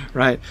for,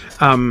 right?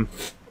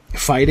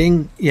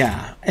 Fighting,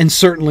 yeah, and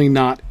certainly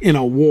not in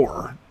a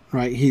war,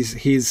 right?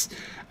 He's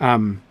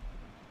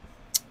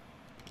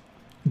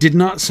did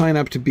not sign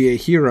up to be a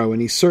hero,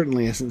 and he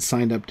certainly hasn't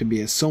signed up to be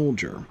a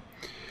soldier.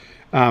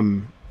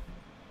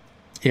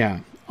 Yeah,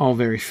 all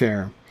very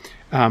fair.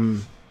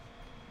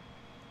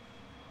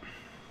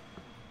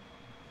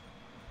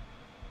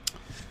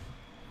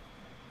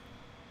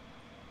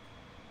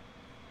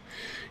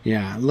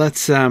 Yeah,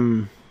 let's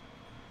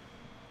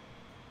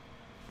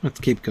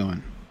keep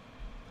going.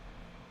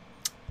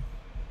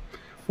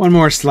 One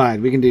more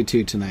slide. We can do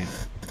 2 tonight.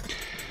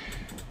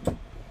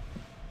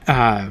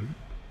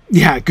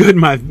 Yeah, good,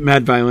 my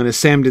mad violinist.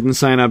 Sam didn't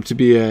sign up to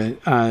be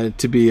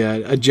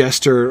a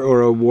jester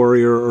or a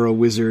warrior or a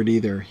wizard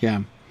either.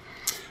 Yeah.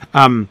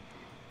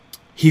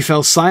 He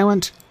fell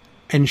silent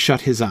and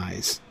shut his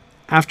eyes.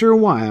 After a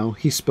while,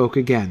 he spoke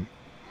again.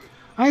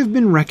 I have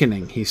been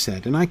reckoning, he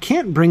said, and I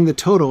can't bring the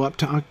total up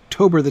to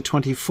October the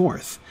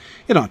 24th.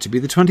 It ought to be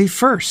the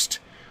 21st.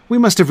 We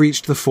must have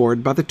reached the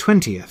ford by the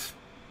 20th.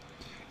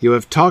 You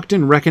have talked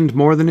and reckoned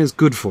more than is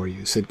good for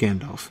you, said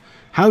Gandalf.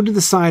 How do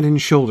the side and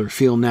shoulder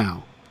feel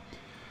now?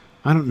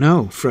 I don't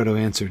know, Frodo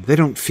answered. They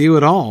don't feel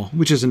at all,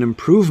 which is an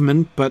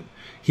improvement, but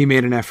he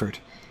made an effort.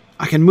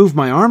 I can move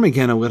my arm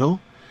again a little.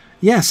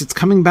 Yes, it's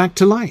coming back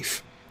to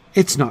life.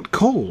 It's not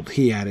cold,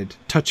 he added,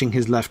 touching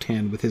his left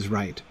hand with his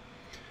right.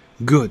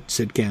 Good,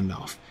 said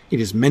Gandalf.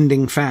 It is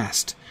mending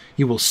fast.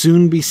 You will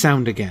soon be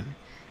sound again.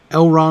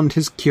 Elrond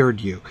has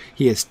cured you.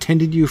 He has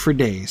tended you for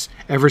days,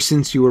 ever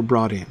since you were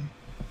brought in.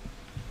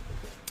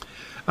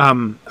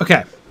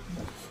 Okay.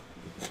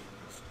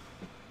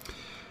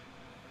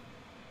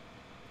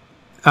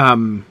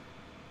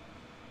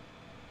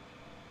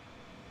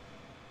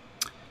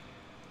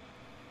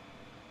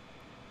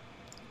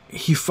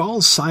 He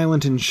falls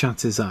silent and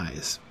shuts his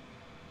eyes.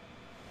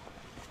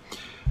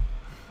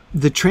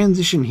 The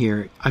transition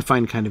here I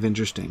find kind of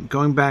interesting.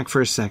 Going back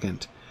for a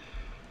second,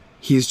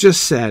 he's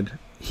just said,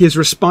 his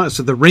response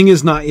to the ring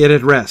is not yet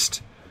at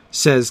rest,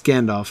 says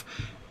Gandalf.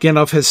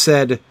 Gandalf has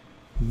said,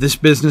 this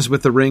business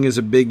with the ring is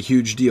a big,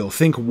 huge deal.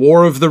 Think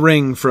War of the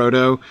Ring,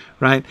 Frodo,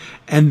 right?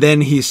 And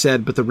then he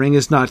said, but the ring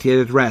is not yet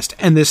at rest.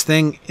 And this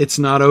thing, it's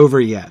not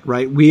over yet,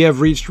 right? We have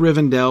reached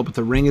Rivendell, but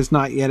the ring is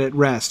not yet at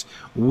rest.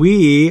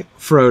 We,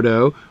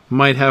 Frodo,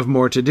 might have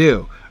more to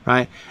do,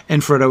 right?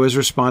 And Frodo has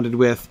responded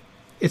with,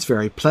 it's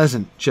very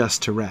pleasant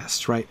just to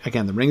rest, right?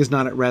 Again, the ring is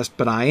not at rest,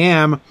 but I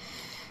am.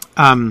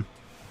 And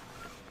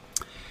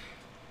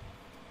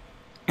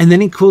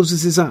then he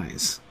closes his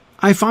eyes.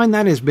 I find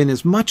that has been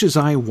as much as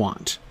I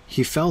want.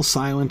 He fell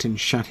silent and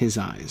shut his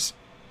eyes.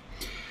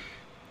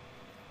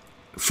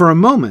 For a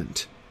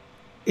moment,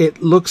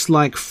 it looks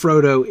like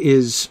Frodo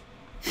is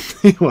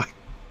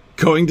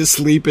going to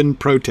sleep in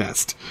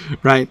protest,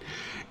 right?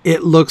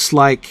 It looks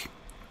like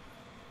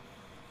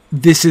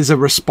this is a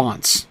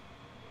response.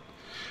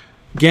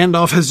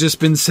 Gandalf has just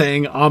been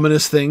saying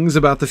ominous things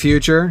about the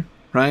future,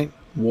 right?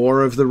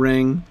 War of the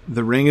Ring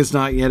is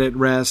not yet at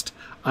rest.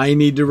 I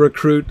need to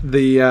recruit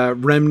the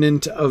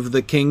remnant of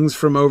the kings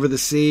from over the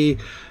sea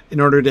in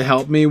order to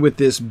help me with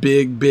this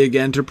big, big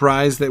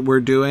enterprise that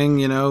we're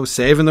doing,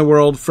 saving the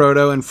world,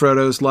 Frodo. And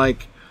Frodo's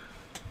like,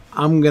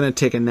 I'm going to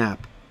take a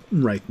nap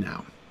right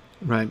now,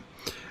 right?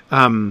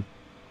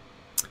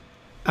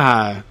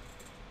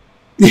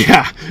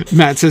 Yeah,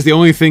 Matt says the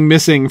only thing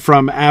missing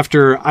from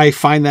after I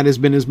find that has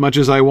been as much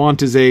as I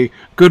want is a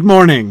good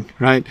morning,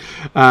 right?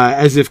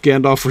 As if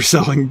Gandalf were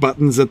selling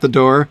buttons at the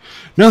door.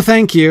 No,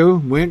 thank you.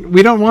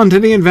 We don't want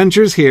any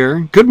adventures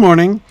here. Good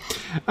morning.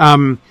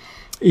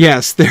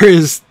 Yes, there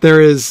is,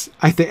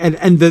 I think,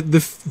 and the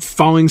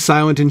falling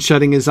silent and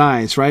shutting his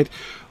eyes, right?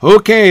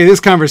 Okay, this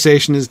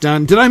conversation is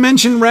done. Did I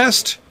mention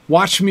rest?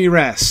 Watch me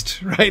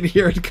rest. Right,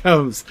 here it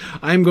comes.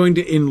 I'm going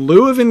to, in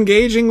lieu of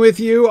engaging with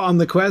you on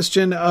the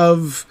question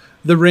of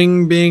the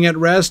ring being at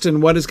rest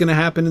and what is going to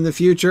happen in the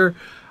future,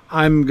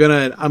 I'm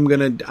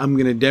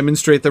gonna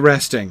demonstrate the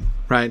resting,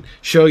 right?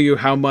 Show you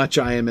how much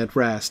I am at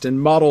rest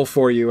and model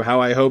for you how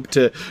I hope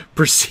to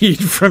proceed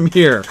from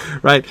here,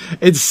 right?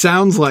 It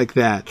sounds like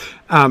that.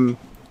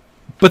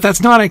 But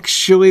that's not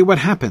actually what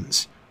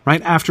happens.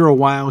 Right after a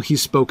while, he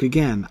spoke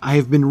again. I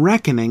have been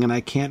reckoning, and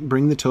I can't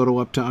bring the total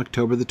up to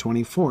October the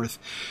 24th.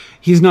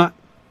 He's not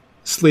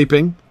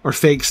sleeping or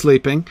fake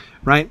sleeping,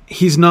 right?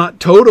 He's not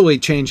totally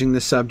changing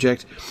the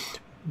subject.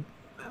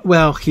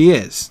 Well, he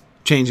is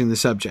changing the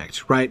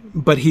subject, right?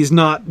 But he's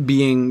not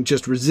being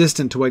just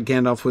resistant to what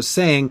Gandalf was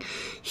saying.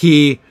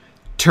 He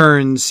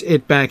turns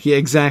it back. Yeah,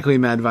 exactly,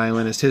 Mad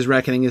Violinist. His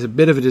reckoning is a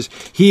bit of it.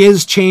 He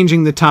is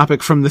changing the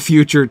topic from the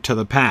future to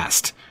the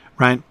past,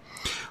 right?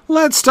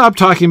 Let's stop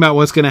talking about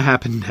what's going to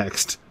happen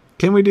next.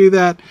 Can we do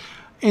that?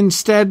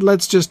 Instead,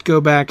 let's just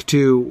go back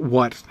to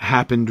what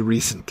happened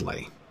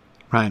recently,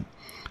 right?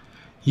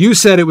 You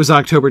said it was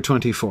October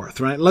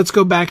 24th, right? Let's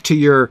go back to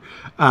your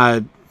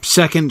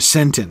second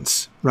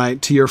sentence,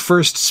 right? To your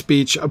first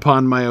speech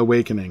upon my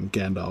awakening,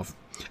 Gandalf.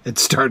 And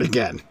start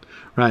again,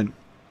 right?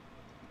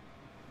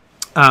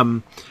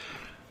 I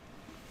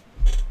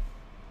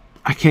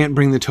can't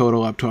bring the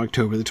total up to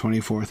October the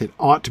 24th. It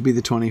ought to be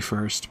the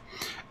 21st.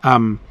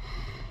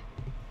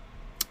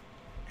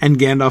 And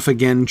Gandalf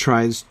again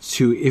tries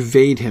to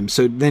evade him.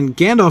 So then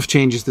Gandalf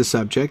changes the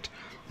subject.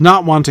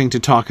 not wanting to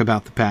talk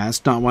about the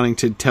past, not wanting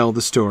to tell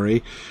the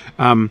story,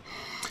 and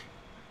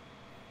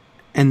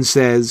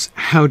says,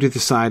 "How do the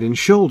side and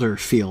shoulder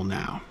feel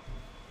now?"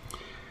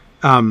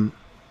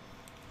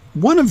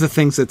 One of the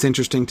things that's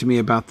interesting to me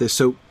about this,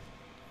 so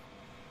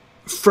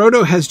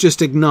Frodo has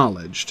just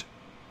acknowledged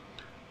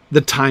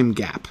the time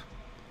gap,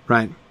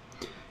 right?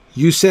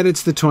 You said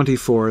it's the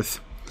 24th.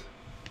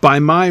 By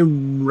my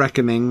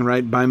reckoning,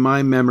 right, by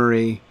my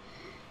memory,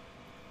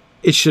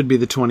 it should be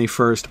the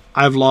 21st.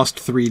 I've lost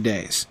 3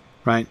 days,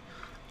 right?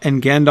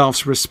 And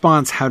Gandalf's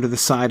response, "How do the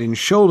side and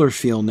shoulder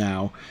feel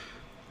now?"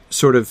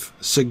 sort of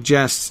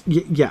suggests,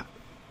 yeah,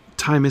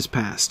 time has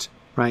passed,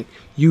 right?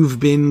 You've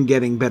been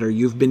getting better.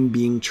 You've been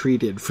being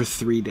treated for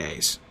 3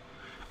 days.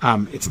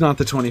 It's not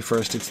the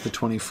 21st, it's the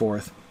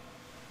 24th.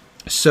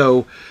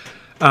 So,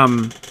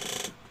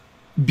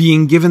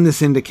 being given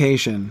this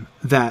indication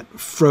that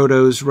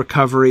Frodo's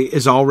recovery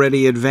is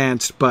already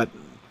advanced, but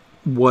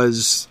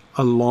was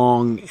a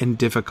long and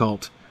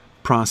difficult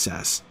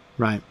process,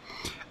 right?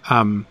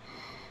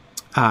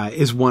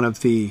 Is one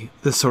of the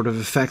sort of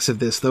effects of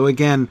this. Though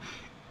again,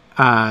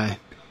 Mad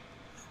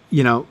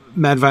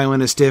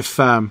Violinist, if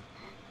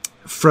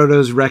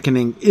Frodo's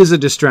reckoning is a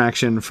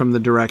distraction from the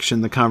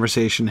direction the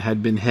conversation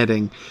had been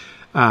heading,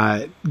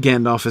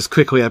 Gandalf is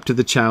quickly up to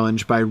the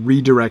challenge by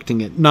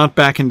redirecting it, not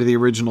back into the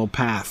original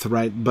path,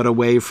 right, but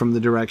away from the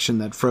direction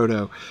that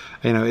Frodo,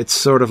 it's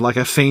sort of like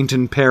a feint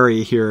and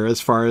parry here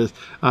as far as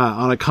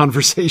on a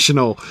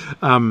conversational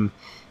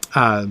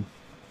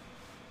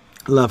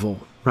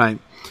level, right?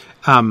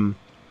 And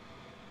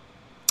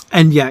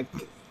yet,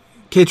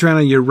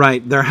 Caterina, you're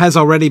right. There has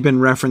already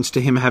been reference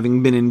to him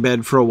having been in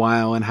bed for a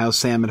while and how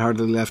Sam had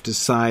hardly left his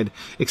side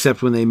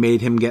except when they made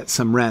him get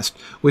some rest,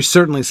 which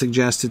certainly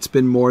suggests it's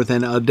been more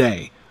than a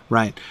day,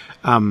 right?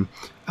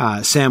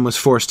 Sam was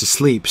forced to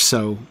sleep,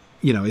 so,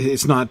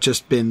 it's not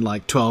just been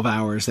like 12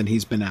 hours that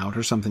he's been out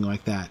or something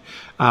like that.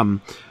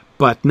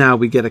 But now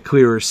we get a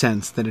clearer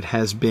sense that it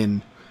has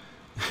been,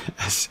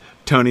 as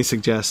Tony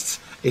suggests,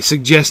 a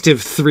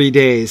suggestive 3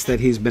 days that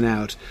he's been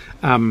out.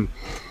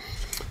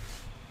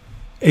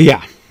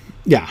 Yeah.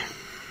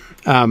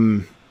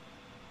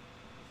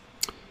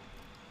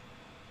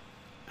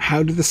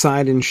 How do the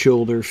side and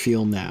shoulder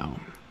feel now?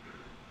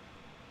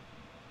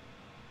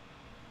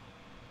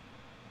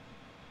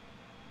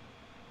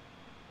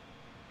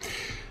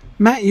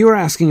 Matt, you were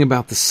asking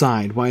about the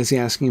side. Why is he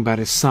asking about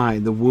his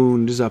side? The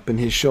wound is up in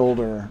his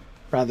shoulder.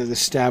 Rather, the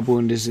stab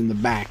wound is in the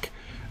back,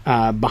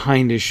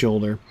 behind his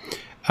shoulder.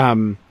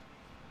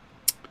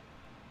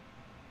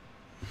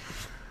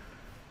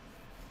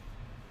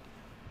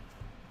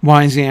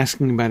 Why is he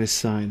asking about his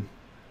side?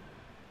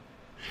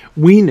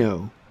 We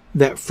know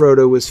that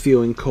Frodo was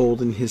feeling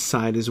cold in his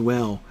side as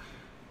well.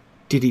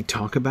 Did he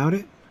talk about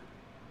it?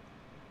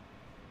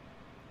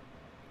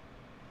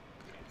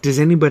 Does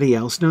anybody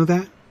else know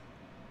that?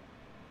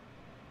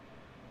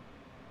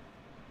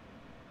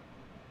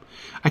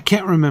 I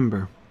can't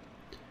remember.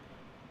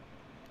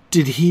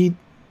 Do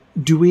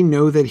we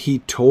know that he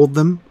told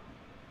them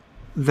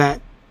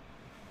that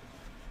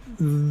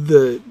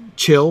the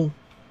chill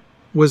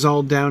was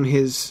all down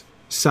his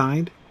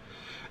side?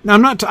 Now,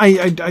 I'm not.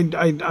 I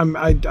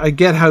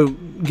get how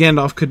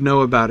Gandalf could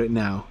know about it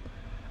now.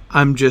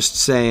 I'm just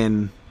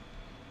saying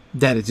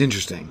that it's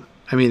interesting.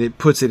 I mean, it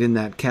puts it in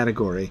that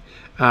category.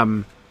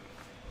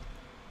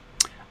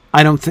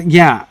 I don't think.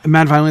 Yeah,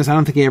 Mad Violinist, I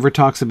don't think he ever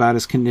talks about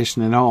his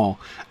condition at all.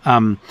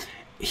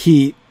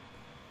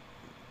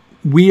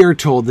 We are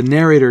told, the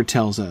narrator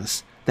tells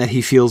us that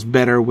he feels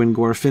better when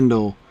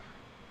Glorfindel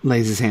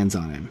lays his hands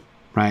on him.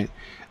 Right.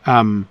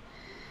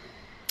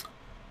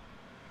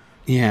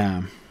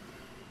 Yeah.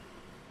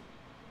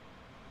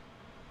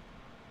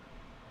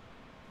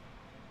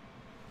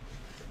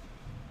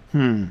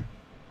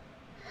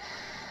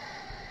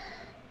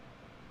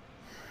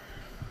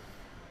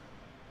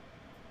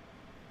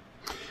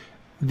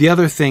 The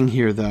other thing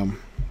here, though,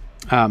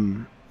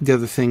 the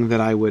other thing that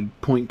I would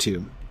point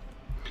to,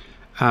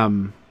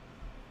 like,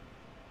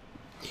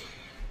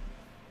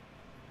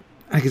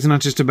 it's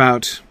not just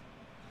about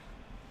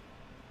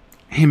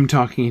him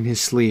talking in his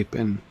sleep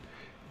and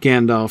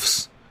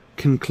Gandalf's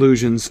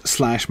conclusions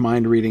 /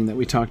 mind reading that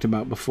we talked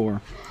about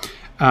before.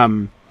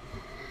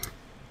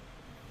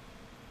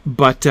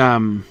 But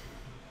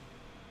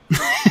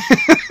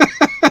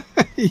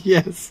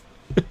yes.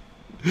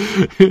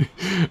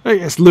 I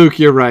guess, Luke,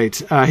 you're right.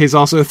 He's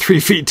also 3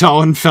 feet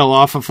tall and fell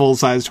off a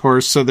full-sized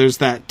horse, so there's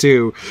that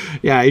too.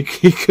 Yeah,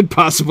 he could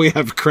possibly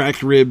have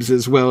cracked ribs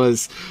as well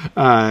as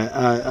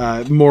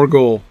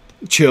Morgul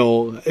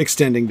chill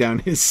extending down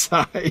his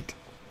side.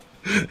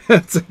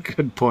 That's a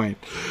good point.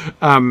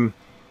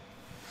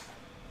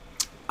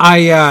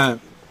 I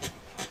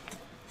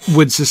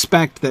would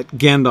suspect that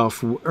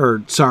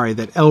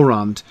that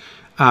Elrond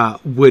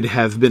would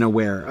have been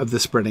aware of the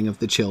spreading of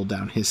the chill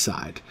down his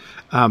side.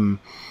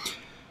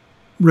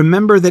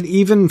 Remember that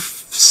even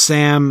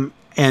Sam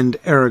and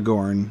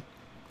Aragorn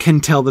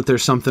can tell that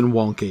there's something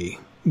wonky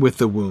with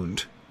the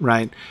wound,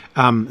 right?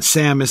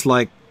 Sam is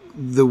like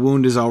the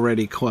wound is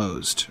already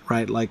closed,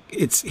 right? Like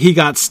he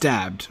got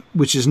stabbed,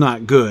 which is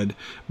not good,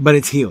 but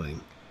it's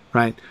healing,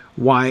 right?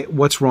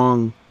 What's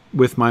wrong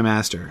with my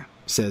master?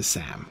 Says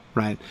Sam,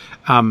 right?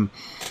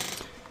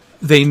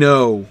 They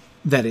know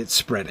that it's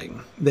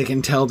spreading. They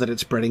can tell that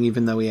it's spreading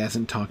even though he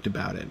hasn't talked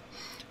about it.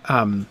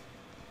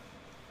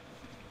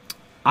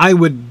 I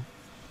would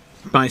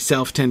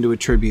myself tend to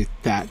attribute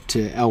that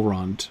to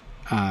Elrond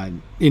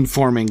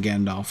informing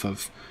Gandalf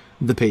of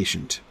the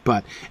patient.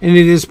 And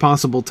it is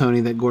possible,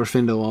 Tony, that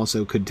Glorfindel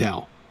also could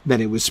tell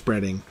that it was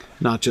spreading,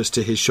 not just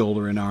to his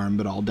shoulder and arm,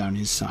 but all down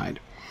his side.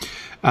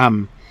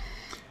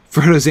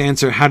 Frodo's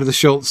answer, how do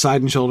the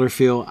side and shoulder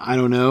feel? I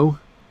don't know,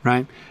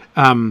 right?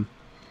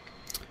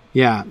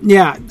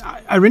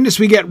 Irindus,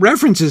 we get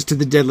references to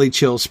the deadly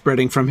chill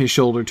spreading from his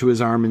shoulder to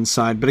his arm and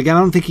side, but again, I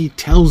don't think he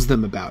tells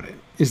them about it,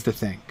 is the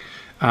thing.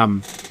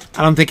 I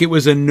don't think it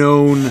was a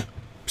known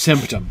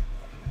symptom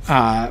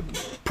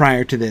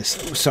prior to this,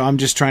 so I'm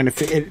just trying to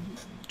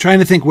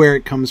think where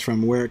it comes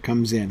from, where it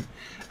comes in.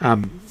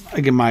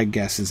 Again, my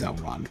guess is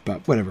Elrond,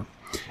 but whatever.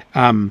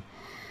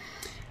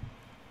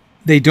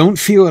 They don't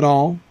feel it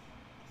all,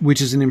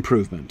 which is an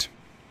improvement.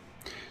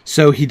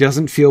 So he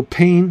doesn't feel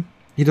pain.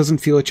 He doesn't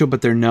feel a chill,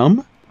 but they're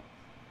numb.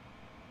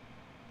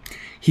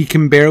 He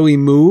can barely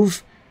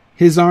move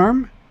his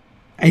arm.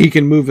 He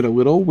can move it a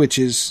little, which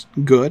is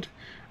good,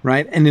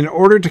 right? And in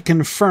order to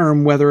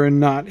confirm whether or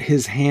not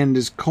his hand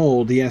is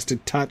cold, he has to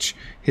touch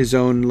his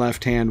own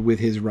left hand with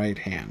his right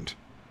hand,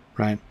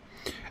 right?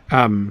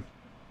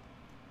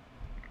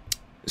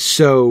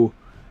 So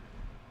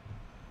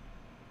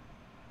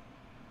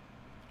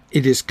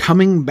it is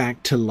coming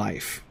back to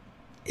life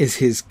is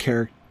his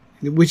character,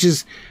 which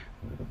is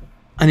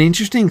an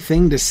interesting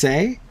thing to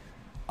say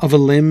of a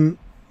limb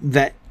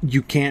that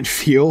you can't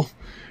feel,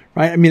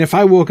 right? I mean, if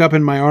I woke up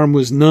and my arm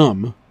was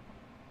numb,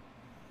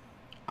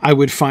 I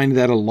would find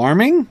that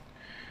alarming,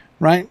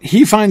 right?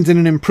 He finds it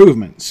an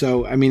improvement.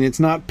 So, I mean, it's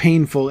not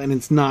painful and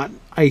it's not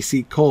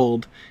icy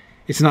cold.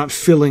 He's not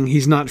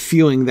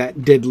feeling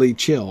that deadly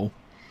chill.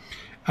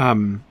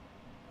 And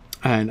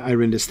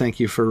Irindus, thank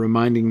you for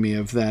reminding me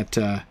of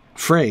that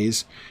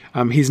phrase.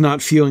 He's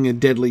not feeling a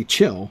deadly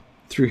chill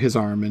through his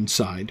arm and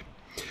side.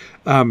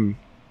 But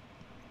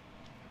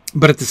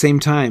at the same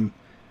time,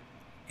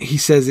 he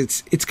says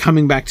it's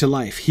coming back to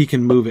life. He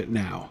can move it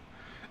now.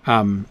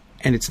 And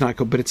it's not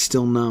cold, but it's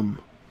still numb,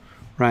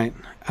 right?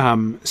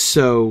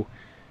 So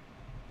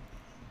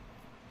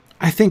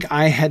I think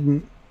I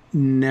hadn't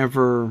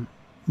never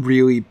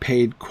really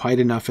paid quite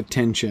enough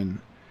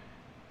attention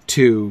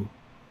to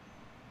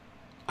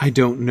I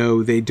don't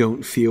know, they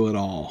don't feel at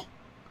all,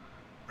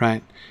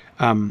 right?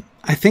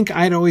 I think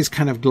I'd always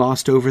kind of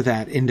glossed over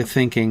that into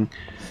thinking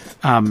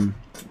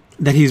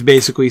that he's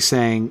basically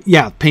saying,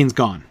 yeah, pain's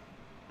gone,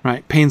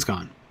 right? Pain's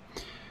gone.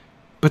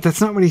 But that's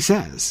not what he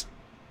says.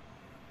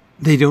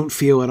 They don't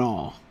feel at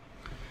all.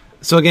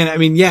 So again, I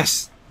mean,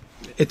 yes,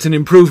 it's an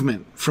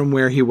improvement from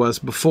where he was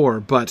before,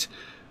 but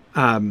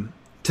to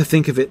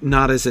think of it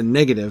not as a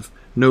negative,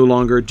 no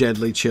longer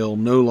deadly chill,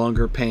 no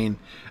longer pain,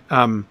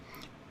 and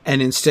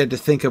instead to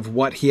think of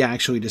what he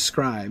actually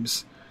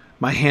describes.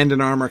 My hand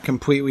and arm are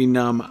completely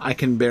numb. I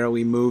can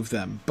barely move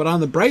them. But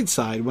on the bright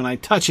side, when I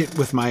touch it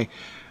with my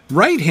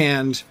right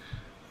hand,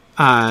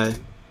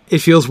 it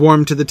feels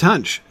warm to the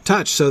touch.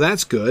 So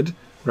that's good,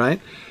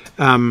 right?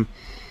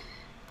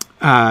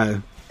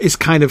 It's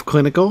kind of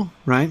clinical,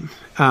 right?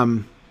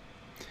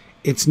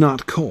 It's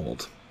not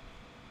cold.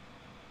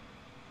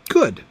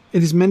 Good.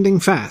 It is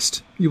mending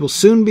fast. You will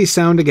soon be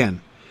sound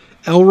again.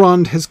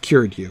 Elrond has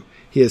cured you.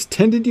 He has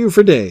tended you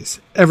for days,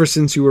 ever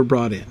since you were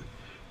brought in.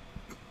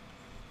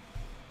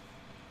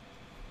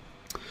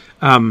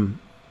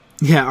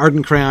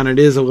 Ardent Crayon, it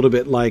is a little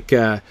bit like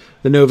the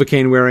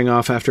Novocaine wearing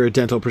off after a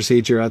dental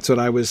procedure. That's what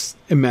I was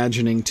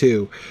imagining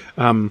too.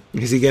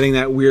 Is he getting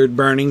that weird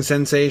burning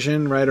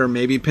sensation, right? Or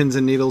maybe pins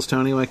and needles,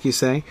 Tony, like you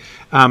say.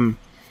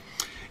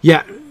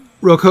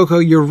 Rococo,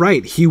 you're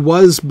right. He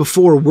was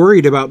before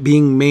worried about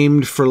being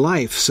maimed for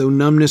life, so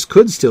numbness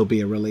could still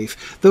be a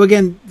relief. Though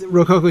again,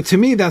 Rococo, to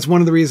me, that's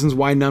one of the reasons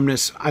why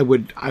numbness, I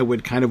would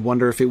kind of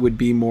wonder if it would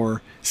be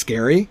more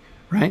scary,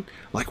 right?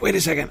 Like, wait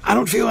a second, I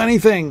don't feel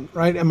anything,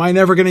 right? Am I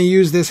never going to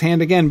use this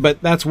hand again? But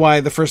that's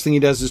why the first thing he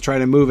does is try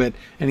to move it,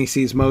 and he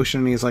sees motion,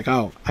 and he's like,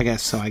 oh, I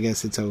guess so. I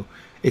guess it's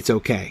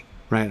okay,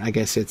 right? I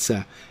guess it's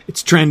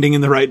trending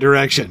in the right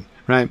direction,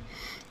 right?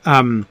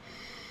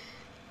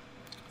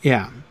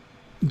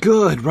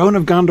 Good. Rowan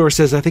of Gondor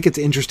says, I think it's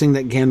interesting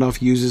that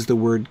Gandalf uses the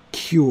word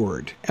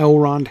cured.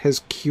 Elrond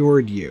has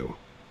cured you.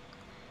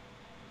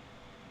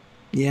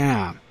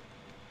 Yeah.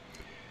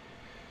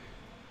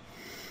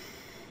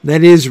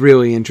 That is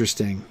really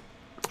interesting.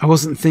 I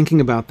wasn't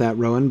thinking about that,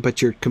 Rowan,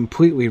 but you're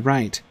completely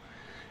right.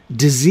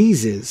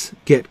 Diseases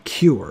get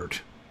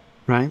cured,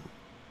 right?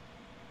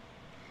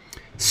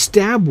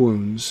 Stab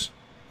wounds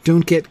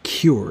don't get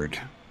cured,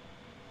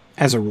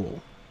 as a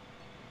rule,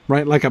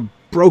 right? Like a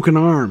broken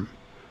arm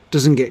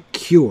doesn't get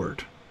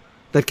cured.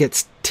 That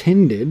gets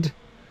tended,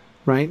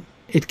 right?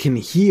 It can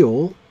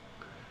heal.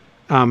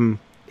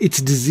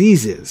 It's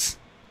diseases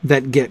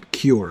that get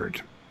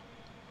cured.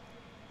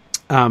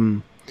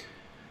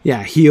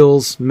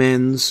 Heals,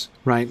 mends,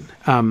 right?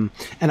 And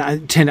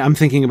I'm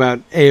thinking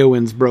about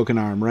Éowyn's broken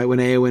arm, right? When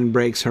Éowyn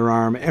breaks her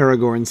arm,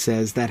 Aragorn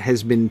says that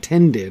has been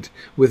tended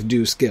with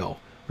due skill,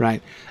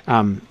 right?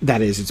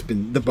 That is,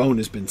 the bone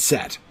has been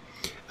set.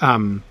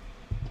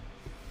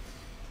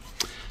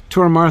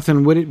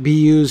 Tormarthen, would it be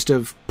used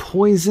of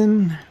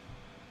poison?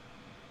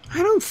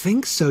 I don't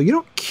think so. You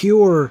don't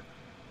cure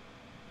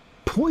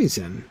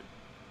poison,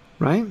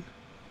 right?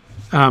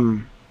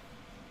 I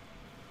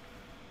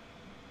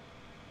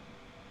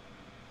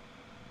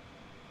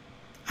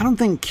don't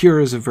think cure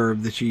is a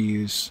verb that you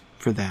use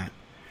for that.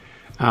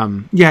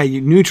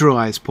 You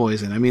neutralize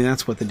poison. I mean,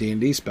 that's what the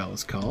D&D spell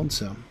is called,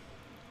 so.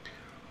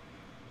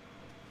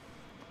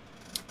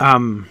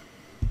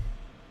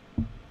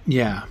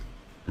 Yeah.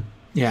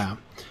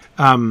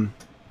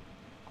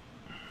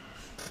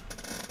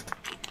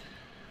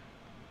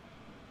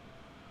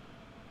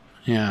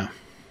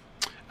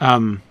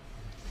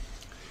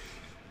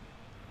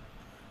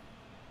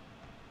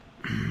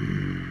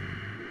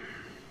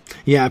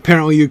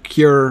 Apparently you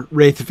cure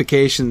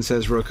wraithification,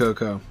 says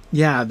Rococo.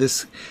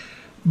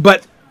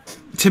 But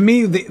to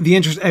me, the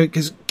interest,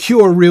 because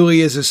cure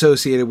really is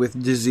associated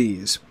with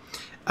disease.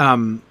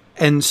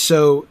 And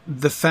so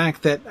the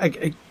fact that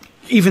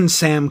even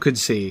Sam could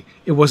see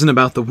it wasn't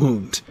about the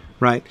wound,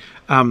 right?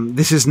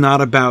 This is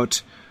not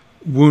about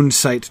wound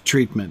site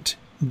treatment.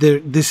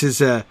 This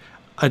is a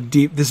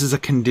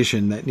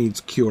condition that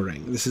needs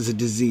curing. This is a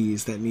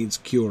disease that needs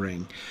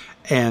curing.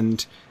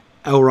 And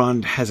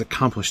Elrond has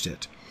accomplished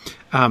it.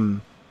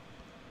 But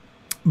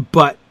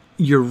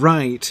you're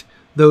right,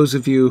 those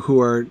of you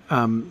who are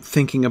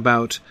thinking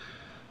about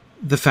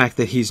the fact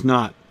that he's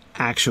not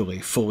actually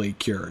fully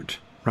cured,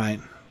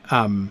 right?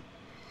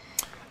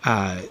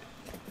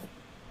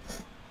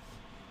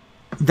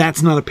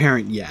 That's not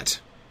apparent yet,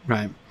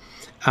 right?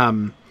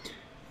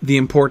 The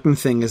important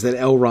thing is that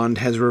Elrond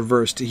has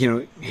reversed,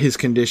 his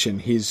condition.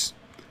 He's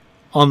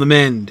on the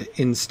mend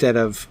instead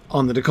of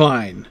on the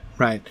decline,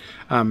 right?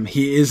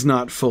 He is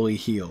not fully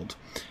healed.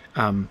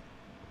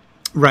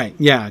 Right,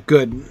 yeah,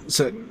 good.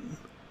 So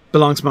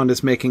Belangsmond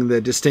is making the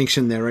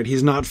distinction there, right?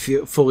 He's not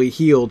fully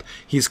healed.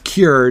 He's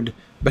cured,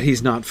 but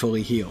he's not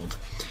fully healed.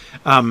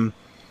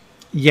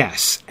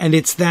 Yes, and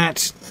it's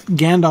that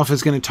Gandalf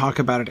is going to talk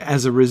about it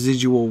as a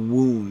residual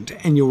wound,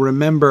 and you'll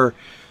remember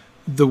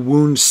the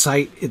wound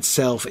site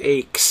itself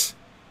aches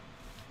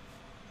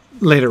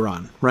later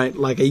on, right?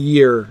 Like a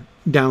year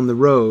down the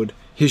road,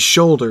 his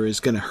shoulder is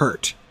going to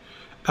hurt.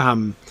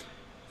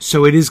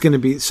 So it is going to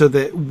be, so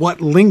that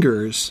what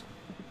lingers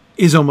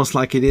is almost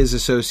like it is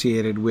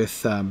associated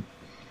with the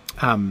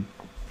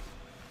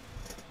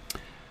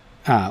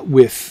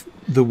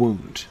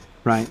wound,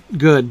 right?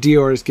 Good.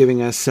 Dior is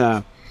giving us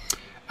the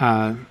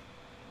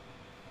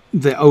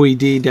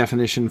OED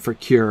definition for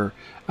cure.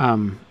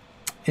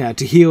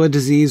 To heal a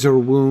disease or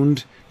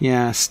wound.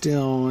 Yeah,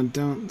 still, I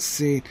don't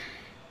see.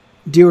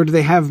 Dior, do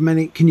they have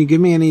many? Can you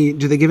give me any?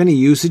 Do they give any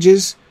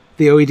usages?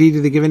 The OED,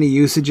 do they give any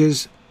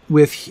usages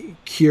with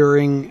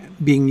curing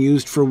being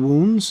used for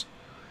wounds?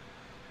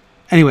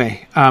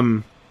 Anyway,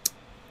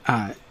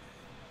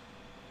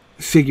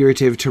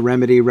 figurative, to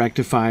remedy,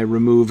 rectify,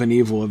 remove an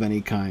evil of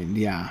any kind.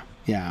 Yeah.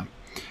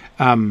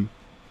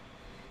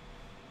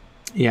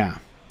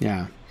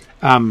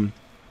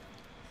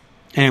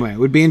 Anyway,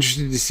 would be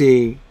interested to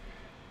see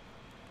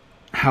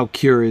how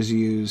cure is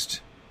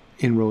used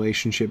in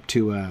relationship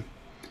to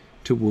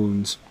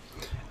wounds.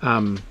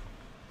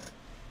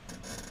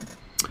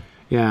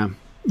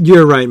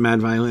 You're right,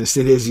 Mad Violinist.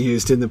 It is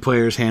used in the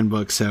player's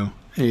handbook, so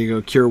there you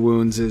go. Cure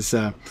Wounds is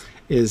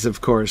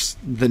of course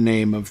the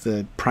name of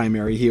the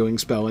primary healing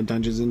spell in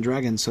Dungeons and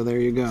Dragons. So there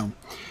you go.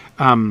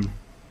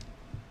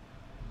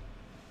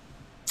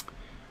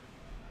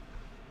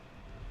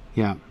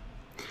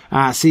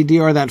 See,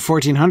 Dior, that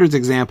 1400s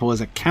example is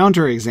a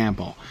counter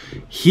example.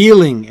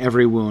 Healing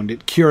every wound,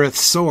 it cureth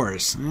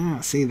sores.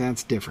 See,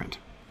 that's different.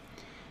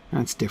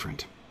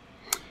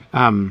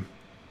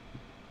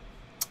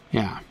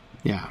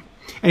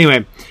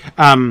 Anyway,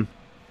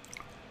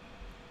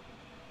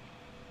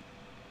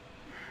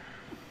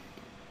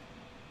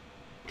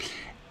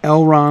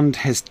 Elrond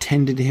has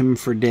tended him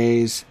for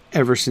days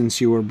ever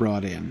since you were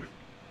brought in.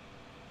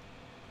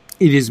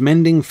 It is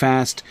mending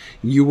fast.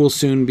 You will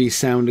soon be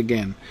sound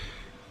again.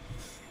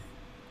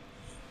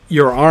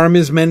 Your arm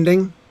is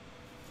mending.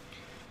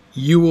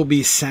 You will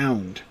be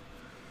sound.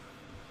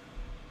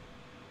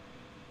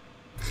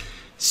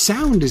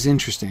 Sound is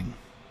interesting.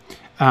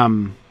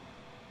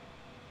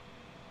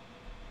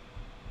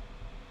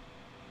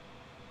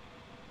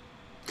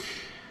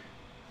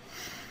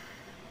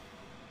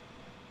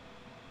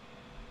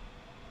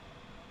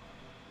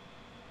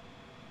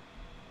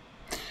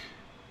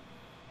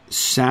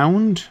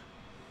 Sound.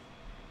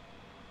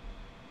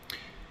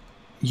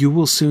 You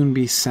will soon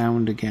be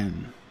sound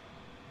again.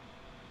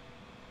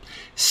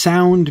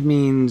 Sound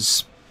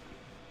means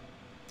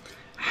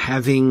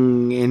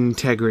having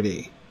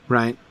integrity,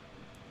 right?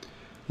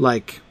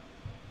 Like,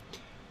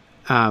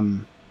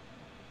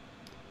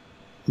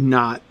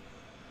 not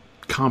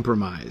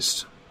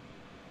compromised.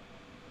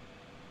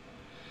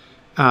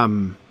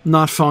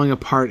 Not falling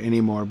apart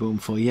anymore,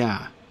 Boomful.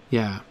 Yeah.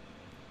 Yeah.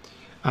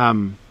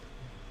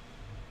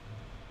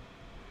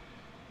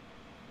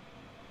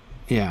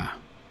 Yeah.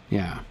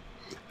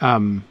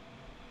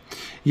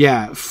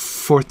 Yeah.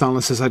 Fourth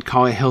Dauntless says I'd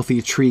call a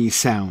healthy tree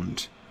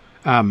sound.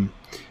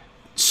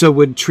 So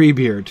would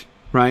Treebeard,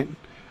 right?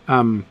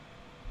 There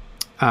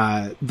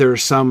are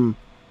some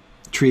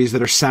trees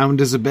that are sound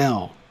as a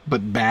bell,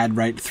 but bad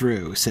right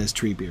through, says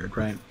Treebeard,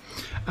 right?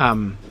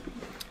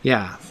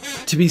 Yeah.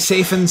 To be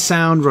safe and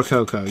sound,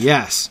 Rococo.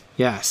 Yes.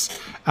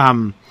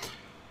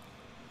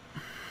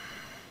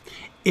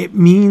 It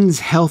means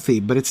healthy,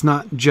 but it's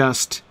not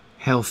just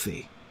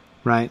healthy,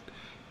 right?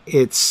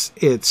 It's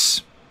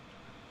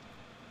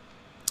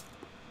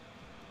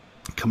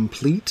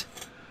complete,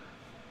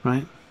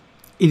 right?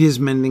 It is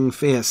mending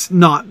face,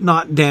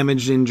 not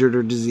damaged, injured,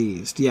 or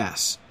diseased.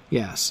 Yes.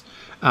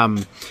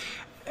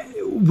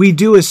 We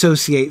do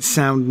associate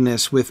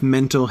soundness with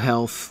mental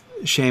health,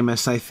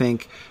 Seamus, I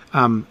think,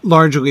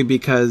 largely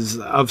because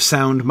of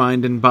sound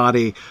mind and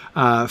body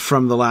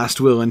from the last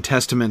will and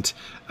testament.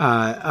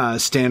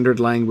 Standard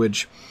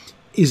language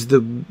is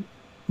the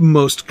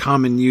most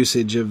common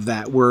usage of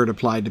that word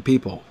applied to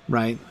people,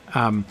 right?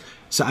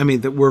 So, I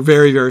mean, that we're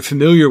very, very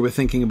familiar with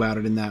thinking about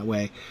it in that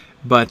way,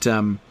 but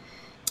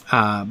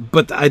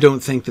I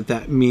don't think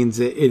that means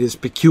it is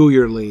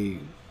peculiarly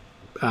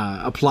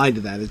applied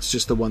to that. It's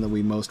just the one that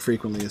we most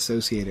frequently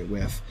associate it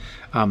with.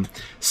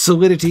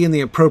 Solidity and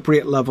the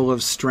appropriate level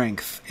of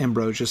strength,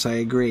 Ambrosius, I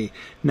agree.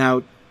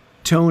 Now,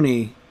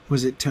 Tony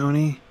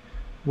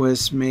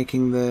was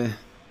making the...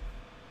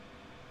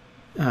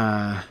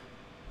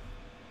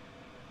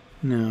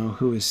 no,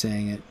 who was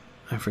saying it?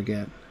 I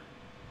forget.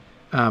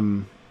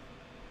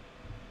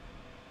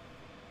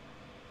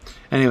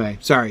 Anyway,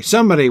 sorry.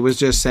 Somebody was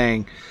just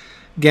saying,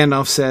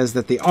 Gandalf says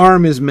that the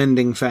arm is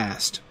mending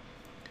fast.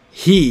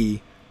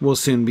 He will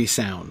soon be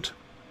sound.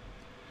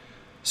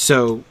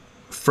 So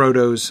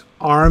Frodo's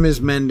arm is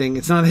mending.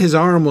 It's not his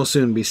arm will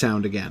soon be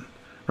sound again,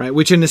 right?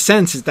 Which in a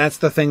sense, that's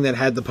the thing that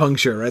had the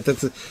puncture, right?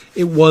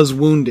 It was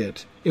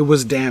wounded. It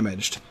was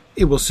damaged.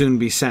 It will soon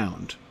be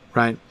sound,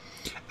 right?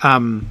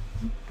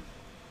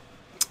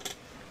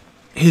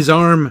 His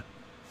arm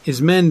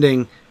is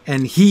mending,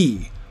 and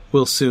he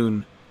will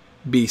soon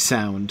be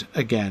sound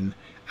again.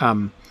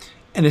 And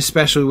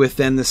especially with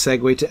then the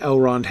segue to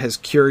Elrond has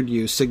cured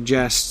you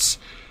suggests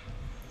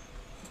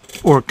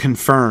or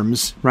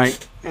confirms,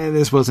 right?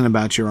 This wasn't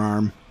about your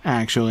arm,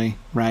 actually,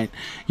 right?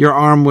 Your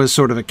arm was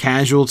sort of a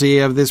casualty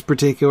of this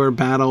particular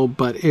battle,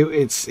 but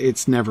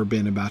it's never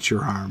been about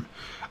your arm.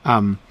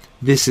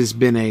 This has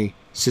been a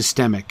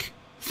systemic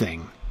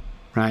thing,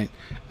 right?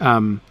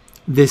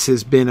 This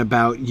has been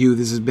about you.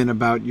 This has been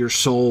about your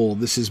soul.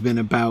 This has been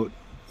about,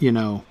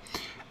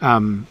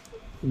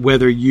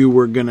 whether you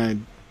were going to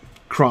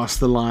cross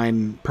the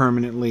line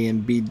permanently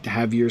and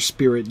have your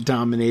spirit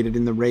dominated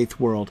in the Wraith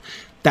world.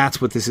 That's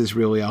what this is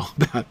really all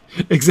about.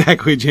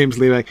 Exactly, James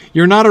Lee.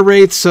 You're not a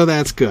Wraith, so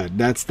that's good.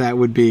 That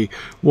would be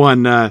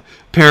one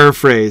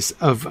paraphrase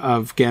of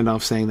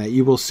Gandalf saying that.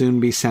 You will soon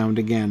be sound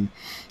again.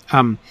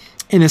 In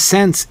a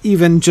sense,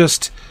 even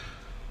just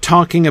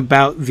talking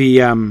about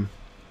the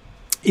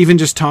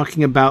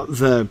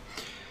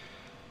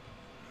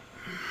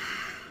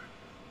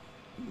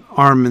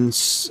arm and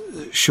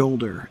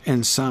shoulder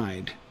and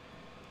side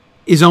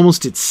is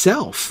almost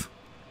itself,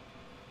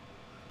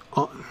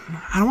 I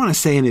don't want to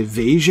say an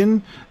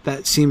evasion,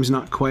 that seems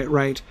not quite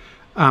right,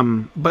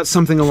 but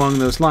something along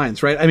those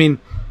lines, right? I mean,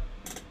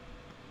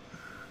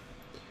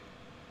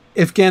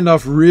 if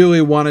Gandalf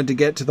really wanted to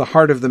get to the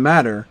heart of the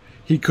matter,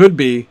 he could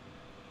be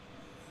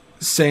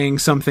saying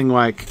something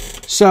like,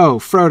 so,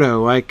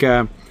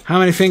 Frodo, how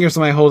many fingers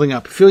am I holding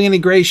up? Feeling any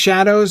gray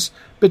shadows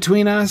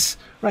between us?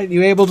 Right?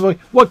 You able to?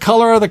 What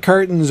color are the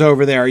curtains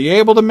over there? Are you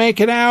able to make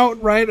it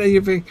out? Right? Are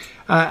you,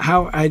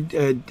 how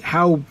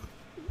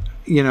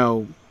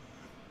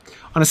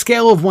on a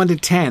scale of 1 to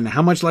 10,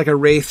 how much like a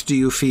wraith do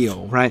you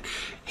feel? Right?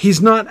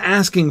 He's not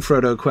asking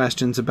Frodo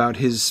questions about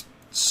his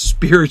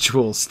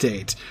spiritual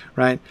state.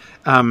 Right?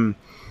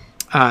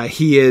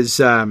 He is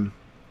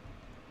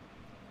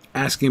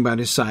asking about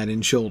his side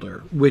and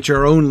shoulder, which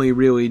are only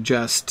really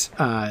just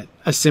a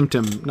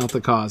symptom, not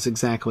the cause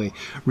exactly.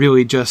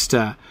 Really just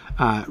an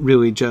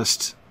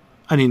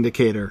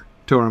indicator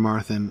to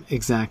Aramarthan,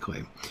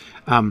 exactly.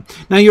 Now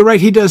you're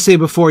right, he does say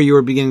before you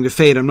were beginning to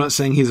fade. I'm not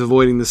saying he's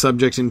avoiding the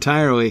subject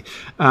entirely,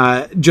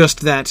 just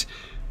that's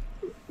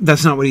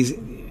not what he's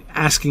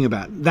asking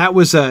about. That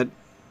was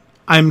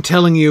I'm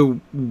telling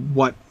you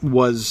what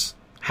was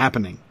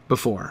happening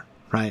before,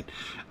 right?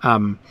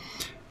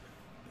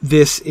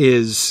 This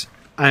is,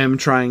 I am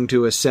trying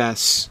to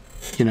assess,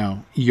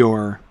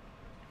 your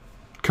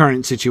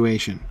current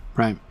situation,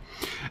 right?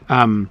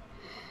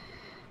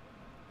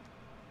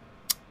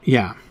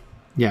 Yeah.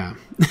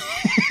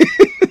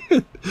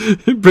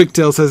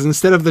 Bricktail says,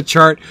 instead of the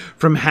chart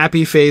from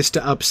happy face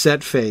to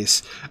upset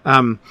face.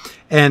 And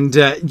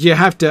you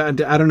have to,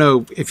 I don't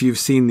know if you've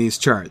seen these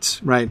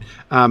charts, right?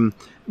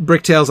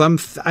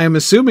 Bricktails, I am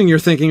assuming you're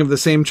thinking of the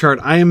same chart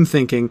I am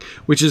thinking,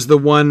 which is the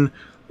one,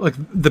 like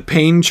the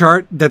pain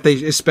chart that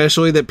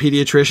especially that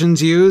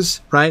pediatricians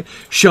use, right?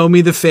 Show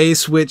me the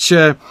face, which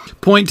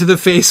point to the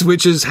face,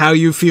 which is how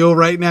you feel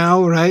right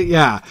now, right?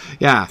 Yeah.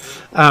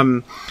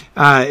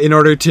 In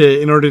order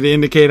to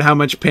indicate how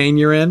much pain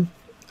you're in.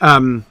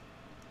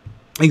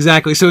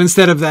 Exactly. So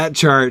instead of that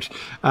chart,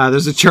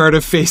 there's a chart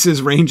of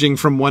faces ranging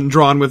from one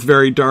drawn with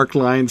very dark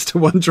lines to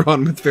one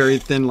drawn with very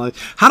thin lines.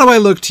 How do I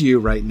look to you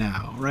right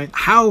now? Right?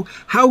 How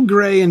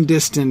gray and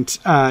distant,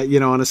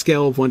 on a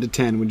scale of 1 to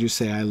 10, would you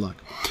say I look?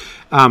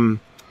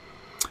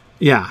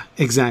 Yeah,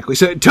 exactly.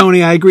 So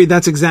Tony, I agree.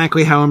 That's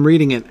exactly how I'm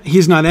reading it.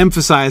 He's not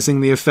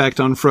emphasizing the effect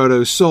on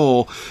Frodo's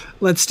soul.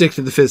 Let's stick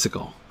to the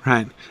physical,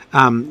 right?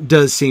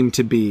 Does seem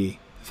to be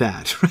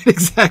that, right?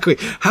 Exactly.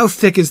 How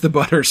thick is the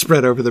butter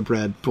spread over the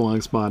bread?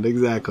 Belongs Bond.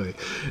 Exactly.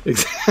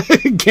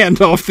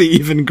 Gandalf the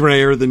even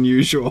grayer than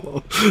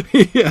usual.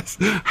 Yes.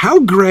 How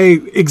gray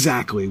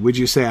exactly would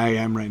you say I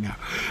am right now?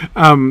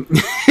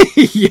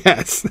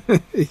 Yes.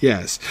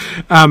 Yes.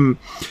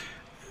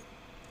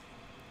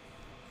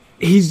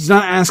 He's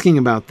not asking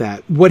about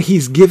that. What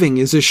he's giving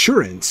is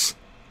assurance,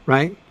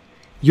 right?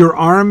 Your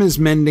arm is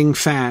mending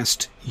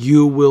fast.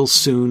 You will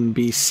soon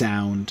be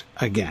sound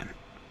again.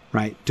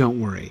 Right? Don't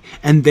worry.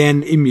 And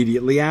then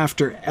immediately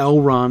after,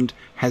 Elrond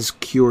has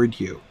cured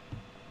you.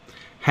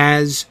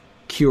 Has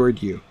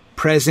cured you.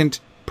 Present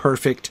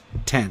perfect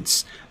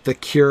tense. The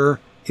cure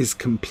is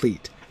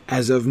complete.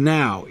 As of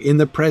now, in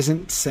the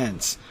present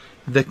sense,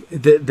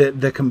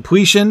 the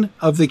completion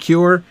of the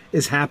cure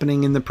is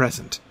happening in the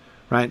present.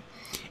 Right?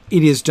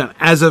 It is done.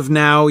 As of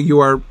now, you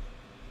are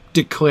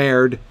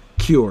declared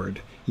cured.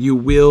 You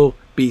will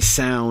be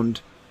sound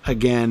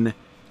again.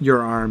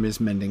 Your arm is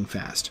mending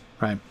fast.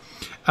 Right?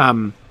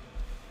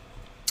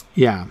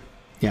 Yeah.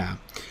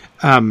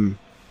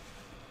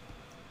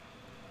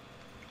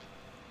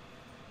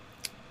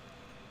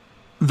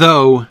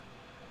 Though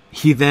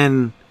he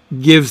then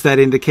gives that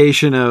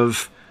indication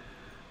of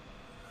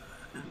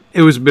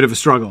it was a bit of a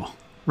struggle,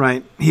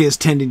 right? He has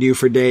tended you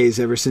for days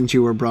ever since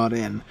you were brought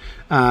in.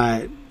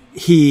 Frodo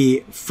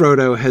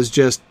has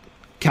just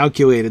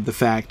calculated the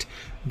fact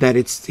that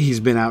he's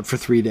been out for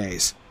 3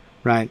 days,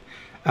 right?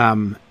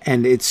 And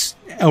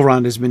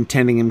Elrond has been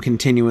tending him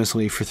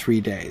continuously for 3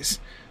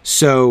 days.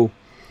 So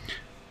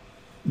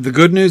the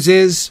good news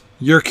is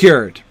you're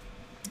cured.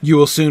 You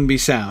will soon be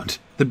sound.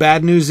 The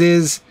bad news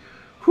is,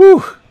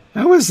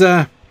 that was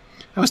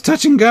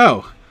touch and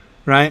go,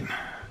 right?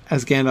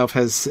 As Gandalf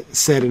has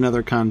said in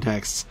other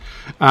contexts.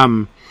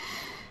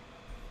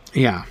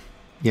 Yeah.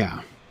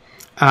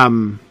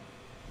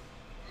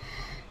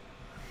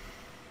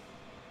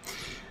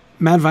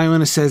 Mad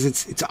Violinist says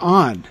it's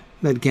odd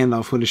that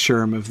Gandalf would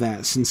assure him of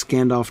that, since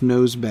Gandalf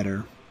knows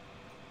better.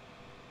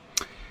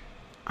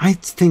 I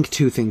think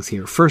 2 things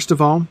here. First of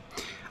all,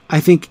 I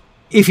think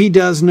if he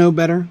does know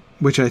better,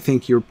 which I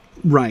think you're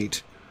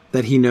right,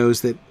 that he knows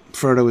that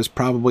Frodo is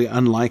probably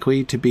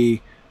unlikely to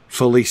be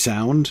fully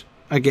sound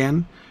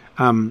again,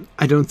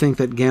 I don't think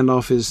that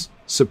Gandalf is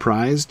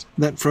surprised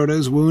that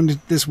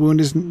this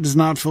wound does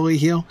not fully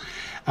heal.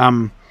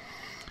 I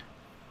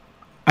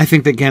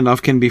think that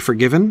Gandalf can be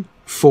forgiven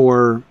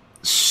for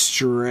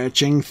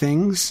stretching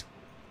things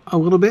a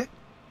little bit,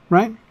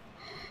 right?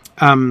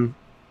 In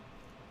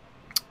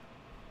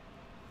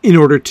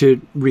order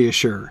to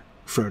reassure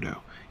Frodo.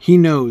 He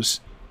knows,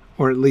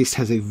 or at least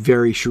has a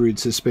very shrewd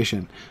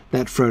suspicion,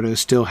 that Frodo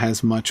still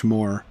has much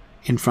more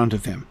in front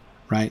of him,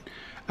 right?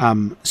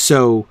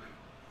 So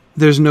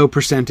there's no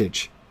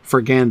percentage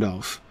for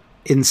Gandalf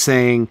in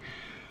saying,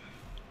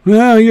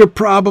 well, you're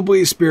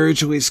probably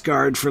spiritually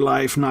scarred for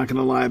life. Not going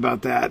to lie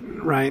about that,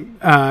 right?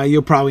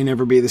 You'll probably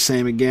never be the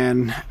same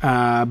again.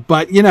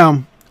 But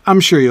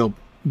I'm sure you'll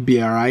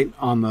be all right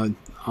on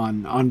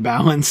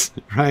balance,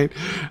 right?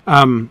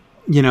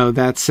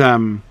 That's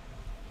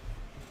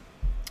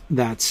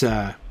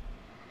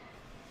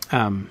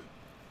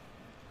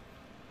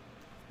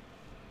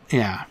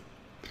yeah.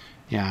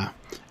 Yeah.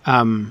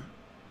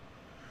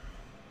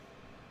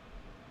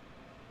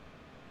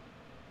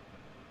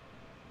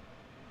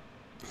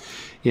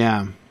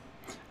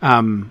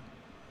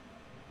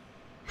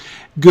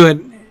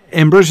 Good.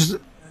 Ambrosius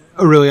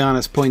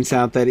Aurelianus points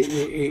out that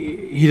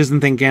he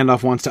doesn't think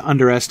Gandalf wants to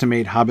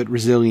underestimate Hobbit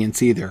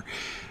resilience either.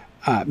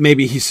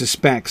 Maybe he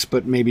suspects,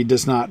 but maybe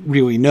does not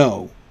really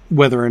know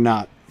whether or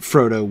not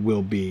Frodo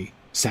will be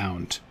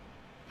sound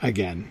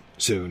again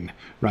soon,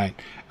 right?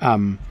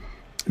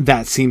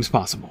 That seems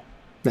possible.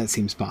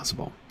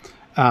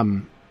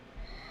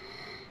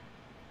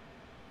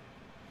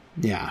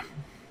 Yeah.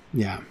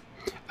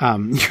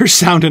 You're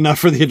sound enough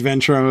for the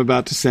adventure I'm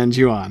about to send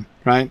you on,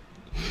 right?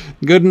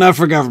 Good enough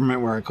for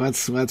government work.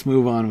 Let's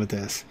move on with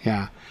this.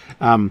 Yeah.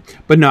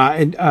 But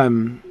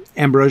no,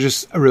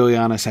 Ambrosius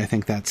Aurelianus, I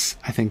think that's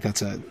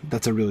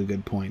a really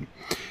good point.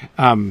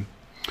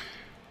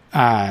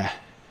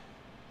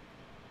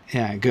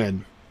 Yeah,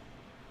 good.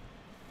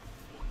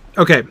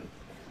 Okay.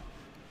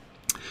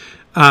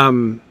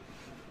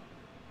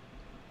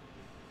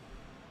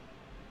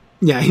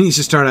 Yeah, he needs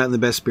to start out in the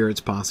best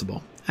spirits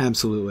possible.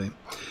 Absolutely.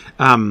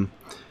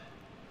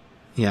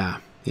 Yeah.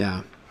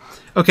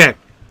 Okay,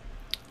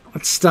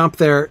 let's stop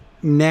there.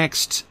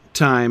 Next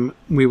time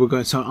we will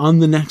go. So on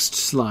the next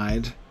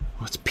slide,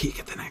 let's peek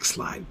at the next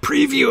slide.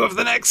 Preview of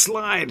the next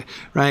slide,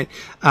 right?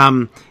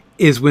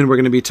 Is when we're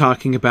going to be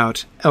talking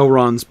about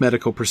Elrond's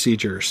medical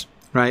procedures,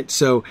 right?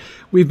 So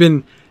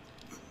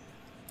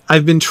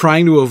I've been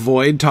trying to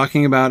avoid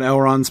talking about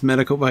Elrond's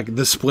medical, like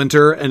the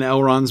Splinter and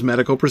Elrond's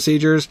medical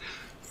procedures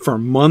for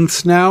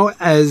months now,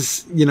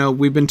 as you know,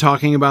 we've been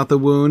talking about the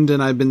wound,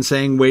 and I've been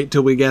saying wait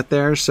till we get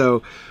there.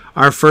 So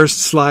our first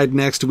slide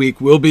next week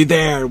will be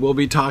there. We'll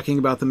be talking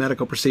about the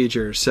medical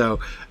procedures. So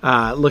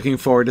looking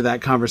forward to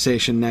that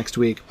conversation next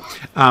week.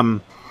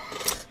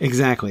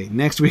 Exactly.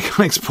 Next week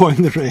on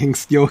Exploring the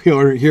Rings, you'll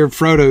hear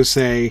Frodo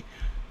say,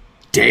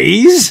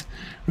 days?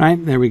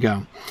 Right? There we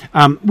go.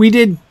 We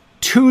did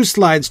 2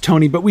 slides,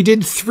 Tony, but we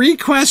did 3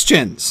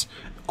 questions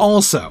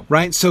also,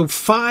 right? So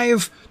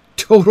 5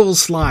 total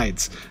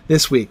slides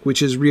this week,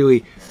 which is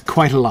really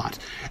quite a lot.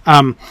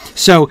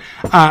 So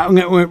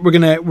we're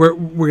gonna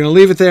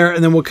leave it there,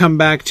 and then we'll come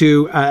back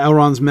to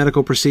Elrond's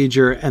medical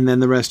procedure, and then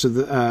the rest of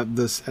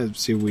this.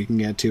 See what we can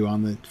get to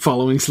on the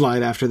following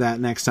slide after that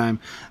next time.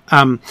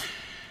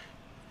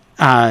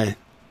 I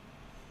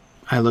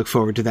look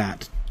forward to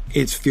that.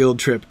 It's field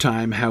trip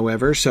time,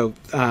 however, so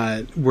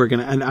we're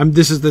gonna. And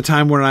this is the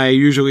time where I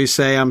usually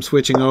say I'm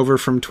switching over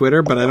from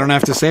Twitter, but I don't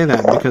have to say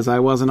that because I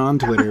wasn't on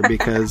Twitter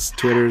because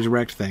Twitter's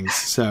wrecked things.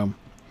 So,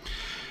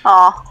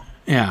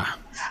 yeah,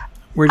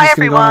 we're just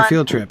gonna go on a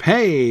field trip.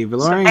 Hey,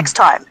 Valori. So next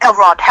time,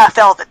 Elrond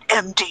Half-Elven,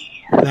 MD.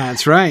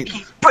 That's right.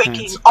 He's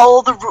breaking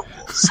all the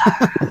rules.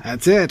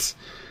 That's it.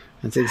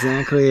 That's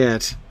exactly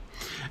it.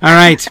 All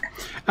right.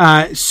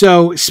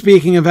 So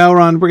speaking of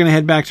Elrond, we're gonna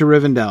head back to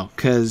Rivendell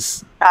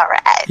because. All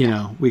right. You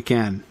know, we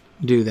can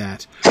do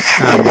that.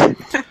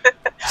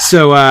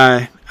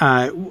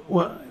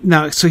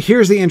 Now, so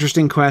here's the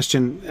interesting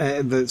question,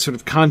 the sort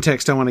of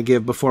context I want to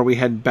give before we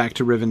head back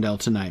to Rivendell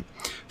tonight.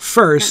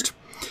 First,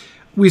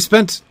 we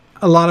spent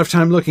a lot of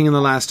time looking in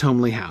the Last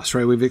Homely House,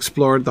 right? We've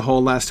explored the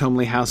whole Last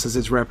Homely House as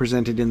it's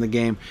represented in the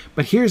game.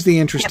 But here's the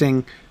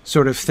interesting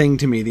sort of thing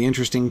to me, the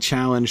interesting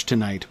challenge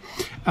tonight,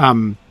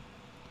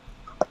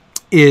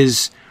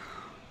 is...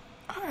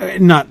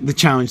 not the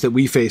challenge that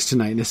we face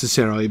tonight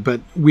necessarily,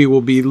 but we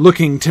will be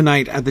looking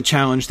tonight at the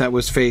challenge that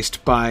was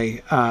faced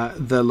by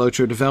the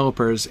Lotro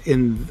developers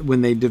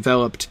when they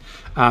developed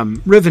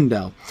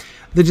Rivendell.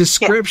 The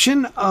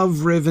description of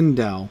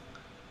Rivendell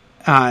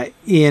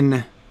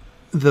in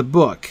the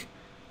book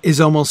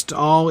is almost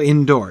all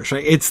indoors,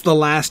 right? It's the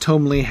Last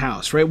Homely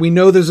House, right? We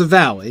know there's a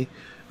valley,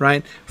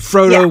 right?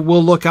 Frodo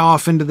will look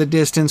off into the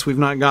distance. We've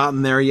not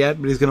gotten there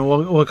yet, but he's going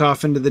to look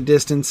off into the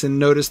distance and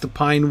notice the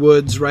pine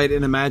woods, right?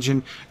 And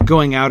imagine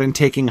going out and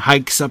taking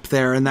hikes up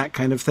there and that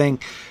kind of thing.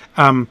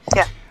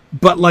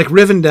 But like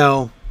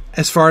Rivendell,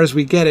 as far as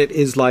we get it,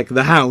 is like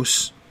the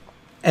house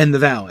and the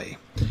valley.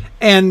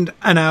 And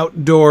an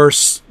outdoor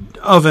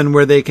oven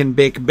where they can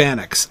bake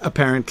bannocks,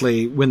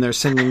 apparently, when they're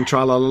singing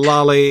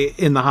Tra-la-la-lolly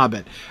in The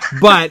Hobbit.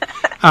 But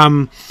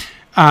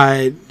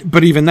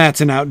even that's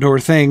an outdoor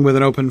thing with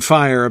an open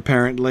fire,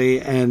 apparently,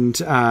 and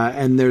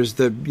there's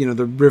the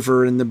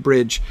river and the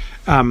bridge.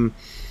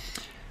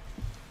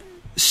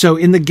 So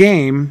in the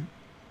game,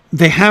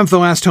 they have the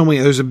Last Homely.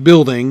 There's a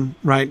building,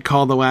 right,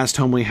 called the Last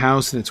Homely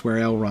House, and it's where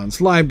Elrond's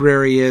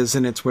library is,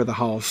 and it's where the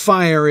Hall of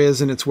Fire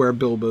is, and it's where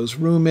Bilbo's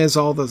room is.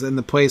 All those in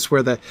the place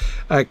where the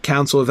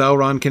Council of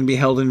Elrond can be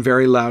held in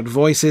very loud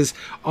voices.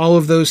 All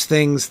of those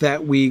things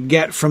that we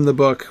get from the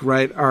book,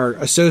 right, are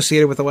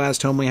associated with the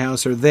Last Homely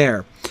House are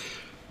there.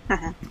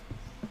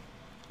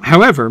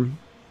 However,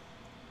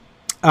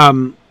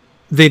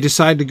 they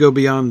decide to go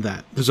beyond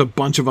that. There's a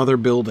bunch of other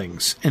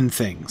buildings and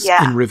things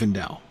in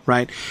Rivendell,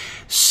 right?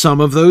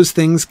 Some of those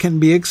things can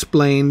be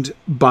explained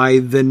by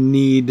the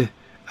need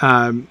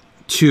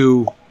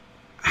to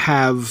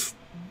have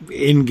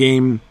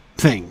in-game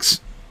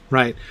things,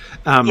 right?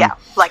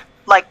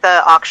 Like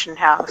the auction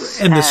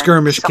house. And the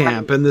skirmish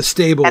camp and the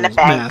stable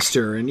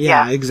master. And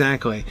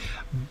exactly.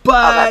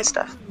 But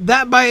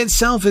that by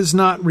itself is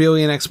not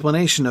really an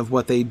explanation of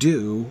what they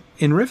do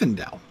in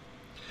Rivendell.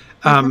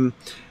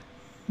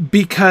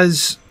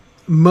 Because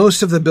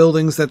most of the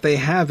buildings that they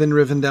have in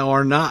Rivendell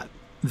are not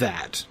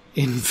that,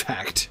 in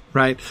fact,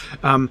 right?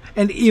 And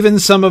even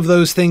some of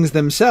those things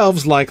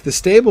themselves, like the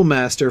stable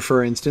master,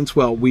 for instance,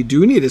 well, we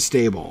do need a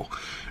stable,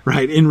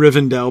 right, in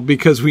Rivendell,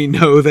 because we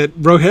know that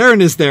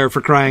Rohirrim is there, for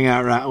crying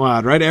out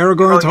loud, right?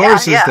 Aragorn's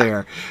horse is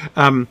there.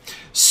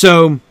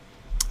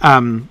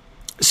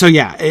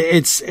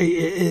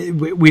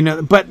 We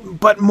know,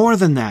 but more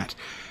than that,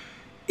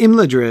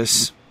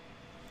 Imladris,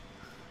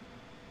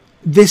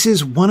 this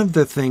is one of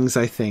the things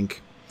I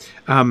think,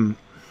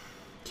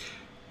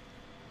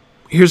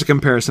 here's a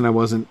comparison I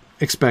wasn't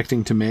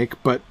expecting to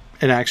make, but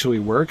it actually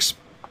works.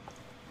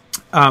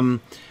 The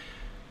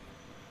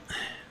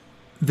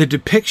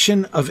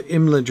depiction of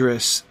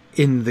Imladris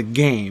in the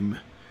game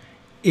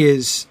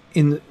is,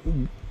 in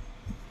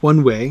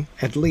one way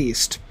at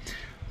least,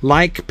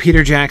 like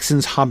Peter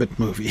Jackson's Hobbit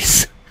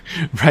movies,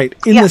 right?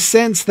 In the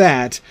sense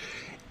that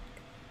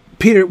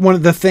Peter, one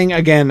of the thing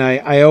again,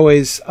 I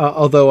always,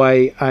 although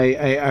I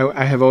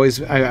have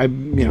always,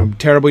 I'm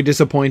terribly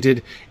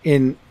disappointed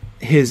in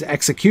his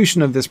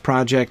execution of this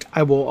project.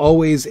 I will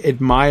always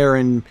admire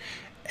and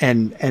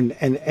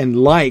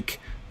like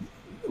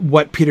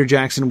what Peter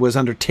Jackson was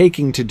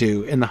undertaking to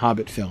do in the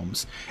Hobbit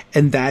films,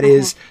 and that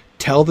is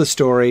tell the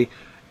story,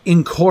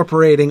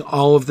 incorporating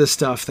all of the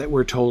stuff that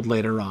we're told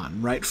later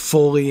on, right?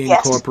 Fully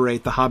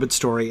incorporate the Hobbit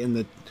story in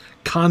the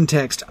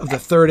context of the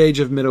Third Age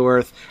of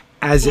Middle-earth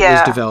as it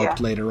was developed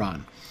later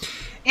on.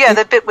 Yeah,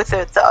 the bit with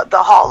the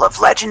Hall of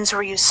Legends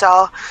where you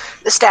saw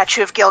the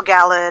statue of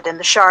Gil-galad and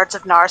the shards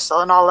of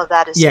Narsil and all of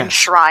that is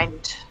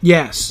enshrined.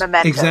 Yes,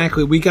 memento.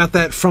 Exactly. We got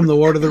that from the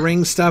Lord of the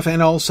Rings stuff,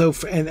 and also,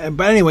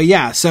 but anyway,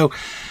 so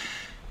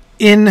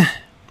in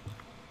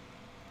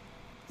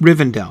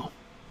Rivendell,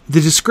 the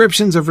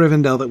descriptions of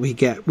Rivendell that we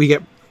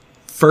get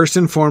first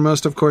and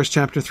foremost, of course,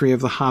 Chapter 3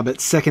 of The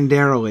Hobbit.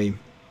 Secondarily,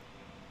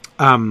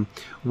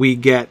 we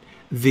get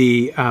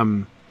the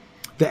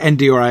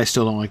NDR. I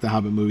still don't like the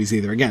Hobbit movies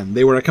either. Again,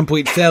 they were a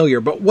complete failure.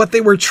 But what they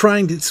were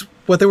trying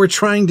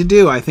to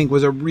do, I think,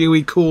 was a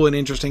really cool and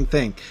interesting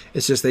thing.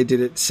 It's just they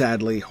did it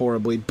sadly,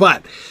 horribly.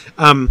 But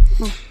again,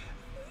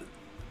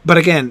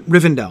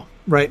 Rivendell,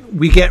 right?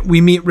 We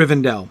meet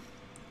Rivendell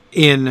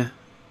in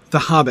The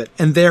Hobbit,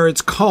 and there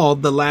it's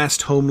called the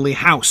Last Homely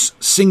House,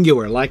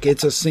 singular, like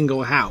it's a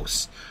single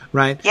house.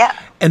 Right? Yeah.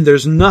 And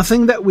there's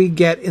nothing that we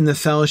get in the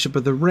Fellowship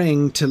of the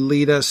Ring to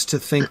lead us to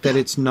think that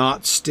it's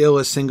not still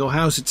a single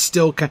house. It's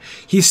still,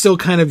 he's still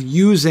kind of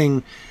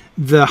using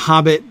the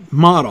Hobbit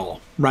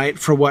model, right,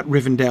 for what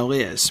Rivendell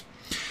is.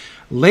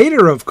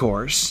 Later, of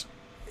course,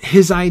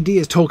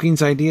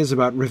 Tolkien's ideas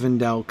about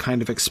Rivendell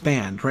kind of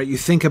expand, right? You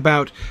think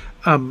about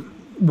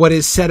what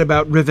is said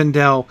about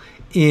Rivendell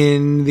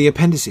in the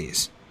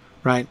appendices,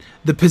 right?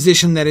 The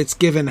position that it's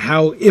given,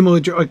 how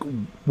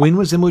Imladris, when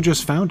was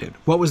Imladris founded?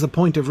 What was the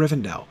point of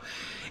Rivendell?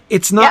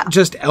 It's not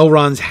just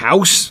Elrond's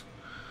house,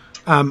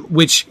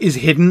 which is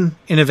hidden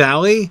in a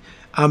valley.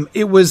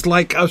 It was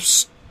like a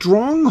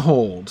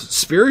stronghold,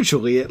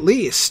 spiritually at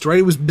least, right?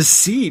 It was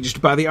besieged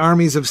by the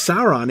armies of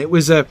Sauron. It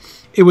was an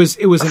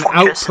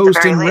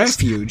outpost and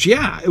refuge.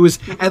 Yeah, it was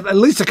at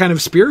least a kind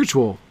of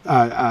spiritual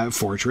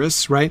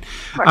fortress, right?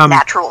 Or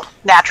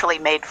naturally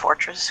made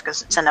fortress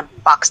because it's in a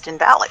boxed-in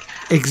valley.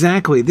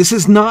 Exactly. This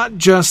is not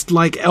just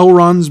like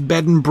Elrond's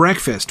bed and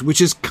breakfast,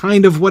 which is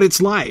kind of what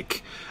it's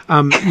like.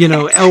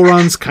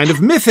 Elrond's kind of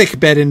mythic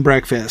bed and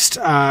breakfast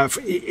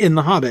in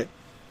The Hobbit.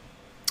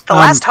 The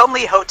last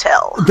homely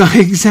hotel.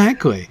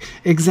 Exactly.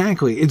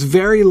 It's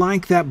very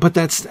like that, but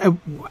that's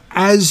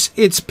as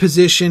its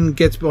position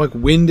gets, like,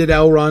 when did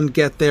Elrond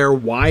get there?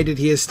 Why did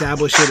he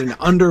establish it? And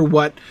under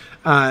what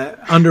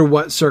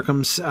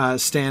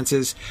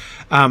circumstances?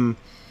 The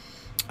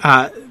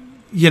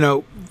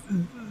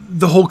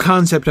whole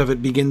concept of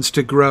it begins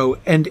to grow,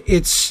 and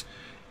its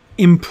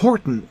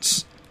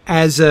importance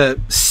as a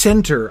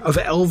center of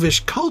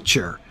Elvish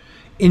culture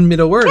in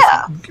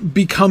Middle-earth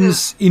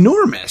becomes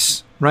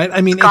enormous. Right?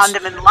 I mean, it's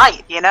Gondolin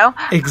Light,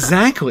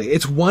 Exactly.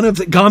 It's one of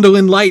the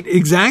Gondolin Light.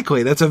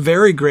 Exactly. That's a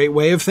very great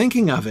way of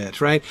thinking of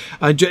it, right?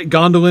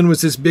 Gondolin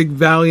was this big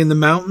valley in the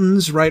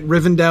mountains, right?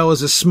 Rivendell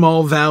is a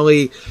small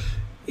valley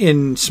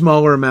in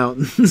smaller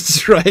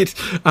mountains, right?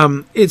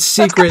 It's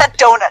secret. It's got that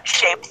donut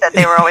shape that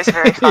they were always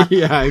very fond of.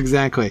 Yeah,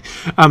 exactly.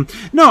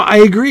 No, I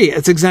agree.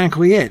 It's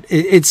exactly it.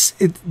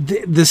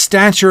 The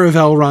stature of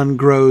Elrond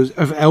grows,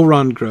 of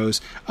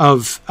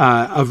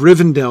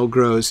Rivendell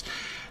grows.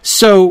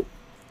 So,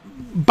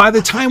 by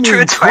the time we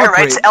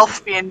incorporate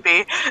Elf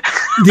B&B.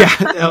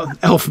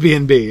 Elf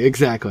B&B,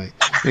 exactly.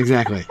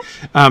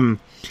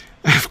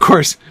 Of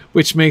course,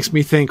 which makes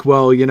me think,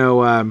 well,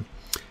 Elrond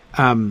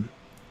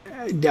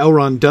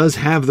does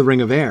have the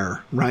Ring of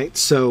Air, right?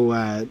 So,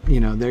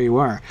 there you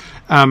are.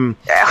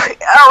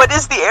 It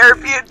is the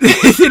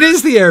Airbnb. It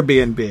is the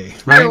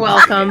Airbnb, right? You're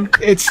welcome.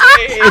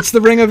 It's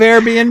the Ring of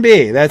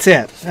Airbnb. That's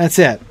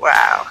it.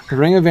 Wow. The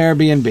Ring of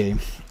Airbnb.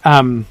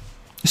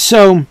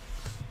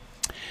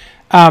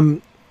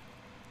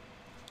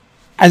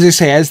 As I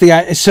say,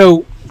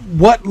 so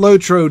what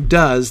Lotro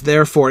does,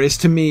 therefore, is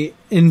to me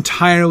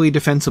entirely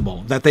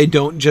defensible. That they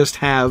don't just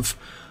have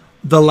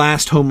the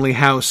last homely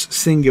house,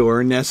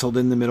 singular, nestled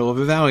in the middle of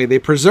a valley. They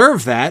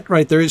preserve that,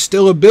 right? There is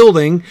still a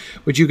building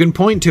which you can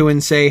point to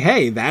and say,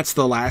 hey, that's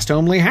the last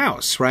homely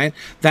house, right?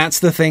 That's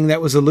the thing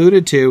that was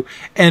alluded to,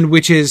 and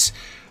which is...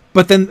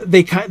 But then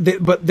they've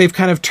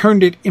kind of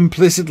turned it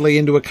implicitly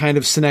into a kind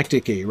of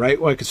synecdoche, right?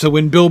 Like, so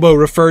when Bilbo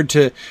referred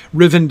to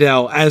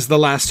Rivendell as the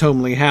last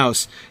homely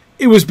house,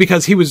 it was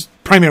because he was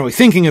primarily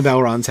thinking of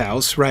Elrond's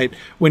house, right?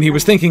 When he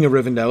was thinking of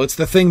Rivendell, it's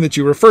the thing that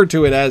you refer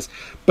to it as,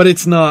 but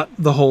it's not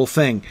the whole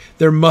thing.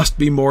 There must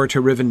be more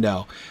to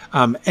Rivendell,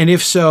 and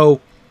if so,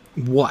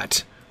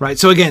 what? Right.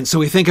 So again,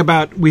 we think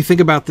about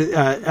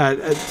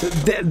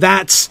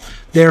that's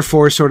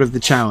therefore sort of the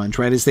challenge,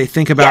 right? As they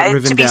think about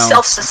Rivendell to be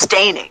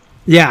self-sustaining.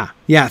 Yeah.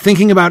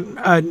 Thinking about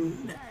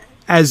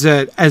as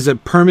a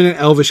permanent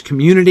Elvish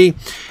community,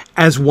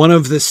 as one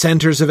of the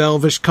centers of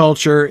Elvish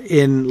culture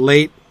in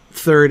late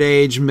Third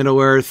Age Middle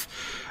Earth.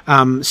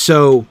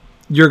 So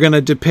you're going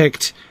to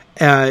depict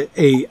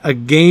a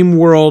game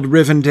world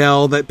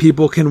Rivendell that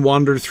people can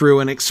wander through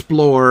and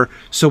explore.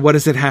 So what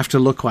does it have to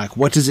look like?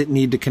 What does it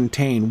need to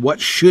contain?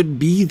 What should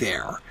be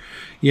there,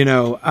 in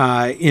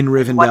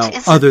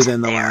Rivendell other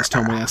than the last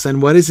home we asked?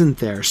 And what isn't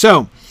there?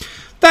 So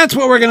that's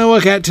what we're going to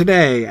look at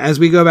today as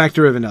we go back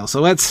to Rivendell.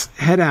 So let's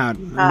head out.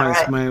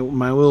 My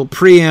little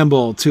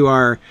preamble to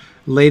our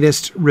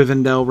latest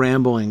Rivendell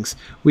ramblings.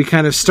 We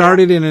kind of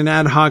started in an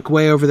ad hoc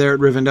way over there at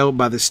Rivendell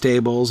by the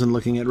stables and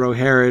looking at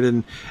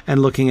Rohirrim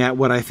and looking at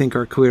what I think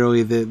are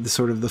clearly the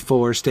sort of the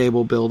fuller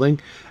stable building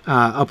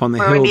up on the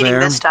hill there.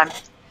 This time?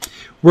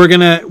 We're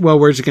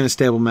just gonna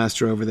stable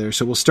master over there.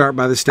 So we'll start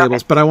by the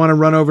stables, but I want to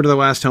run over to the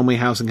last homely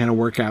house and kind of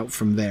work out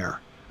from there,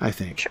 I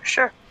think.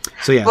 Sure.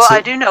 So yeah. Well,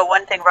 I do know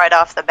one thing right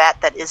off the bat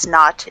that is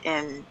not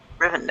in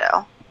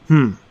Rivendell.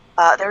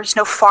 There's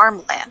no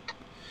farmland.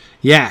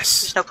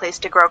 Yes. There's no place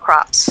to grow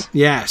crops.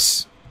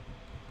 Yes.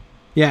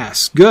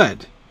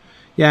 Good.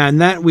 Yeah,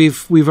 and that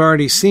we've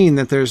already seen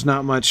that there's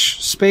not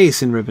much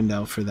space in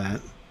Rivendell for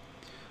that.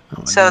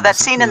 So that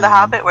scene in The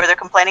Hobbit where they're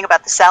complaining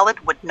about the salad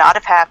would not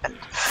have happened.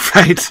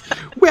 Right.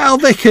 Well,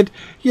 they could.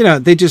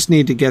 They just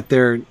need to get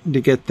their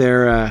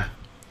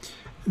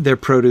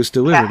produce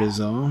delivered. Is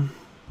all.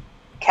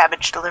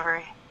 Cabbage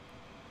delivery.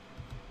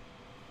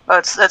 Oh,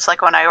 that's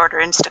like when I order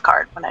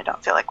Instacart when I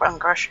don't feel like running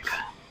grocery.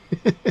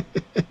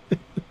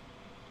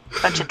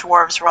 Bunch of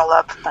dwarves roll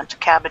up, a bunch of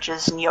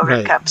cabbages and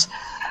yogurt cups.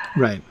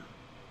 Right.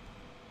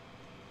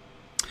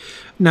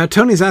 Now,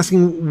 Tony's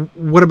asking,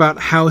 what about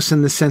house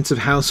and the sense of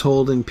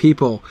household and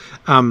people?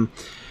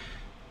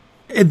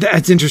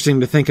 It's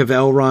interesting to think of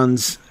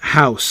Elrond's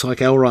house, like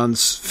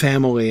Elrond's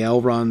family,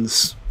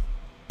 Elrond's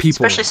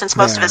people. Especially since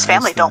most of his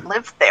family don't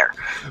live there.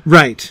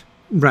 Right.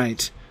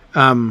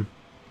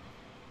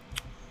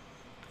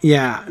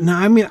 Yeah. No,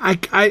 I mean,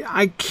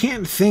 I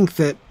can't think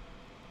that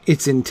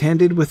it's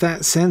intended with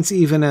that sense,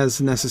 even as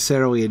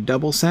necessarily a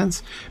double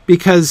sense,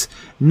 because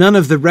none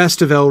of the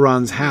rest of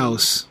Elrond's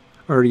house,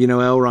 or,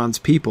 Elrond's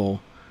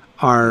people,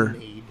 are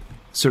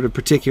sort of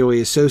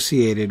particularly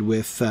associated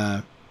with,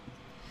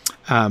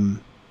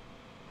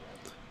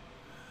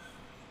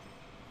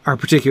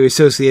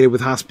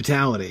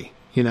 hospitality,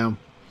 Yeah.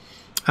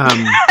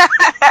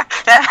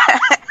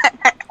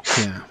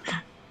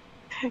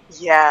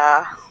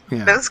 Yeah.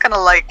 That's kind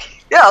of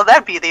like,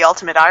 that'd be the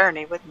ultimate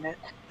irony, wouldn't it?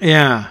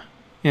 Yeah.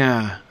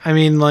 I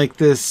mean, like,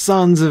 the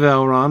sons of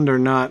Elrond are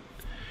not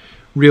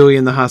really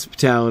in the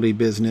hospitality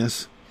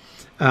business.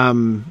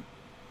 Arwen,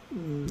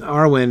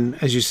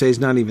 as you say, is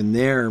not even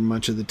there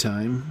much of the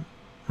time,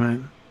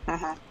 right?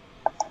 Uh-huh.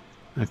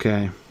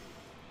 Okay.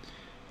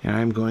 Yeah,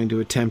 I'm going to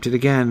attempt it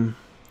again.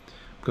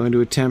 I'm going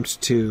to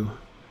attempt to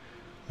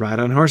ride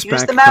on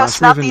horseback. Use the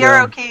mouse, not the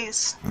arrow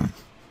keys.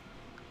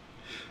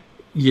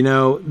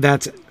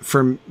 That's,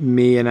 for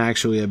me,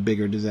 actually a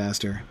bigger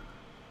disaster.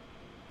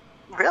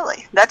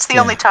 Really? That's the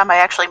only time I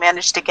actually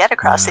managed to get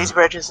across these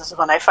bridges is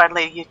when I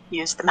finally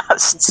used the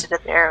mouse instead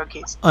of the arrow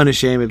keys.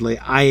 Unashamedly,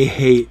 I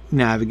hate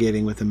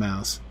navigating with the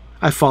mouse.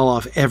 I fall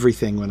off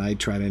everything when I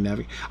try to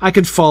navigate. I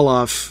could fall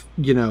off,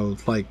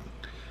 I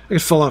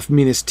could fall off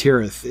Minas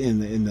Tirith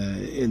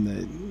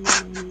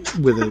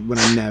when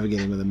I'm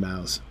navigating with a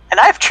mouse. And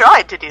I've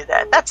tried to do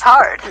that. That's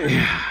hard.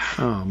 Yeah.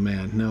 Oh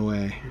man, no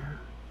way.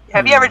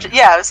 Have you ever?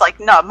 Yeah, I was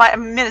like, no, my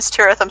Minas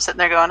Tirith. I'm sitting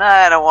there going,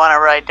 I don't want to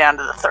ride down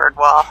to the third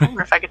wall. I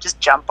wonder if I could just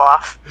jump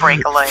off,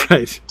 break a leg,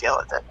 deal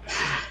with it.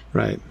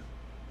 Right.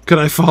 Could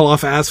I fall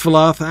off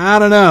Asphaleth? I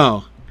don't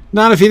know.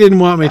 Not if he didn't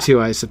want me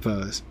to, I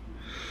suppose.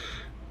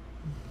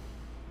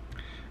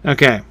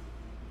 Okay.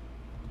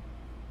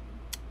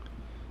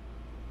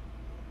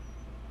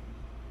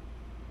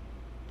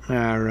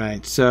 All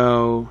right.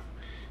 So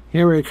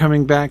here we're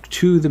coming back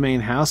to the main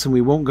house, and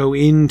we won't go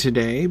in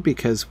today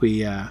because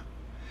we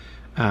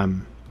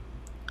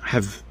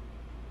have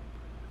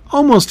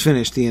almost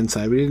finished the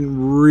inside. We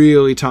didn't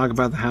really talk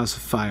about the House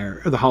of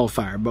Fire, or the Hall of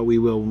Fire, but we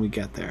will when we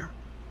get there.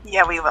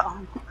 Yeah, we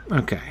will.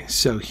 Okay,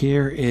 so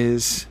here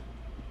is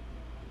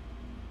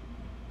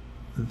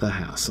the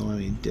house. So let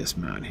me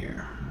dismount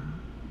here.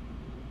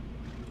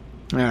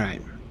 All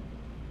right.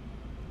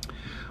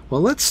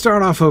 Well, let's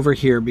start off over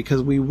here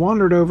because we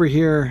wandered over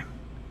here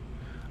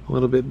a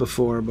little bit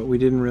before, but we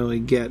didn't really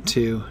get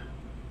to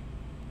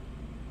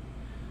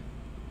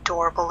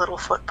adorable little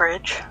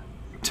footbridge.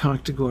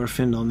 Talk to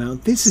Glorfindel. Now,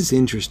 this is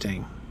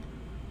interesting.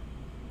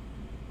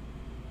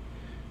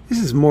 This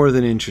is more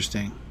than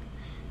interesting.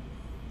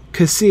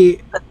 Because,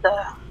 see,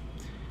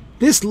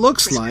 this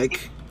looks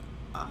like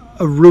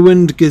a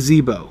ruined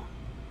gazebo.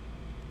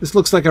 This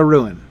looks like a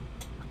ruin.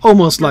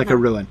 Almost like a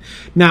ruin.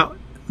 Now,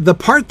 the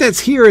part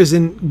that's here is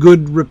in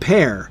good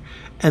repair,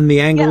 and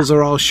the angles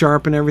are all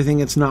sharp and everything.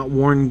 It's not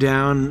worn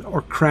down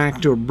or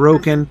cracked or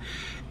broken.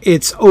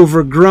 It's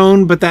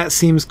overgrown, but that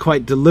seems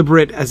quite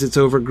deliberate as it's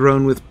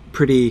overgrown with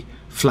pretty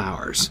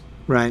flowers,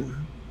 right?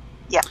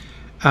 Yeah.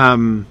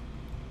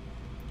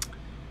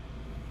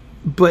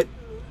 But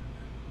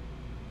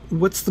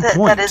what's the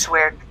point? That is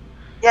weird.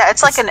 Yeah,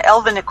 it's like an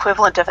elven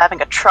equivalent of having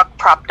a truck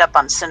propped up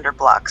on cinder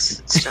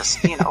blocks. It's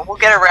just, we'll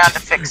get around to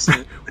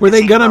fixing. Were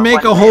they gonna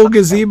make a whole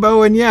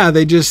gazebo? And yeah,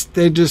 they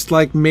just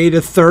like made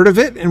a third of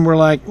it, and we're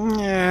like,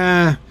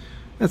 yeah,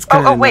 that's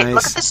kind of Oh wait, nice.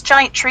 Look at this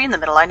giant tree in the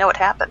middle. I know what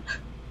happened.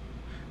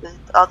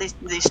 All these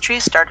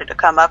trees started to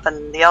come up,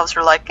 and the elves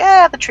were like,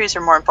 the trees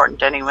are more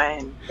important anyway,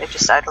 and they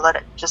decided to let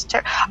it just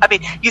tear. I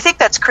mean, you think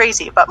that's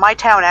crazy, but my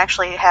town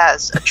actually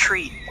has a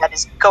tree that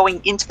is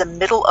going into the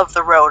middle of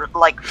the road.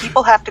 Like,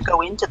 people have to go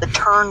into the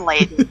turn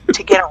lane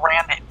to get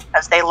around it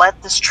as they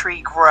let this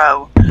tree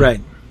grow. Right.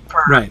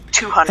 For right.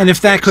 200 And if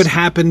that years. could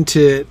happen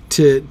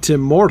to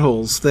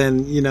mortals,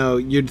 then,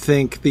 you'd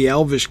think the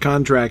elvish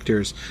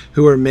contractors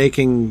who are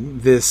making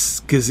this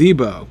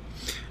gazebo,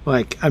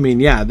 like, I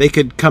mean, yeah, they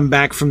could come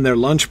back from their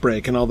lunch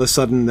break and all of a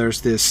sudden there's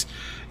this,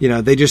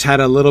 they just had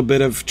a little bit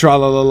of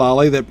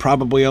tra-la-la-lolly that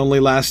probably only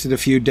lasted a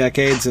few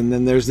decades, and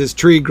then there's this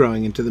tree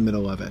growing into the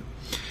middle of it.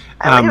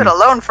 I leave it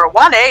alone for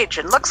one age,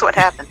 and looks what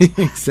happens.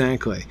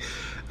 Exactly.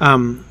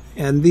 And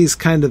these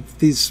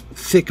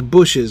thick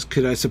bushes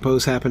could, I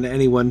suppose, happen to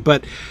anyone.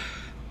 But,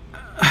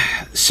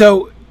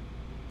 so,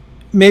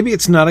 maybe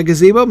it's not a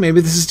gazebo.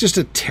 Maybe this is just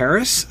a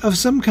terrace of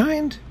some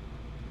kind?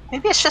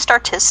 Maybe it's just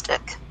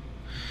artistic.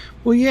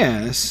 Well,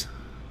 yes.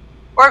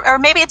 Or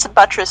maybe it's a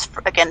buttress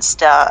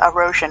against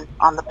erosion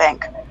on the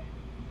bank.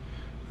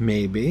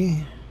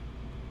 Maybe.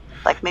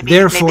 Like maybe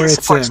Therefore, the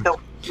supports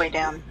go way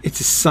down. It's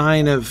a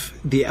sign of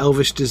the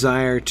elvish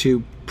desire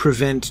to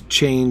prevent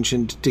change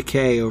and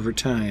decay over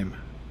time.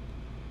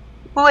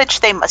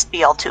 Which they must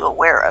be all too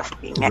aware of,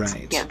 being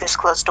this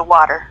close to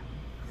water.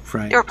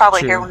 Right. They were probably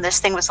True. here when this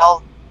thing was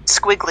all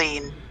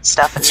squiggly and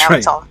stuff, and That's now right.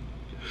 it's all...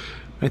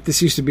 Right,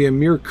 this used to be a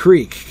mere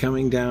creek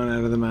coming down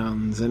out of the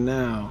mountains, and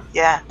now...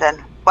 Yeah,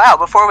 then, wow,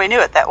 before we knew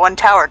it, that one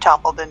tower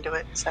toppled into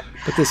it. So.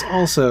 But this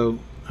also...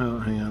 Oh,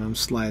 hang on, I'm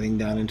sliding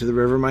down into the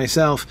river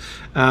myself.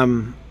 I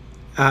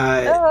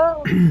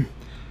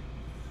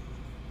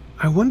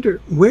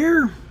wonder,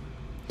 where...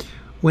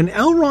 When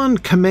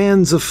Elrond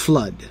commands a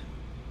flood...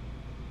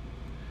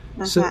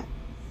 Mm-hmm. So,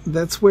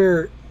 that's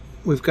where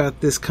we've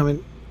got this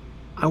coming...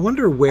 I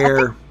wonder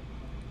where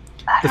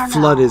the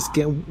flood is...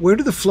 Where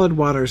do the flood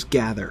waters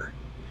gather?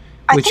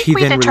 I think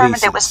we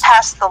determined it was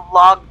past the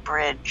log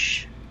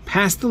bridge.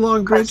 Past the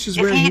log bridge is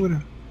where he would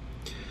have...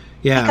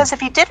 Yeah. Because if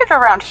he did it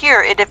around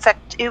here, it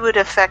would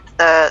affect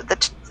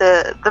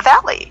the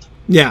valley.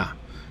 Yeah.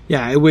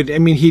 Yeah, it would. I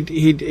mean,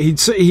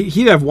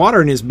 he'd have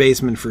water in his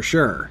basement for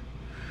sure.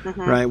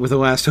 Mm-hmm. Right, with the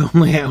last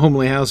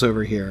homely house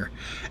over here.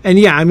 And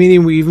yeah, I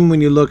mean, even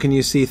when you look and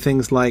you see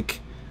things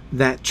like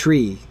that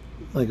tree,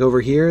 like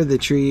over here, the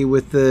tree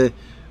with the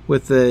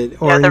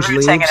orange the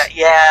leaves.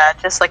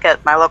 Just like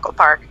at my local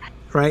park.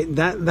 Right,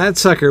 that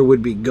sucker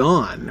would be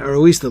gone, or at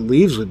least the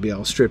leaves would be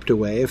all stripped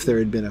away if there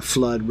had been a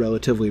flood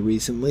relatively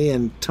recently.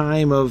 And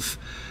time of,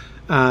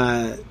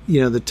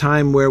 the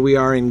time where we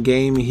are in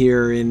game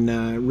here in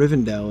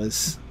Rivendell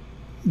is,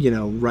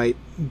 right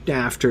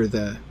after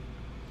the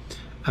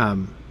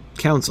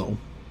council.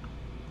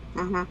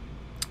 Mm-hmm.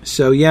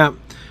 So yeah,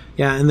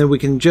 and then we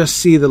can just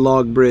see the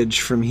log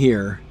bridge from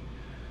here,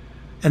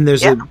 and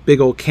there's a big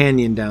old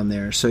canyon down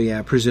there. So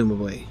yeah,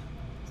 presumably.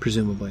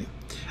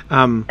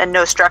 And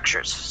no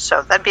structures,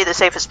 so that'd be the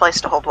safest place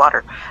to hold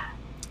water.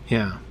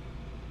 Yeah.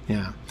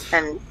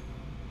 And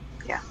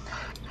yeah.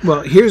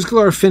 Well, here's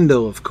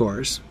Glorfindel, of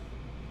course.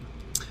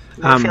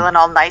 We're feeling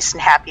all nice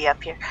and happy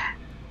up here.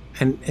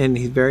 And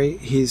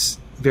he's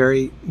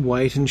very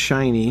white and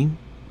shiny,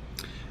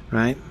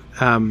 right?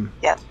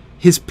 Yeah.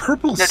 His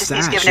purple Notice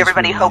sash he's giving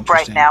everybody really hope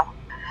right now.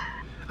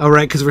 Oh,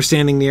 right, because we're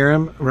standing near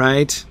him,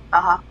 right?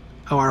 Uh-huh.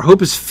 Oh, our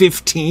hope is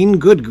 15?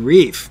 Good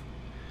grief.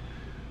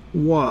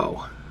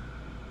 Whoa.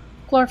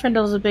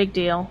 Glorfindel's a big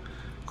deal.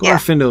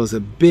 Glorfindel is a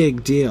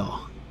big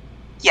deal.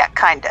 Yeah,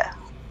 kinda.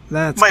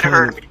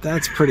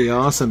 That's pretty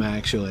awesome,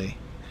 actually.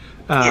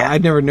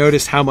 I'd never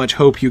noticed how much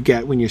hope you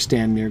get when you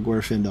stand near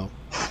Glorfindel.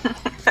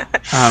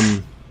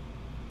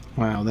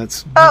 Wow,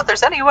 that's... Oh, if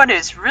there's anyone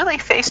who's really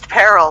faced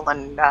peril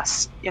and,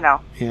 Yeah.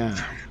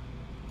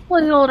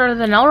 Well, he's older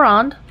than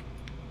Elrond.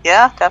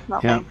 Yeah,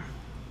 definitely. Yeah.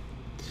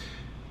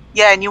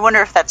 Yeah, and you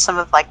wonder if that's some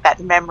of, that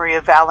memory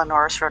of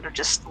Valinor sort of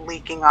just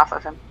leaking off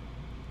of him.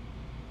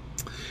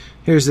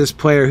 Here's this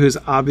player who's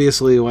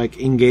obviously,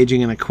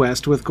 engaging in a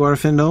quest with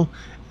Glorfindel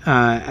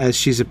as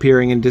she's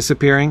appearing and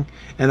disappearing,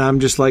 and I'm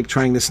just,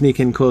 trying to sneak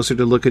in closer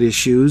to look at his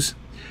shoes.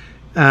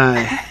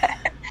 Those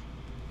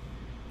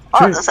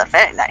are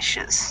very nice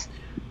shoes.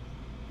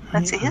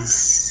 Let's see,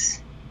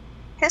 his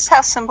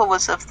house symbol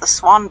was of the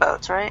swan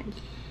boats, right?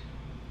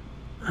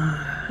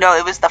 No,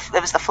 it was the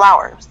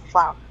flower. It was the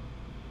flower.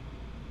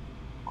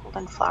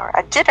 Golden flower.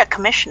 I did a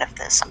commission of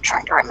this. I'm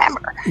trying to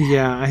remember.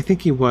 Yeah, I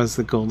think he was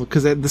the golden,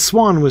 because the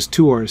swan was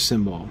Tuor's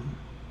symbol.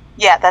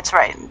 Yeah, that's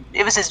right.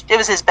 It was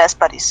his best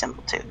buddy's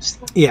symbol too.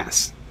 So.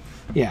 Yes.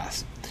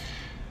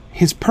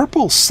 His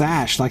purple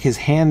sash, his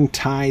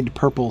hand-tied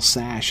purple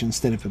sash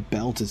instead of a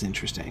belt, is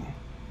interesting.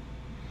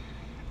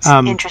 It's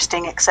an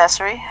interesting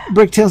accessory.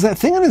 Bricktails, that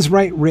thing on his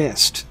right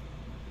wrist,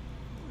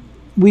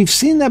 we've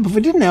seen that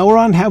before. Didn't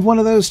Elrond have one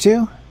of those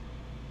too?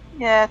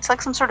 Yeah, it's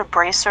like some sort of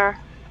bracer.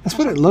 That's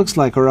what it looks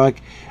like, or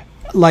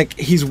like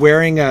he's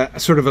wearing a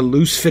sort of a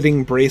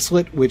loose-fitting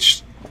bracelet,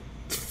 which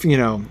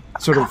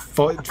sort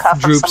of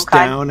droops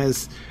down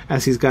as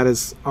he's got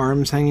his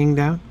arms hanging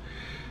down.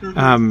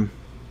 Mm-hmm.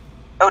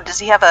 Does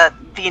he have a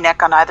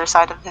V-neck on either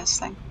side of his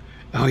thing?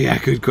 Oh yeah,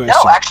 good question.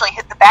 No, actually,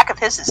 the back of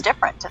his is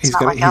different. It's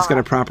he's got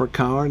a proper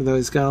collar, though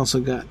he's also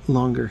got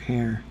longer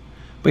hair.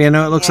 But it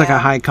looks like a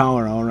high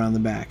collar all around the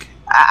back.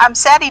 I'm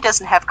sad he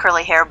doesn't have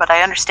curly hair, but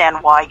I understand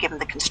why, given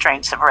the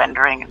constraints of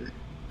rendering.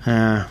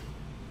 But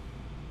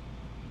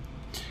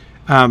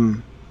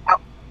I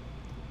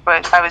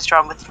was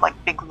drawn with like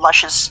big,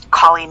 luscious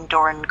Colleen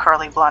Doran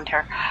curly blonde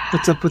hair.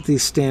 What's up with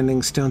these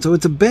standing stones? Oh,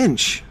 it's a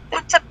bench.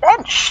 It's a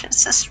bench.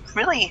 It's this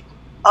really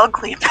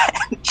ugly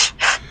bench.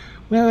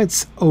 Well,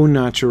 it's au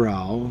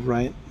natural,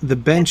 right? The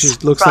bench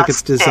looks like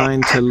it's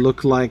designed to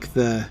look like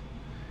the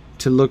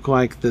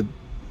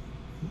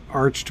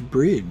arched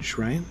bridge,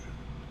 right?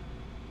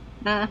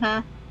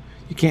 Mm-hmm.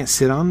 You can't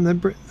sit on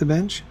the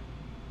bench?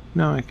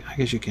 No, I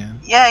guess you can.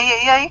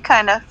 Yeah, you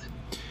kind of.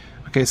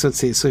 Okay, so let's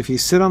see. So if you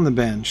sit on the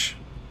bench,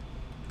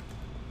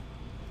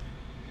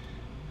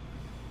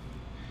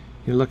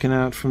 you're looking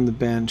out from the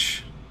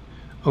bench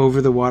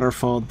over the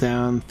waterfall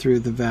down through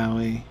the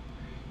valley.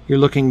 You're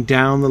looking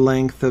down the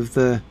length of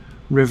the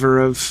river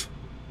of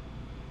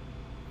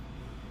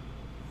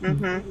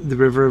the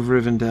river of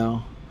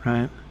Rivendell,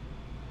 right?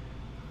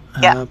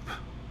 Yeah. Up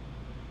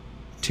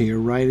to your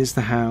right is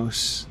the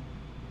house.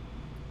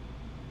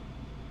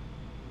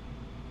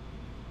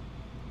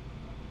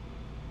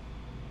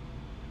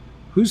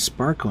 Who's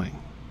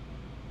sparkling?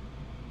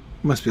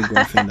 Must be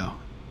Glorfindel.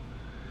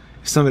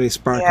 If somebody's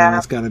sparkling,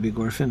 that's got to be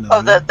Glorfindel.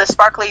 Oh, the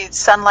sparkly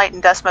sunlight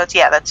and dust motes.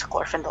 Yeah, that's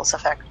Glorfindel's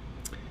effect.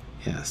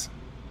 Yes.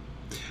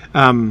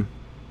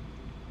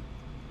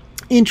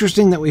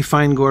 Interesting that we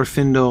find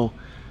Glorfindel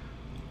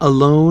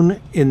alone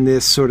in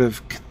this sort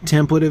of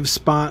contemplative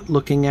spot,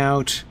 looking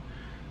out.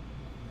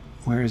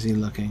 Where is he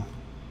looking?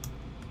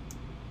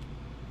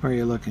 Where are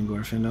you looking,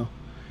 Glorfindel?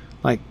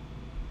 Like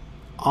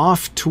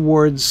off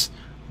towards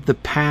the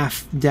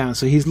path down.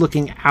 So he's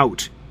looking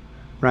out,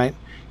 right?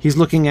 He's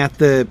looking at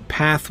the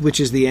path, which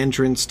is the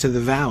entrance to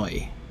the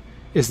valley.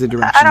 Is the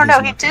direction? I don't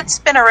know. He did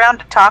spin around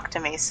to talk to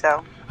me,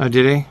 so. Oh,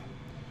 did he?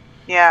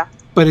 Yeah.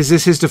 But is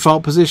this his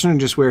default position, or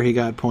just where he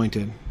got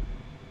pointed?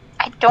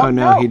 I don't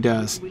know. Oh no, he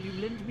does.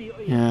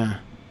 Yeah.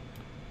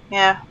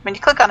 Yeah. When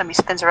you click on him, he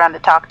spins around to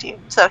talk to you.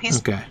 So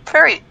he's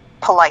very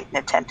polite and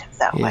attentive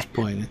that way. He is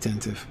polite and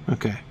attentive.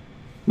 Okay.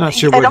 Not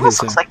sure what it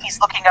almost looks like he's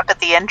looking up at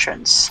the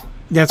entrance.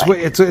 That's what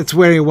it's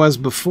where he was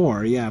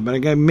before. Yeah, but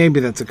again, maybe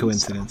that's a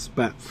coincidence.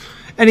 But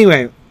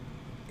anyway,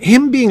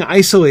 him being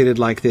isolated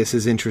like this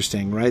is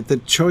interesting, right? The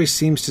choice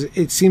seems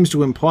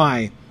to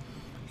imply,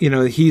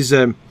 he's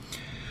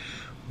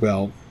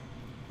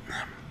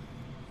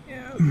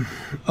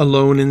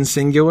alone in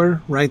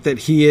singular, right? That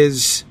he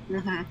is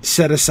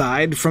set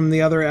aside from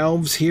the other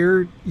elves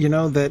here,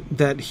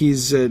 that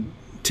he's to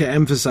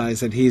emphasize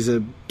that he's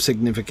a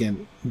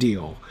significant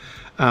deal.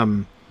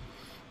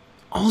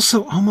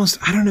 Also, almost,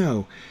 I don't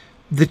know,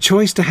 the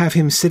choice to have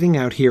him sitting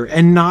out here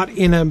and not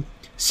in a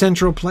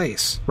central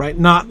place, right?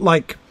 Not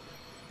like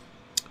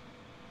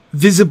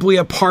visibly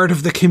a part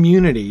of the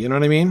community, you know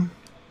what I mean?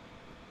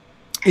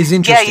 Is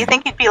interesting. Yeah, you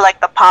think he'd be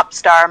like the pop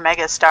star,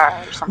 mega star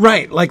or something.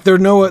 Right, like there are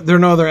no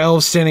other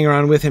elves standing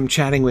around with him,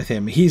 chatting with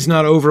him. He's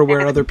not over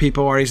where other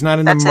people are. He's not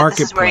in the marketplace.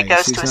 This is where he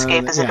goes to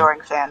escape his adoring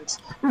fans.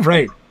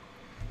 Right.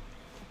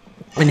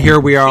 And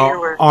here we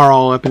are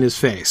all up in his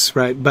face,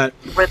 right? But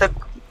where the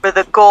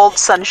gold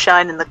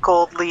sunshine and the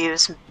gold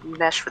leaves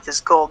mesh with his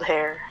gold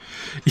hair.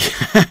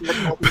 Yeah.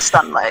 The golden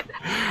sunlight.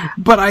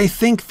 But I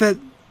think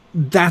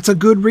that's a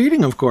good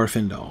reading of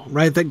Glorfindel,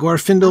 right? That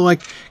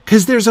Glorfindel,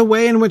 because there's a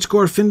way in which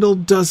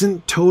Glorfindel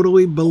doesn't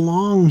totally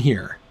belong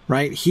here,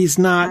 right? He's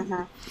not,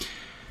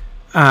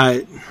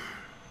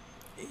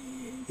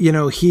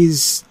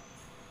 he's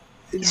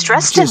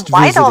dressed in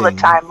white all the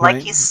time, right?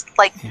 like he's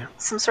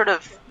some sort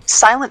of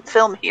silent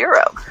film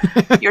hero.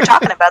 You're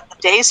talking about the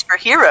days for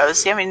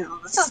heroes. I mean,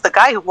 this is the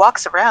guy who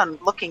walks around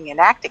looking and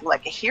acting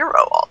like a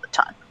hero all the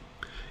time.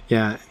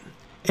 Yeah.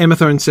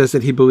 Amathorn says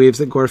that he believes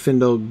that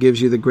Glorfindel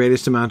gives you the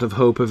greatest amount of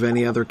hope of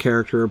any other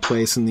character or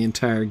place in the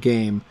entire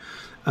game.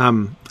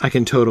 I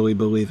can totally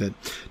believe it.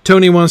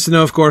 Tony wants to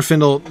know if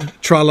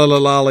Glorfindel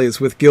tra-la-la-lollies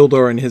with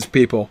Gildor and his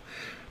people.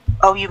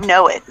 Oh, you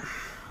know it.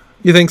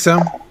 You think so?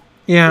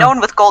 Yeah. No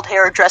one with gold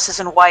hair dresses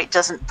in white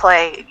doesn't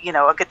play,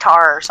 a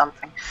guitar or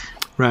something.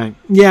 Right.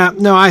 Yeah.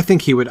 No, I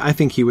think he would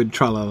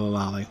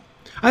tra-la-la-lolly.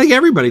 I think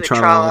everybody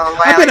tra-la-la.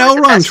 I bet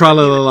Elrond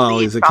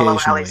tra-la-la-lollies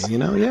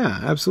occasionally.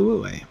 Yeah,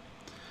 absolutely.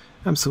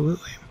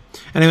 Absolutely.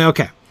 Anyway,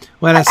 okay.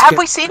 Have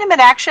we seen him in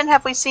action?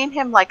 Have we seen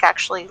him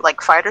actually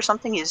fight or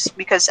something?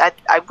 Because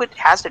I would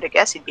hazard a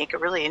guess he'd make a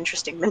really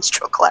interesting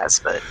minstrel class.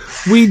 But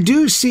we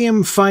do see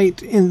him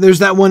fight. There's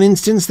that one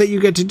instance that you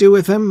get to do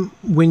with him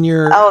when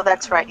you're. Oh,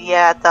 that's right.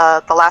 Yeah,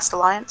 the Last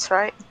Alliance,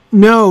 right?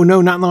 No,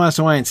 not in the Last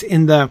Alliance.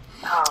 In the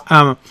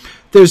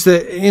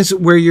there's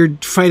where you're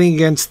fighting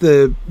against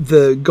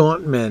the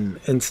gaunt men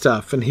and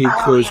stuff, and he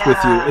goes with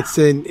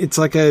you. It's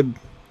like a,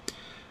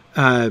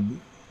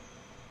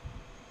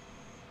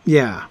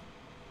 yeah.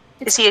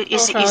 Is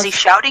he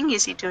shouting?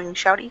 Is he doing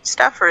shouty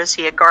stuff, or is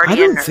he a guardian?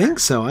 I don't think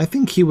so. I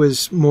think he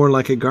was more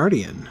like a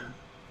guardian.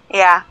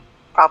 Yeah,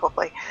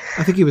 probably.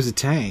 I think he was a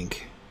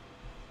tank.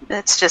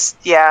 It's just,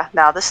 yeah,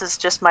 no, this is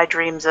just my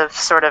dreams of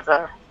sort of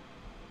a,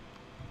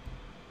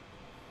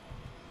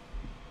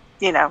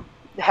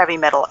 heavy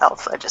metal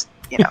elf. I just,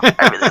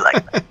 I really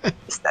like that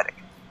aesthetic.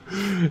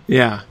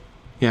 Yeah.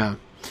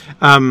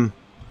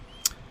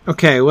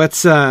 Okay,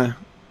 let's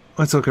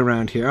look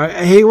around here.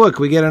 Hey, look,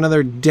 we get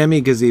another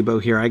demi gazebo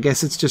here. I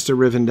guess it's just a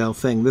Rivendell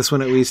thing. This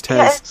one at least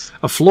has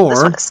a floor.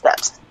 This one has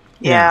steps.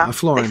 Yeah, a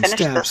floor and steps. They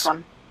finished this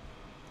one.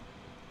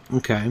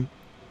 Okay.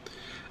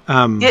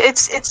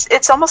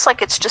 It's almost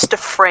like it's just a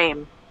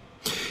frame.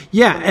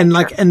 Yeah, and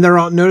they're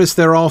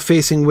all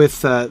facing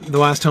with the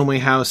last homely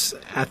house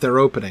at their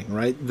opening,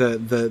 right?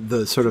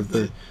 The sort of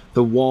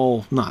the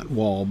wall, not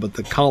wall, but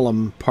the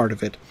column part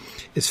of it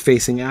is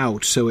facing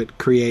out, so it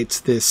creates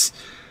this,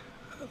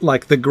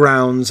 like, the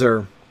grounds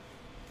are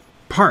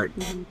part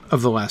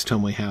of the last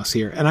homely house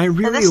here. And I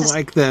really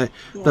like the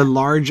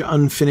large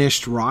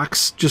unfinished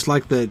rocks, just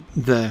like the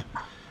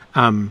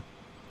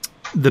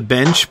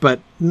bench,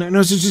 but no,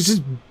 it's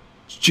just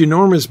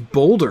ginormous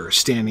boulder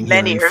standing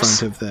here in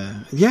front of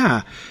the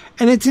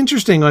and it's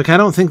interesting. Like, I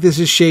don't think this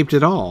is shaped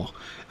at all,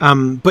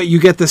 but you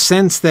get the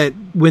sense that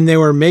when they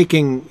were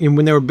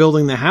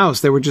building the house,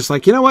 they were just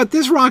like, you know what,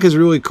 this rock is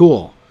really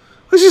cool.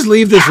 Let's just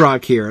leave this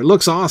rock here. It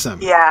looks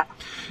awesome. Yeah,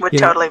 would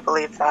totally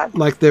believe that.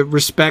 Like the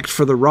respect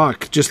for the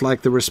rock, just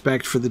like the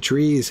respect for the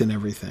trees and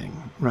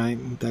everything,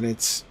 right? That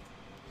it's.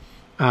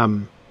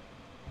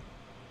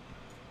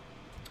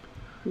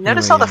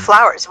 Notice all the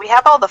flowers. We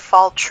have all the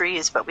fall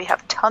trees, but we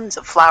have tons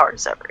of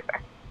flowers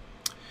everywhere.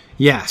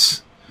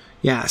 Yes,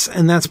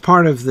 and that's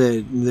part of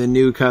the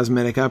new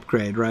cosmetic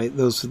upgrade, right?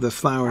 The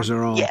flowers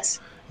are all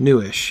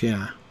newish,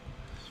 yeah.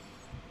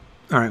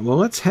 All right, well,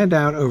 let's head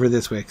out over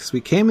this way, because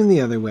we came in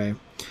the other way.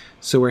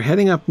 So we're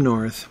heading up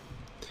north,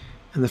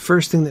 and the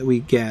first thing that we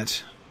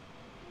get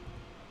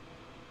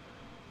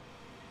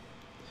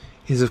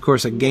is, of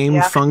course, a game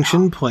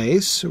function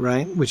place,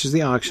 right, which is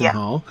the auction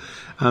hall.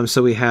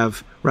 So we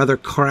have rather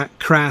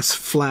crass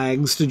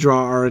flags to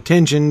draw our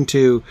attention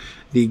to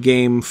the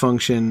game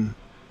function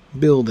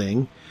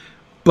building.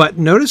 But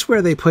notice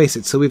where they place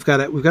it. So we've got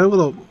a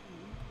little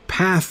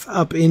path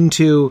up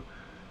into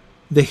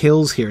the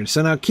hills here.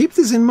 So now keep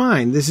this in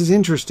mind. This is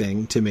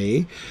interesting to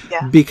me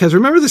because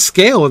remember the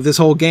scale of this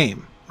whole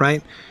game,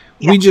 right?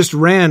 Yeah. We just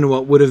ran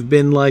what would have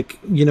been like,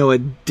 a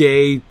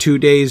day, 2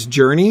 days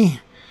journey.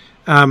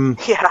 In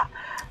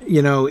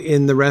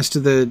the rest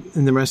of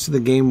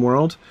the game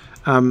world.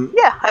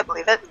 I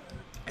believe it.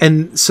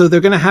 And so they're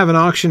going to have an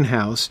auction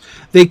house.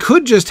 They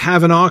could just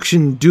have an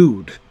auction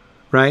dude,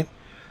 right?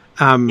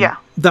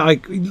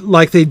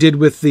 Like they did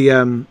with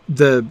the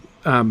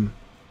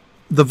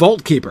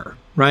vault keeper,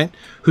 right?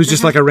 Who's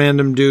just like a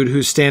random dude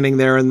who's standing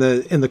there in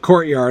the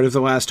courtyard of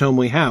the last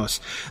homely house.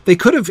 They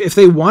could have, if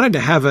they wanted to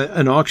have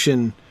an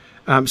auction.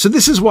 So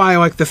this is why,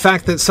 like, the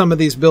fact that some of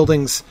these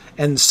buildings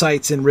and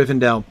sites in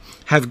Rivendell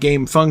have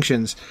game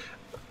functions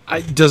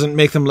doesn't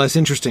make them less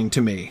interesting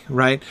to me,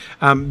 right?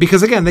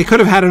 Because again, they could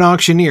have had an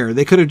auctioneer.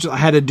 They could have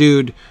had a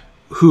dude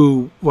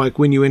who, like,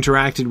 when you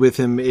interacted with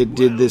him, it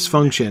did this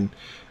function,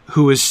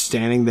 who was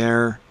standing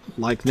there,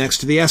 like, next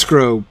to the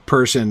escrow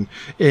person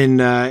in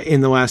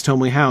the last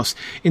homely house.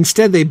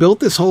 Instead, they built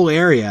this whole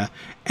area,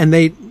 and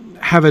they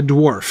have a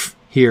dwarf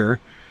here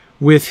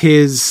with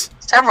his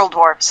several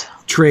dwarves.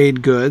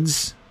 Trade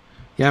goods.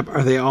 Yep.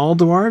 Are they all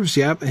dwarves?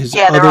 Yep. His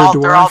other they're all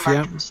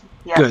dwarf.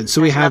 Yep. Good.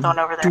 So we have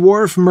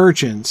dwarf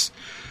merchants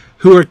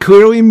who are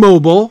clearly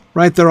mobile,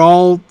 right? They're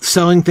all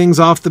selling things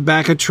off the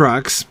back of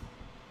trucks.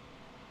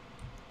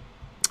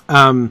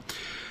 So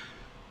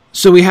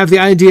we have the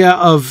idea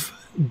of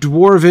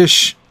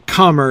dwarvish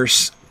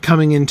commerce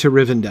coming into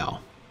Rivendell,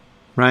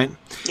 right?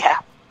 Yeah.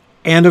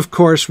 And of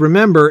course,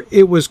 remember,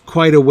 it was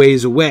quite a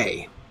ways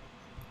away.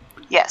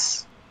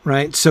 Yes.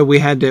 Right, so we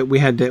had to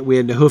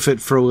hoof it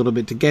for a little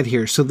bit to get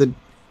here. So the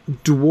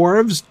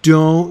dwarves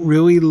don't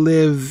really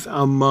live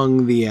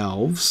among the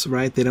elves,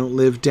 right? They don't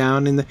live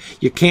down in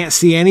you can't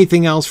see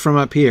anything else from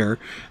up here.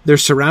 They're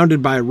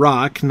surrounded by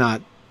rock,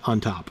 not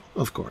on top,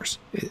 of course,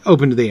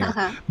 open to the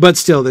air, but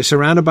still they're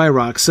surrounded by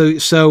rock.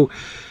 So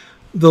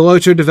the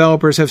Lothar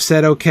developers have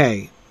said,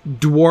 okay,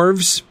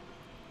 dwarves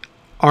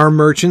are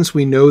merchants.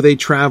 We know they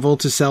travel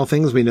to sell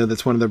things. We know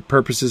that's one of the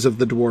purposes of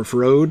the Dwarf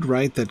Road,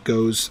 right? That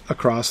goes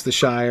across the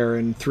Shire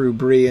and through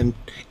Bree and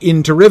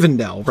into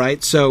Rivendell,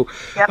 right? So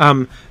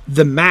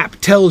the map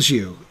tells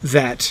you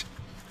that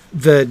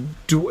the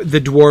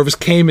dwarves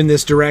came in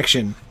this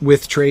direction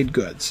with trade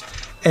goods.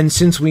 And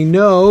since we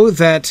know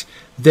that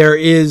there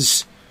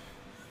is,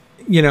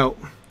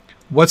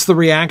 what's the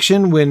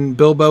reaction when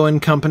Bilbo and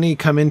company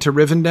come into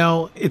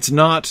Rivendell? It's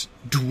not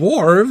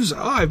dwarves.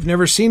 Oh, I've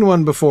never seen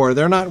one before.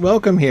 They're not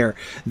welcome here.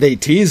 They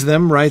tease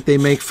them, right? They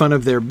make fun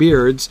of their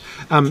beards.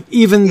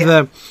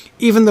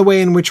 Even the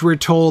way in which we're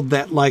told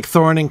that, like,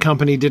 Thorin and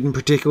company didn't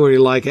particularly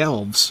like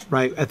elves,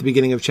 right, at the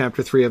beginning of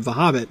Chapter 3 of The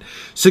Hobbit,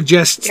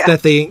 suggests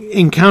that they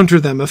encounter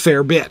them a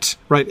fair bit,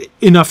 right?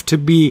 Enough to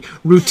be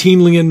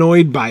routinely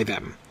annoyed by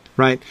them,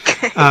 right?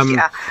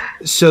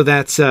 So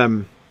that's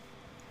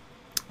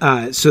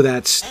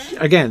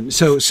again.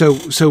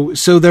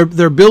 So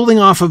they're building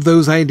off of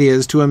those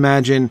ideas to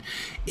imagine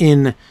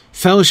in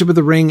Fellowship of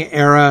the Ring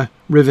era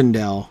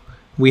Rivendell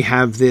we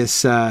have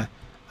this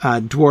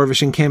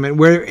dwarvish encampment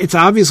where it's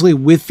obviously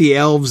with the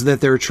elves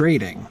that they're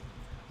trading,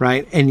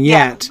 right? And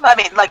yet, I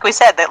mean, like we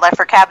said, they left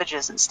for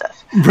cabbages and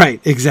stuff. Right,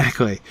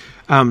 exactly.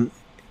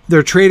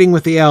 They're trading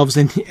with the elves,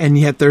 and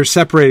yet they're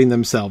separating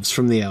themselves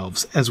from the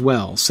elves as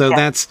well. So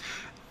that's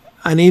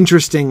an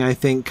interesting, I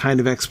think, kind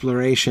of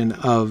exploration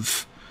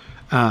of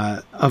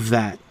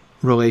that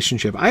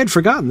relationship. I had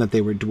forgotten that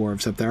they were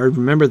dwarves up there. I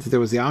remember that there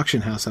was the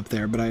auction house up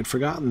there, but I had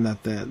forgotten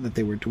that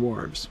they were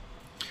dwarves.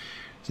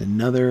 There's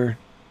another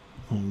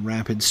little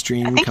rapid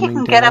stream coming down. I think you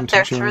can get up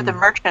there through the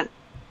merchant.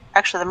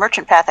 Actually, the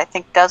merchant path, I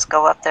think, does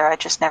go up there. I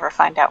just never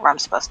find out where I'm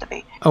supposed to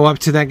be. Oh, up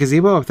to that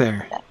gazebo up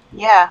there?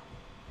 Yeah.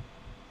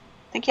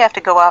 I think you have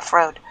to go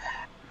off-road.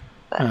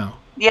 But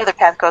the other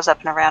path goes up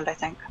and around, I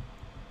think.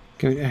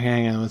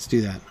 Hang on, let's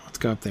do that. Let's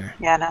go up there.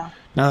 Yeah, no.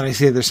 Now that I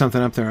see there's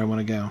something up there, I want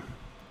to go.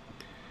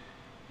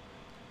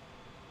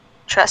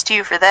 Trust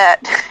you for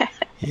that.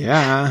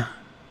 Yeah.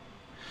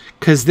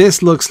 Because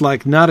this looks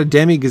like not a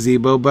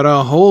demi-gazebo, but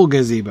a whole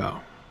gazebo.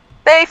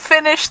 They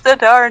finished the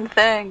darn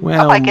thing.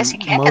 Well, I guess you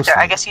can't get there.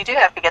 I guess you do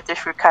have to get there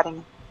through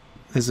cutting.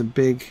 There's a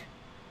big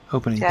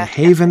opening. The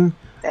Haven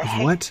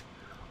of what?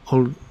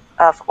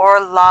 Of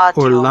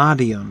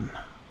Orladion.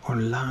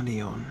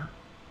 Orladion.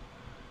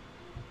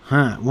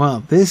 Huh.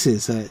 Well, this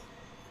is a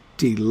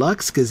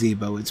deluxe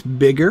gazebo. It's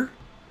bigger,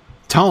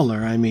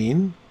 taller, I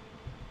mean,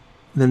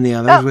 than the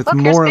others, with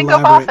more Bingo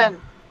elaborate.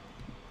 Boffin.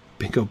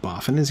 Bingo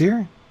Boffin is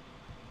here?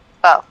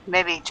 Oh,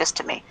 maybe just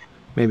to me.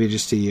 Maybe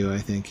just to you, I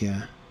think,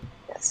 yeah.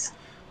 Yes.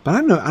 But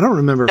I don't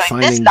remember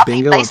finding this lovely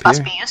Bingo place up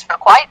here. must be used for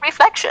quiet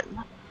reflection.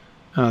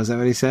 Oh, is that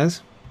what he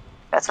says?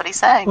 That's what he's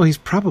saying. Well, he's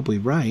probably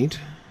right.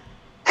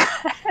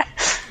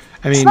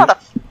 I mean, it's not a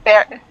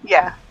fair...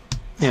 Yeah.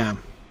 Yeah.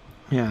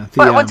 Yeah.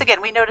 But once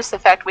again, we notice the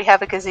fact we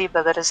have a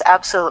gazebo that is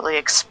absolutely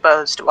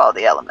exposed to all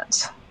the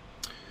elements.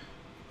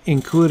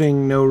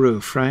 Including no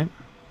roof, right?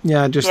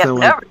 Yeah, just the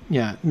one. No,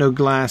 yeah, no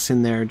glass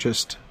in there,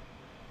 just...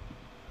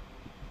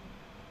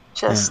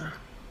 Yeah.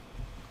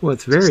 Well,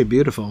 it's very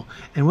beautiful.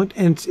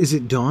 And is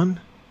it dawn?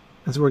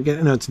 As we're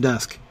getting... No, it's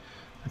dusk.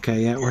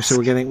 Okay, yeah, yes.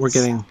 we're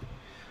getting...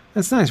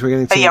 That's nice. We're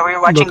getting to we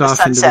were watching look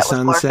off into the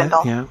sunset.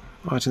 Glorfindel. Yeah,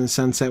 watching the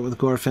sunset with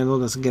Glorfindel.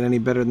 Doesn't get any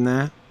better than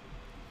that.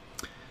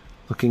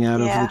 Looking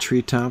out over the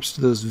treetops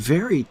to those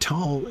very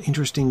tall,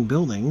 interesting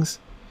buildings,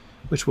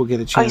 which we'll get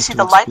a chance to Oh, you see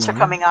the explore. lights are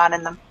coming on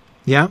in them.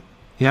 Yeah,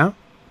 yeah.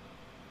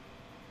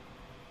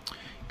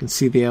 You can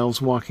see the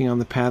elves walking on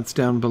the paths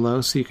down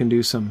below, so you can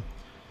do some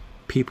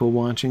people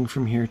watching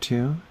from here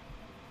too.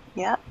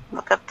 Yeah,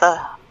 look at the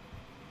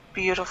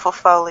beautiful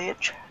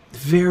foliage.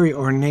 Very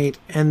ornate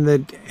and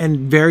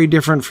very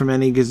different from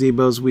any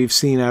gazebos we've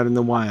seen out in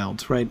the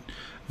wild, right?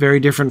 Very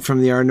different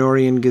from the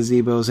Arnorian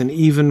gazebos, and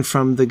even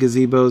from the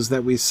gazebos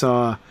that we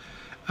saw.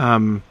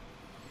 We're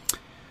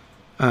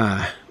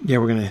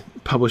going to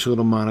publish a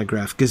little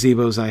monograph,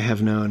 Gazebos I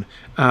Have Known.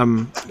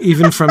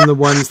 Even from the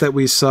ones that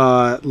we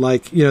saw,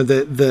 like,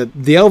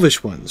 the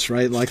Elvish ones,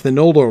 right? Like the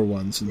Noldor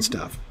ones and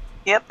stuff.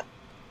 Yep.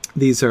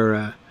 These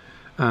are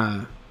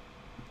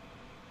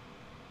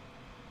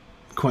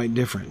quite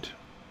different.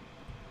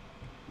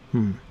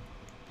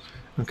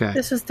 Okay.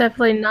 This is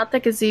definitely not the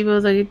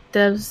gazebo the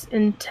devs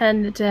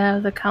intended to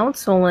have the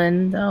council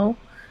in, though.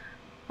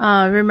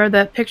 Remember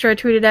that picture I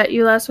tweeted at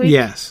you last week?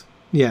 Yes.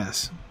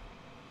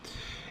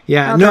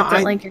 Yeah, I'll drop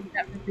that link in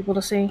chat for people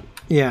to see.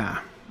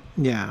 Yeah.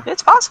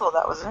 It's possible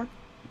that was it.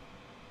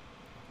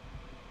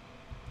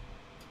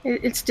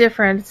 It's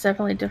different. It's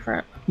definitely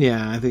different.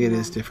 Yeah, I think it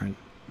is different.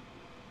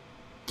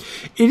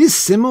 It is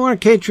similar,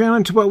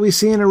 Catriona, to what we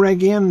see in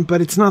Eregion,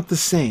 but it's not the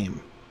same.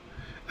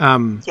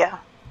 Yeah.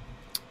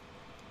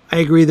 I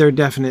agree there are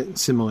definite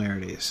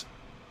similarities.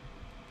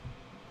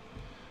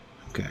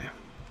 Okay.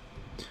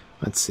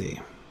 Let's see.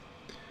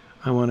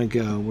 I want to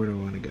go... Where do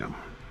I want to go?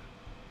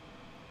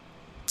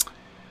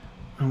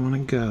 I want to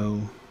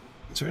go...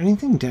 Is there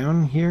anything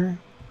down here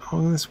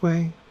along this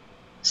way?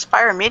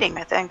 Spire meeting,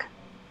 I think.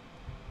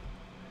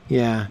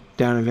 Yeah,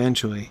 down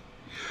eventually.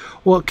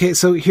 Well, okay,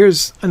 so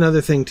here's another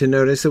thing to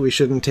notice that we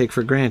shouldn't take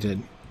for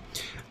granted.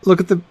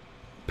 Look at the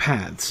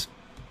paths.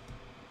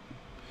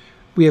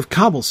 We have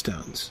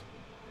cobblestones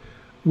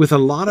with a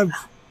lot of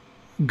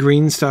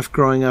green stuff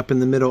growing up in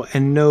the middle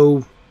and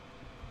no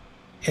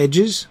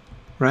edges,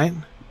 right?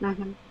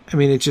 Mm-hmm. I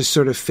mean, it just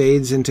sort of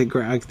fades into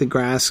the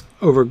grass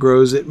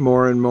overgrows it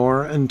more and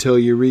more until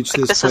you reach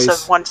this place.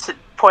 This is a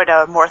point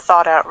a more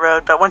thought out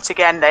road. But once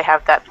again, they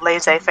have that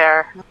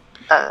laissez-faire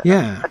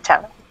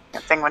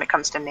thing when it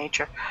comes to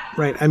nature.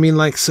 Right. I mean,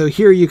 like, so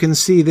here you can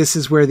see this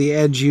is where the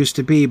edge used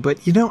to be, but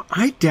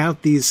I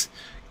doubt these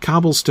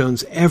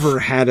cobblestones ever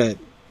had a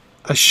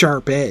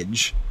sharp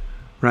edge,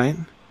 right?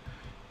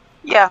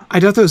 Yeah. I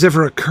doubt there was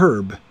ever a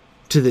curb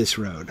to this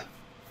road.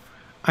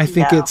 I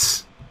think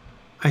it's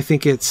I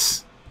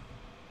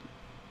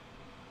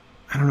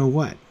don't know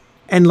what.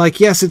 And like,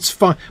 yes, it's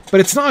fun, but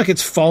it's not like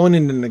it's fallen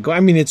into neglect. I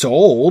mean, it's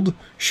old.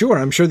 Sure,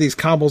 I'm sure these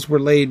cobbles were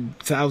laid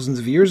thousands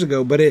of years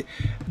ago, but it's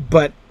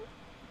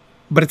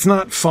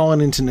not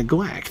fallen into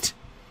neglect.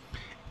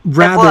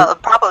 Rather,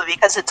 probably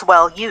because it's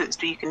well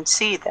used. You can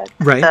see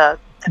that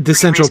the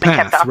central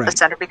path, kept off the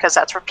center because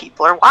that's where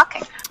people are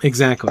walking.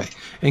 Exactly,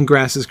 and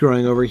grass is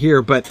growing over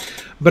here. But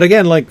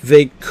again, like,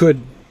 they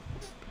could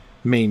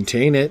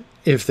maintain it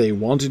if they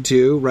wanted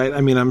to, right?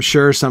 I mean, I'm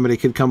sure somebody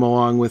could come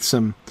along with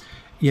some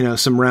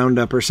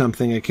Roundup or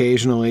something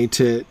occasionally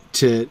to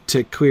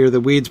clear the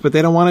weeds, but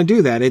they don't want to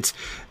do that. It's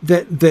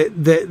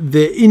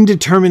the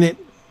indeterminate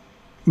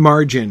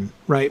margin,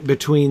 right,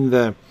 between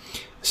the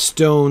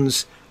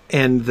stones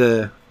and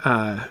the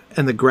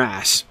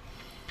grass.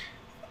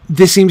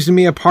 This seems to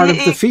me a part of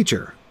the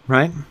feature,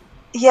 right?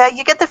 Yeah,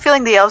 you get the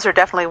feeling the elves are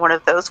definitely one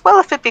of those. Well,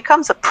 if it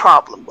becomes a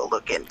problem, we'll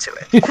look into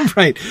it.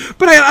 Right,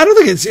 but I don't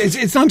think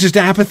it's not just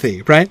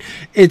apathy, right?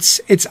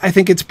 It's I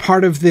think it's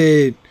part of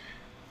the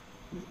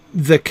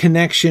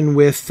connection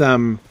with I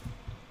mean,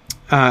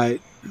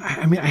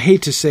 I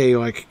hate to say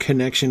like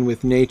connection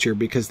with nature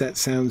because that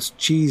sounds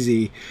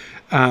cheesy,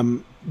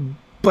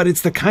 but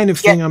it's the kind of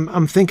thing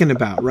I'm thinking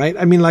about, right?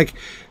 I mean, like,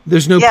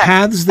 there's no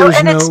paths,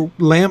 there's no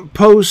lamp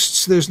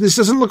posts, this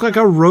doesn't look like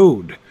a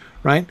road,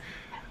 right?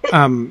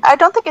 I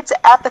don't think it's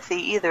apathy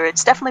either.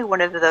 It's definitely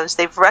one of those.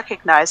 They've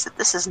recognized that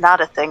this is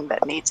not a thing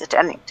that needs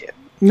attending to.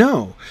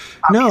 No,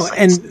 obviously.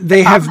 And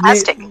they have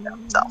taken care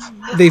of itself.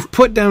 They've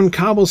put down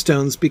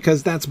cobblestones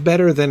because that's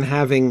better than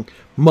having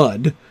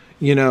mud,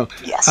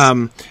 Yes.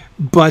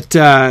 But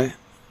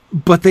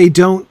they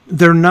don't.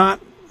 They're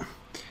not.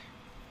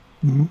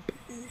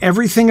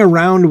 Everything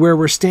around where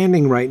we're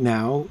standing right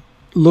now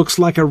looks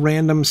like a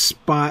random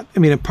spot. I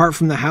mean, apart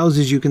from the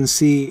houses you can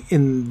see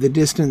in the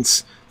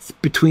distance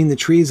between the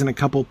trees in a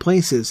couple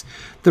places,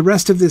 the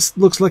rest of this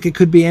looks like it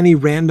could be any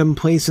random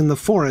place in the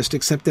forest,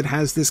 except it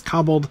has this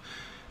cobbled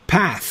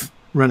path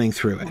running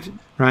through it,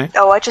 right?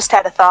 Oh, I just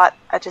had a thought.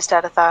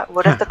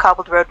 What if the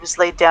cobbled road was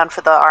laid down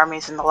for the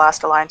armies in the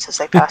last alliances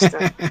they passed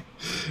through?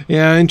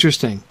 Yeah,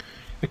 interesting.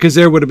 Because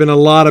there would have been a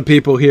lot of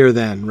people here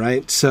then,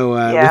 right? So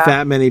with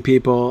that many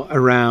people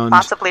around,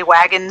 possibly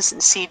wagons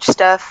and siege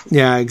stuff.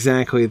 Yeah,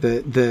 exactly.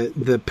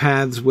 The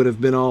paths would have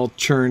been all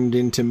churned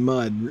into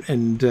mud,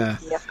 and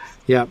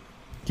Yep.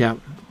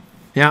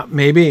 Yeah,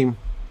 maybe.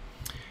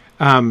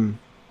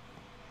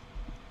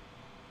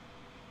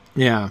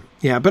 Yeah.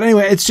 But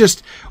anyway, it's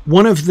just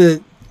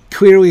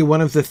clearly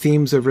one of the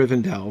themes of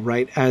Rivendell,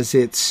 right? As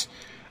it's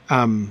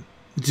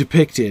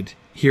depicted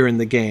here in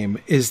the game,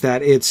 is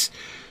that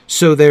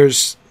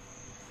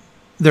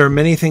there are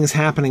many things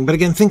happening. But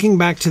again, thinking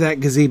back to that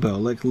gazebo,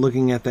 like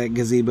looking at that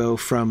gazebo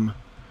from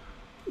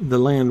the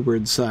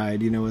landward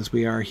side, as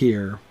we are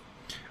here,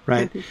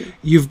 right?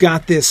 You've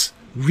got this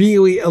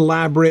really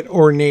elaborate,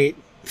 ornate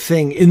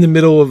thing in the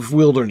middle of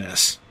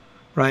wilderness,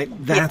 right?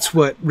 That's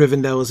what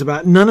Rivendell is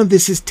about. None of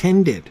this is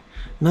tended.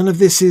 None of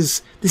this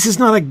is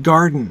not a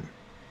garden.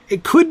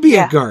 It could be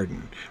a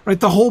garden, right?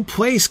 The whole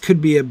place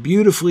could be a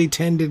beautifully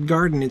tended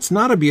garden. It's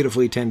not a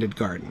beautifully tended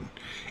garden.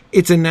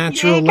 It's a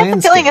natural landscape. You get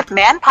the feeling if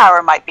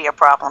manpower might be a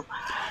problem.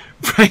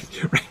 Right.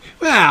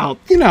 Well,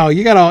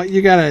 you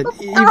gotta.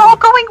 They're all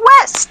going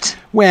west.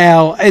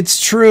 Well,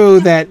 it's true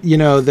that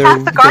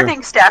half the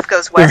gardening staff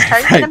goes west. How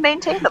are you going to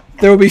maintain them?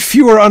 There will be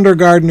fewer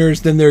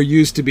undergardeners than there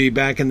used to be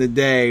back in the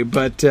day,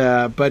 but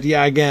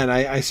yeah, again,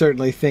 I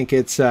certainly think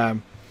it's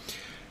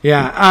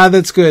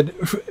that's good.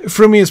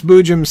 Frumius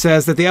Boojum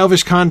says that the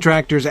elvish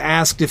contractors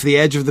asked if the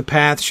edge of the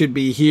path should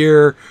be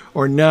here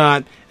or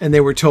not, and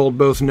they were told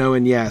both no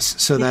and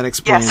yes. So that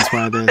explains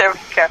why the there we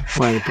go.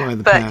 Why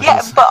the but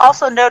path is. But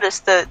also notice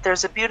that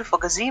there's a beautiful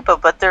gazebo,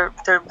 but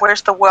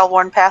where's the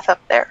well-worn path up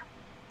there?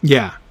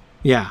 Yeah,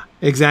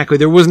 exactly.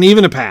 There wasn't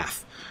even a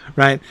path,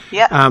 right?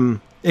 Yeah.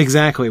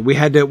 Exactly. We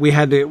had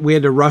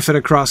to rough it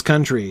across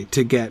country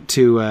to get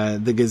to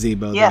the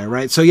gazebo there,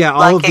 right? So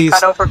all of these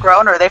got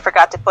overgrown, or they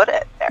forgot to put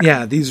it there.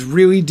 Yeah, these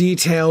really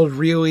detailed,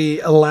 really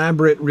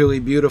elaborate, really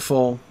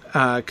beautiful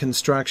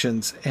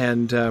constructions,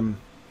 and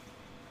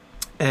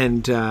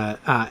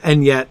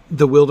yet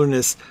the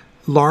wilderness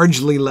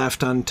largely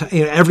left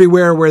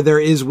everywhere where there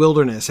is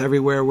wilderness,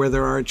 everywhere where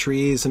there are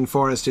trees and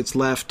forest, it's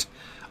left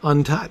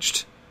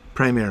untouched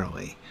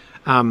primarily.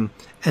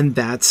 And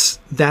that's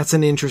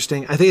an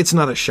interesting, I think it's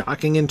not a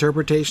shocking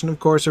interpretation, of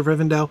course, of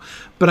Rivendell,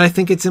 but I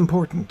think it's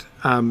important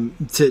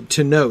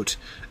to note,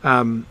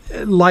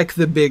 like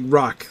the big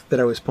rock that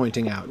I was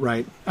pointing out,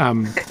 right,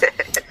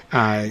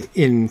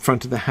 in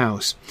front of the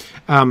house.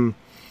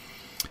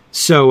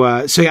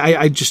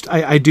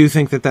 I do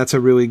think that that's a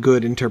really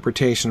good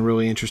interpretation, a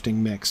really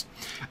interesting mix.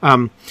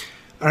 All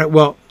right,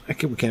 well,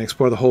 we can't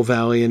explore the whole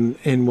valley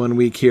in 1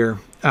 week here.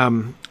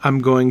 I'm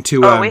going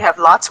to. We have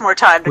lots more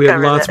time to cover. We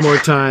have lots more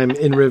time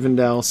in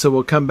Rivendell, so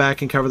we'll come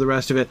back and cover the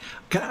rest of it.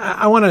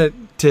 I wanted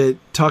to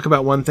talk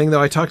about one thing,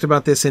 though. I talked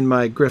about this in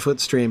my Grifflet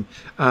stream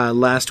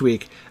last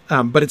week,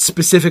 but it's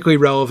specifically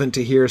relevant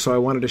to here, so I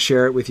wanted to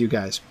share it with you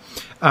guys.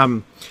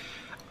 I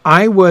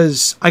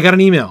got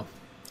an email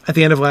at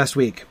the end of last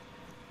week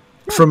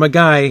from a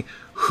guy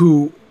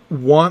who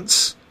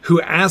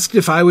asked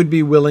if I would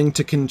be willing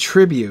to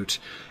contribute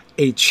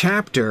a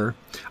chapter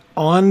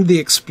on the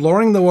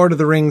Exploring the Lord of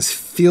the Rings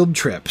field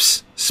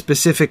trips,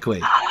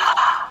 specifically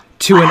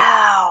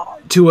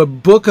to a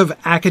book of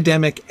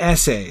academic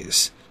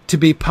essays to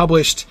be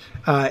published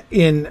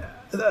in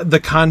the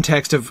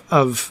context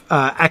of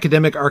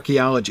academic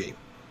archaeology.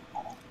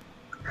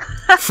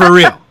 For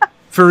real.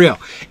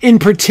 In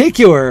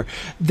particular,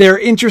 they're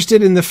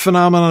interested in the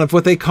phenomenon of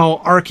what they call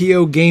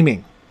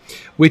archaeogaming,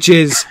 which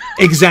is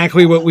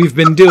exactly what we've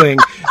been doing.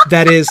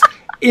 That is,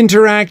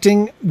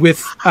 interacting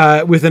with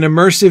an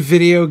immersive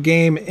video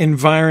game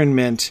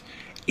environment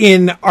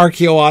in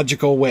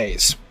archaeological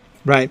ways,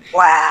 right?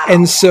 Wow!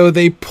 And so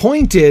they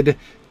pointed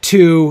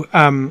to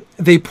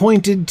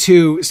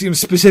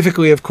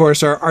specifically, of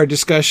course, our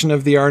discussion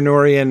of the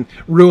Arnorian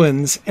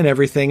ruins and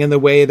everything, and the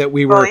way that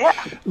we were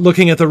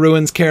looking at the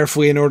ruins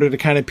carefully in order to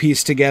kind of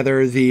piece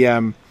together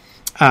to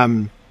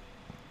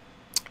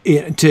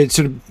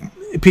sort of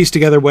piece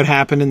together what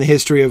happened in the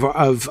history of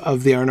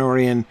the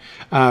Arnorian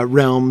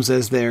realms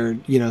as they're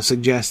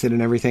suggested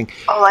and everything.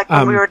 Oh, like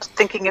when we were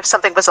thinking if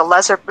something was a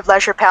leisure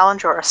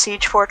palange or a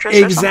siege fortress,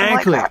 exactly, or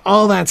something like that.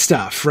 All that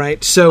stuff,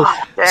 right? So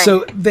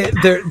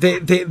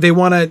they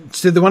want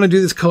to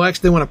do this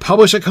collection. They want to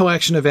publish a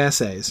collection of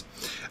essays,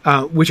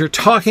 which are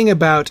talking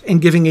about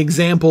and giving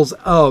examples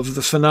of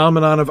the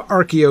phenomenon of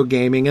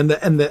archaeogaming,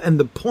 and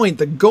the point,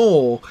 the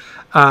goal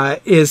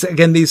is,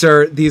 again, these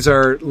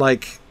are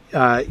like.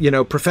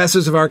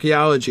 Professors of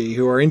archaeology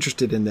who are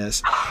interested in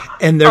this,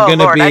 and they're going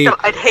to be.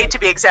 I'd hate to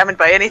be examined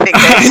by anything.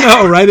 I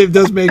know, right? It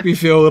does make me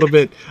feel a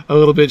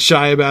little bit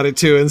shy about it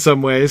too, in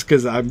some ways,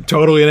 because I'm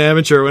totally an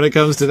amateur when it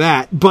comes to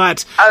that.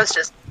 But I was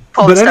just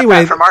pulling stuff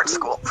back from art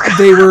school.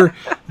 they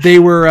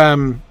were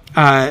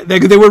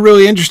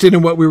really interested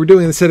in what we were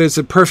doing. They said it's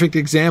a perfect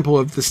example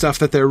of the stuff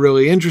that they're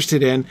really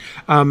interested in.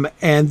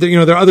 And there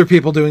are other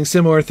people doing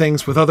similar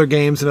things with other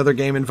games and other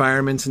game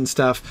environments and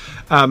stuff.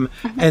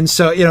 And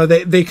so,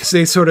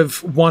 they sort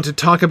of want to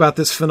talk about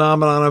this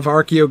phenomenon of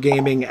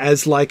archaeogaming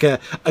as like a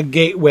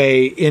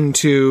gateway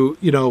into,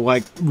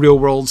 like real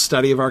world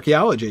study of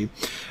archaeology.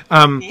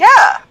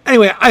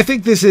 Anyway, I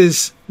think this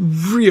is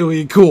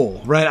really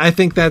cool, right? I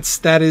think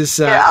that is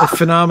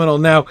phenomenal.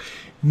 Now,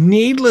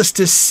 needless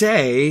to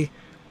say,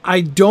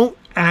 I don't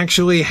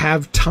actually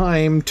have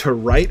time to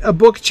write a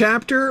book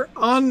chapter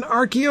on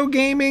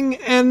archaeogaming,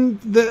 and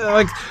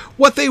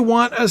what they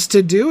want us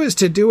to do is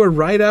to do a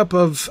write-up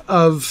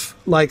of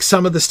like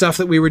some of the stuff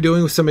that we were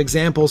doing with some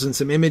examples and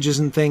some images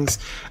and things.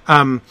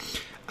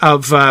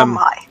 Of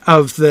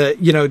the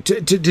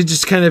to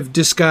just kind of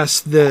discuss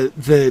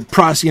the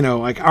process,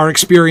 like our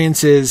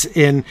experiences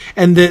in,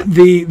 and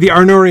the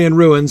Arnorian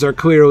ruins are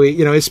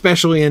clearly,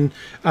 especially in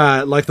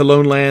like the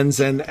Lone Lands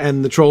and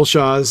the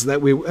Trollshaws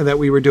that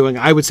we were doing.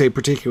 I would say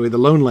particularly the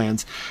Lone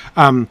Lands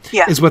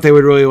is what they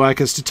would really like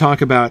us to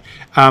talk about.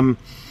 I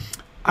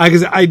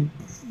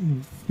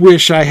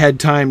wish I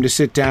had time to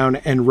sit down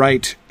and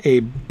write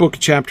a book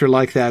chapter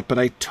like that, but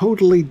I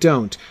totally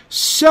don't.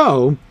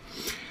 So.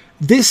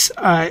 This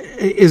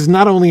is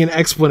not only an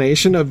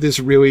explanation of this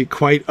really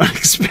quite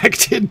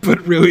unexpected but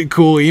really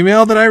cool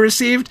email that I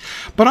received,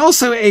 but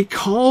also a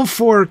call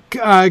for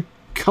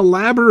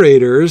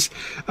collaborators.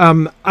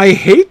 I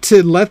hate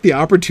to let the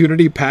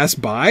opportunity pass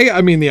by.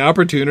 I mean, the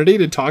opportunity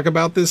to talk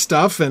about this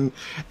stuff and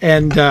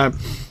actually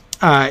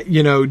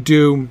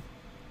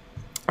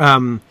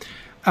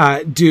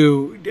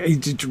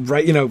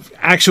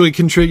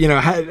contribute,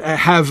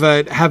 have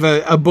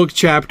a book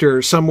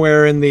chapter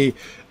somewhere in the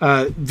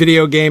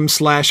video game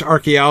 /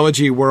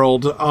 archaeology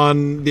world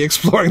on the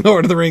Exploring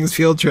Lord of the Rings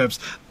field trips.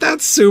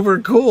 That's super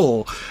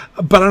cool,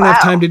 but I don't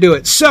have time to do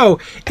it. So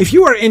if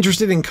you are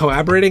interested in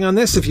collaborating on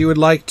this, if you would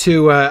like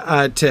to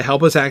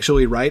help us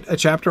actually write a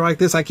chapter like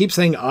this, I keep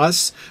saying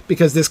us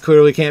because this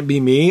clearly can't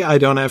be me.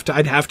 I'd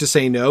have to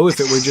say no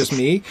if it were just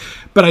me,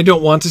 but I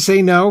don't want to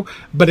say no.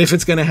 But if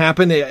it's going to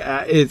happen,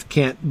 it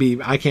can't be.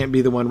 I can't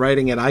be the one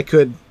writing it. I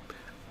could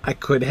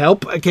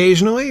help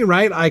occasionally,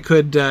 right? I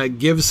could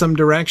give some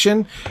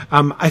direction.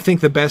 I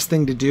think the best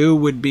thing to do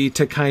would be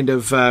to kind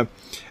of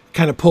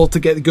pull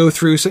together, go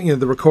through some,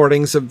 the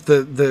recordings of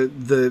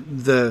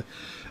the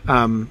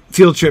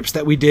field trips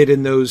that we did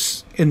in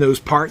those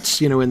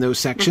parts, in those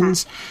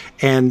sections,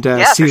 and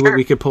see what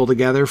we could pull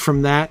together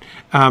from that.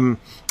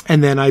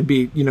 And then I'd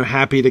be,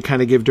 happy to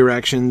kind of give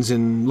directions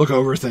and look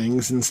over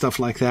things and stuff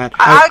like that.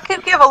 I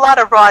could give a lot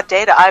of raw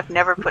data. I've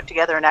never put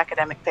together an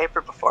academic paper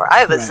before.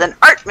 I was an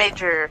art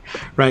major.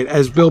 Right.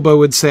 As Bilbo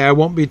would say, I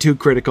won't be too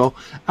critical.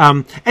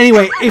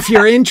 Anyway, if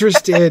you're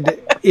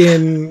interested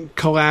in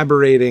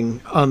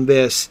collaborating on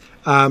this,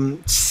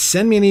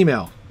 send me an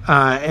email.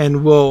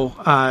 And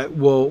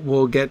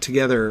we'll get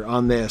together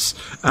on this.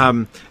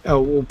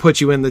 We'll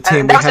put you in the team.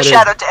 And that's a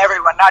shout out to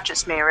everyone, not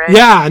just me, right?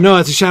 Yeah, no,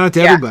 it's a shout out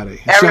to everybody.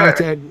 A shout out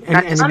to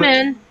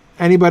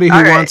anybody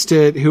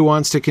who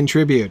wants to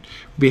contribute.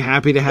 Be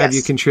happy to have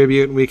you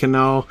contribute. We can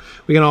all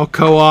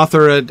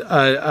co-author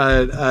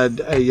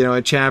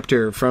a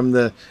chapter from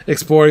the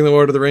Exploring the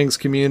Lord of the Rings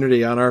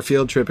community on our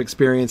field trip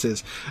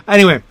experiences.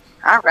 Anyway.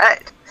 All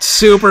right.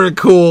 Super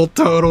cool,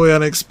 totally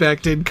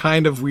unexpected,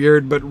 kind of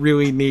weird, but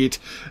really neat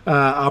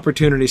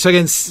opportunity. So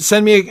again,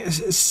 send me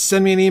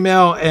an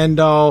email, and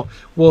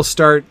we'll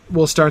start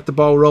the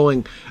ball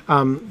rolling.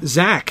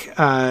 Zach,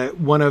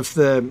 one of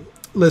the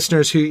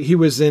listeners he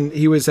was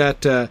at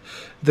the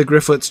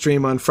Grifflet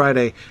stream on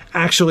Friday,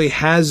 actually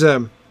has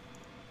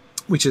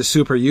which is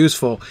super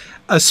useful,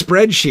 a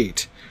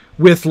spreadsheet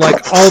with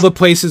all the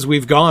places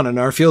we've gone on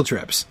our field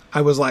trips.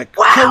 I was like,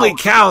 wow. Holy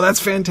cow, that's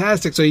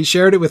fantastic. So he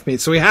shared it with me.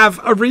 So we have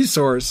a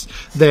resource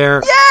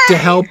there to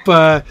help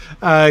guide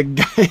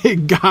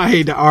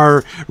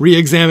our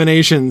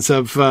re-examinations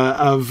of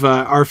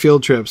our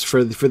field trips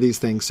for these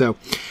things. So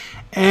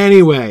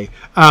anyway,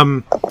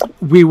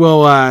 we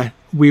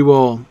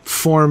will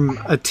form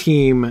a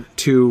team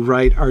to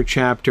write our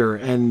chapter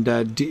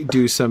and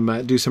do some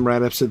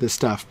write-ups of this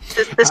stuff.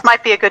 This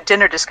might be a good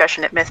dinner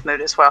discussion at Mythmoot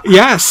as well.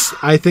 Yes,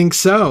 I think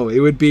so. It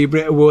would be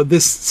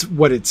this.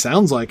 What it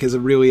sounds like is a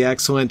really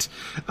excellent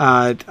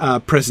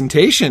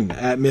presentation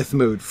at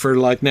Mythmoot for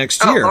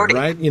next year, Lordy.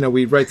 Right?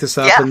 We write this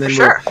up and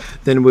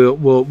then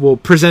we'll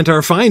present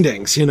our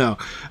findings. At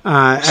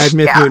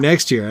Mythmoot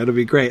next year. It'll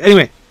be great.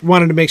 Anyway,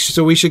 wanted to make sure.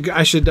 So I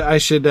should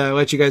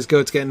let you guys go.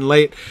 It's getting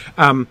late.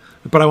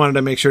 But I wanted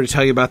to make sure to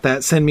tell you about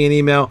that. Send me an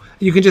email.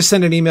 You can just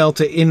send an email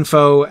to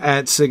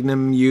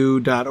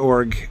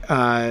info@signumu.org.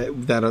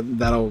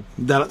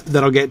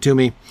 That'll get to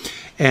me,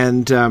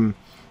 and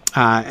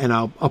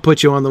I'll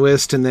put you on the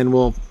list, and then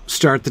we'll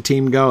start the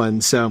team going.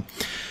 So,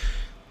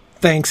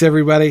 thanks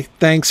everybody.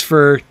 Thanks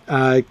for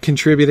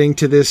contributing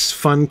to this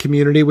fun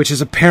community, which has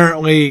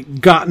apparently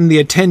gotten the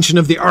attention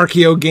of the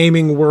Archeo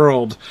gaming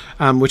world,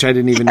 which I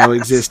didn't even know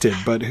existed,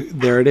 but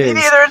there it is.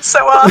 Me neither. It's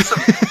so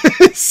awesome.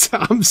 So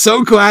I'm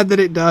so glad that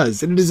it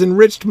does, and it has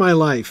enriched my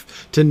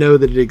life to know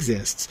that it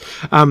exists.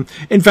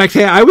 In fact,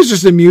 hey, I was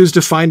just amused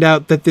to find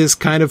out that this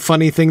kind of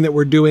funny thing that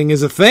we're doing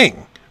is a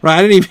thing.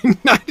 Right? I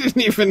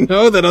didn't even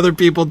know that other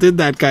people did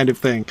that kind of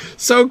thing.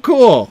 So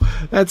cool.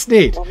 That's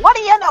neat. What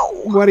do you know?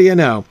 What do you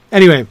know?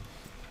 Anyway,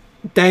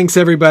 thanks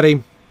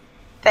everybody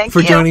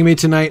for joining me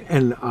tonight,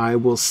 and I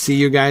will see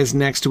you guys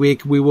next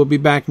week. We will be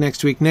back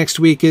next week. Next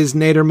week is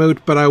Nadermoot,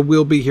 but I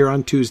will be here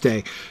on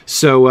Tuesday.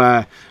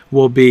 So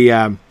we'll be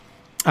able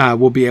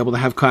to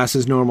have class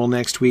as normal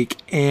next week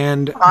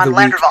and the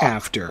week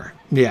after.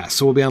 Yeah,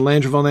 so we'll be on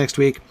Landreval next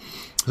week.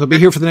 So I'll be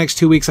here for the next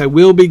 2 weeks. I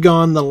will be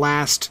gone the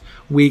last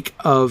week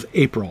of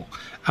April.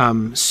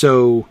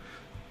 So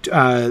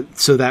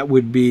that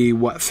would be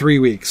 3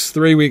 weeks?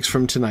 3 weeks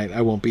from tonight.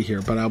 I won't be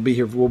here, but I'll be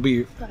here. We'll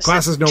be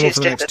class as normal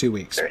for the next 2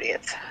 weeks.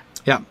 30th.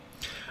 Yeah.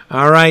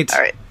 All right.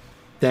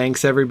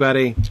 Thanks,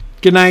 everybody.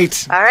 Good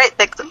night. All right.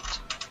 Thanks.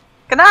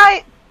 Good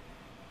night.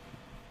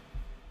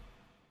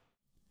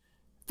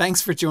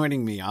 Thanks for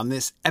joining me on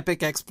this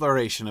epic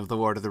exploration of The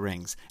Lord of the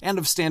Rings and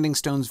of Standing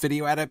Stone's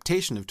video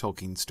adaptation of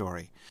Tolkien's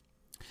story.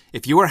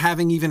 If you are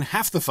having even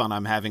half the fun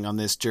I'm having on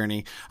this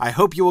journey, I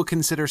hope you will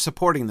consider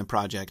supporting the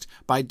project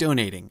by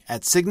donating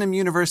at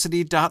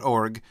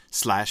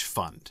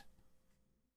signumuniversity.org/fund.